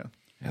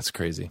 that's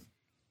crazy.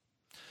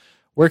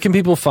 Where can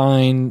people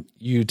find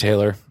you,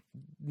 Taylor?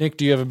 Nick,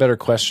 do you have a better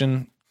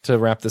question to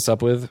wrap this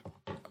up with?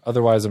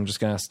 Otherwise, I'm just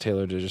going to ask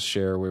Taylor to just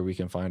share where we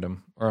can find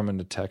him, or I'm going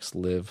to text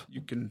Liv.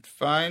 You can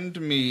find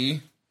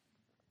me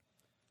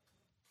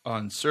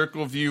on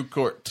Circle View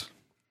Court.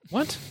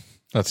 What?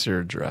 That's your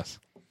address.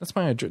 That's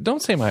my address.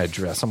 Don't say my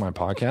address on my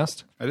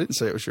podcast. I didn't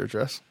say it was your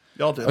address.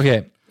 Y'all did.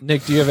 Okay,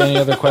 Nick, do you have any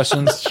other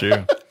questions?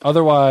 Sure.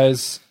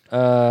 Otherwise,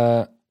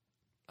 we're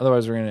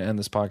going to end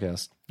this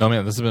podcast. No,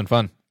 man, this has been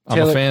fun. I'm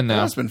Taylor, a fan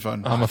now. That's been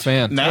fun. I'm a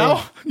fan.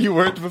 Now? You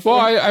weren't before?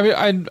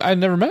 Well, I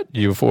never met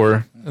you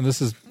before, and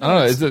this is I don't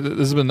know. This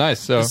has been nice.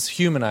 So This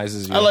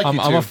humanizes you. I like I'm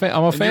you too. I'm a fan.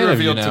 I'm a And fan you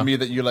of you revealed now. to me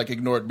that you like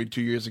ignored me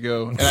 2 years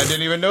ago, and I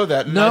didn't even know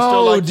that. And I still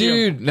No, like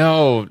you. dude,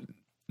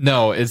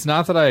 no. It's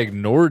not that I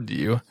ignored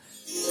you.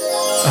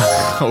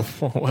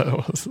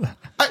 What was that?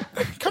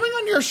 Coming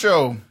on your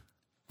show,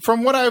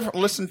 from what I've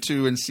listened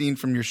to and seen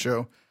from your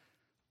show,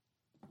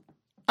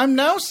 I'm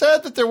now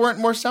sad that there weren't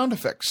more sound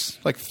effects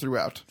like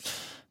throughout.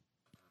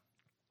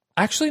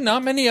 Actually,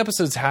 not many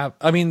episodes have.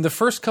 I mean, the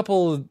first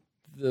couple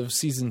of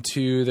season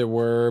 2 there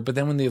were, but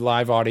then when the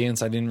live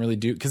audience, I didn't really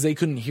do because they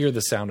couldn't hear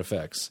the sound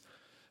effects.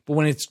 But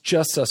when it's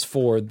just us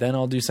 4, then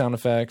I'll do sound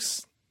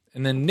effects.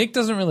 And then Nick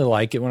doesn't really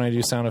like it when I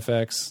do sound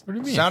effects. What do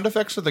you mean? Sound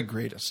effects are the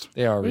greatest.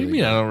 They are What do really you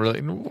mean? good. I don't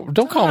really.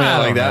 Don't call me out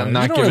like that and You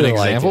not don't give really an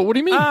like example. it. What do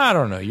you mean? I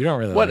don't know. You don't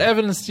really What like it.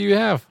 evidence do you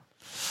have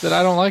that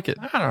I don't like it?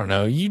 I don't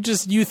know. You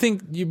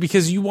think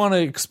because you want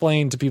to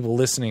explain to people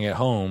listening at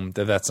home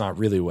that that's not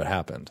really what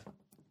happened.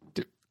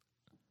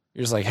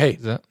 You're just like, hey,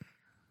 that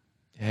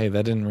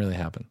didn't really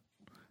happen.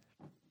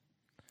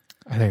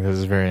 I think this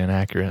is very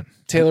inaccurate.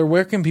 Taylor,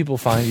 where can people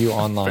find you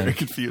online? Very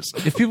confused.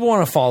 If people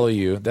want to follow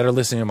you that are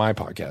listening to my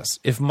podcast,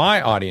 if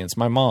my audience,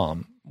 my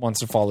mom, wants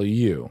to follow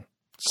you,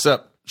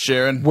 Sup,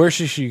 Sharon? where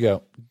should she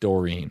go?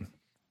 Doreen.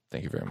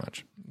 Thank you very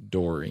much.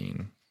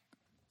 Doreen.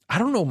 I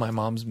don't know my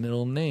mom's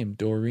middle name.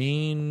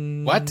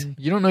 Doreen. What?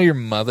 You don't know your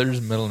mother's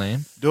middle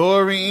name?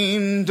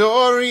 Doreen,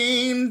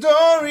 Doreen,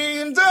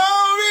 Doreen,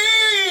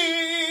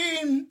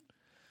 Doreen.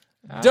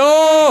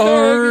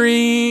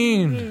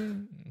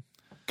 Doreen.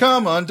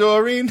 Come on,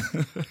 Doreen.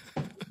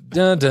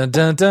 Dun, dun,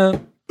 dun,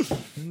 dun.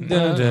 Dun,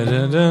 dun,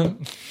 dun,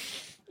 dun.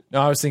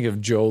 No, I was thinking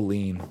of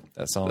Jolene.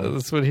 That song.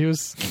 That's what he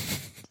was.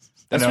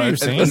 That's what you're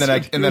saying.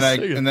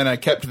 And then I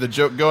kept the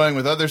joke going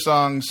with other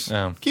songs.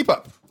 Oh. Keep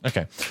up.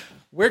 Okay.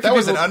 That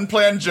was an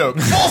unplanned joke.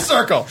 Full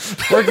circle.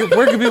 Where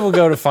can people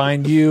go to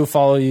find you,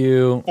 follow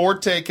you?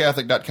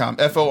 ForteCatholic.com.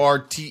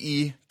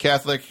 FORTE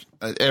Catholic.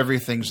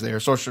 Everything's there.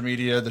 Social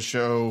media, the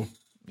show.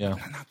 Yeah.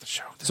 Not the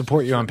show.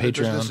 Support you on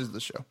Patreon. This is the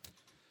show.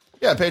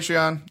 Yeah,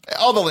 Patreon.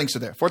 All the links are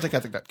there.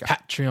 ForteCatholic.com.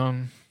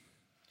 Patreon.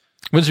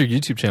 When's your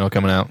YouTube channel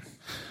coming out?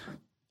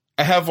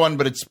 I have one,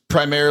 but it's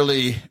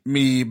primarily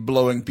me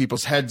blowing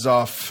people's heads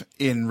off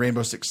in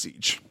Rainbow Six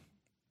Siege.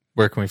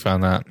 Where can we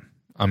find that?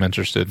 I'm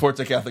interested.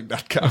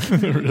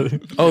 ForteCatholic.com.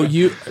 Really? Oh,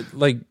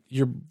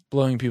 you're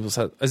blowing people's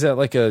heads. Is that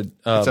like a?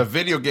 It's a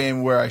video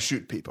game where I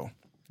shoot people.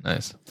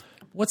 Nice.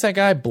 What's that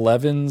guy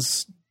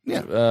Blevins?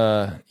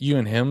 Yeah. You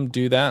and him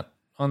do that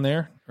on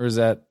there, or is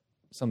that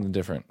something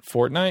different?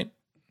 Fortnite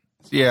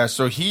Yeah,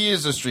 so he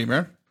is a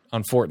streamer.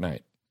 on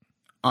Fortnite.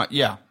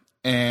 Yeah,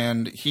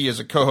 and he is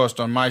a co-host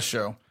on my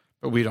show,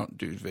 but we don't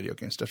do video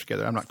game stuff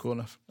together. I'm not cool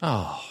enough.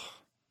 Oh,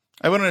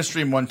 I went on a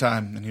stream one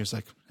time, and he was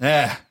like,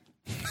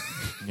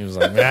 he was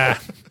like,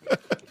 ah.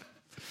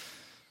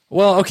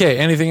 Well, okay.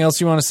 Anything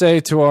else you want to say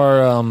to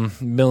our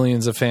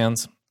millions of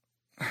fans?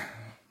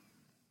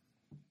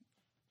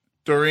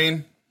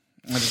 Doreen,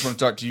 I just want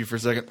to talk to you for a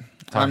second.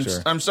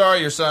 Sure. I'm sorry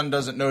your son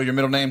doesn't know your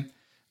middle name.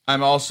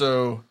 I'm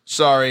also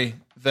sorry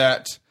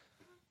that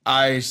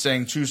I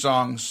sang 2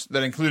 songs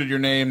that included your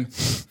name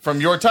from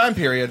your time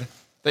period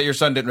that your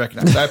son didn't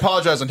recognize. I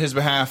apologize on his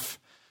behalf.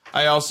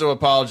 I also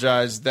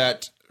apologize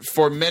that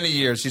for many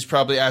years he's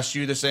probably asked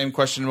you the same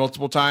question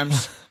multiple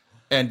times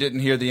and didn't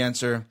hear the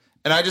answer.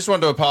 And I just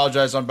want to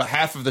apologize on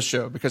behalf of the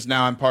show because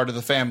now I'm part of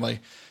the family.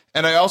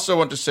 And I also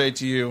want to say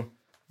to you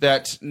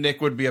that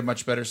Nick would be a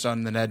much better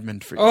son than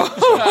Edmund for you.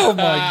 Oh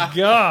my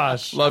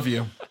gosh! Love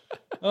you.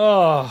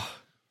 Oh,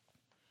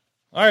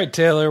 all right,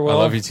 Taylor. Well,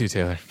 I love you too,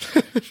 Taylor.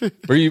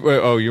 You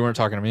weren't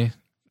talking to me?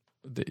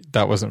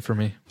 That wasn't for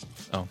me.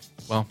 Oh,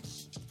 well.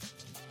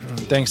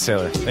 Thanks,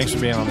 Taylor. Thanks for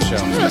being on the show.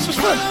 Yeah, this was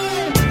fun.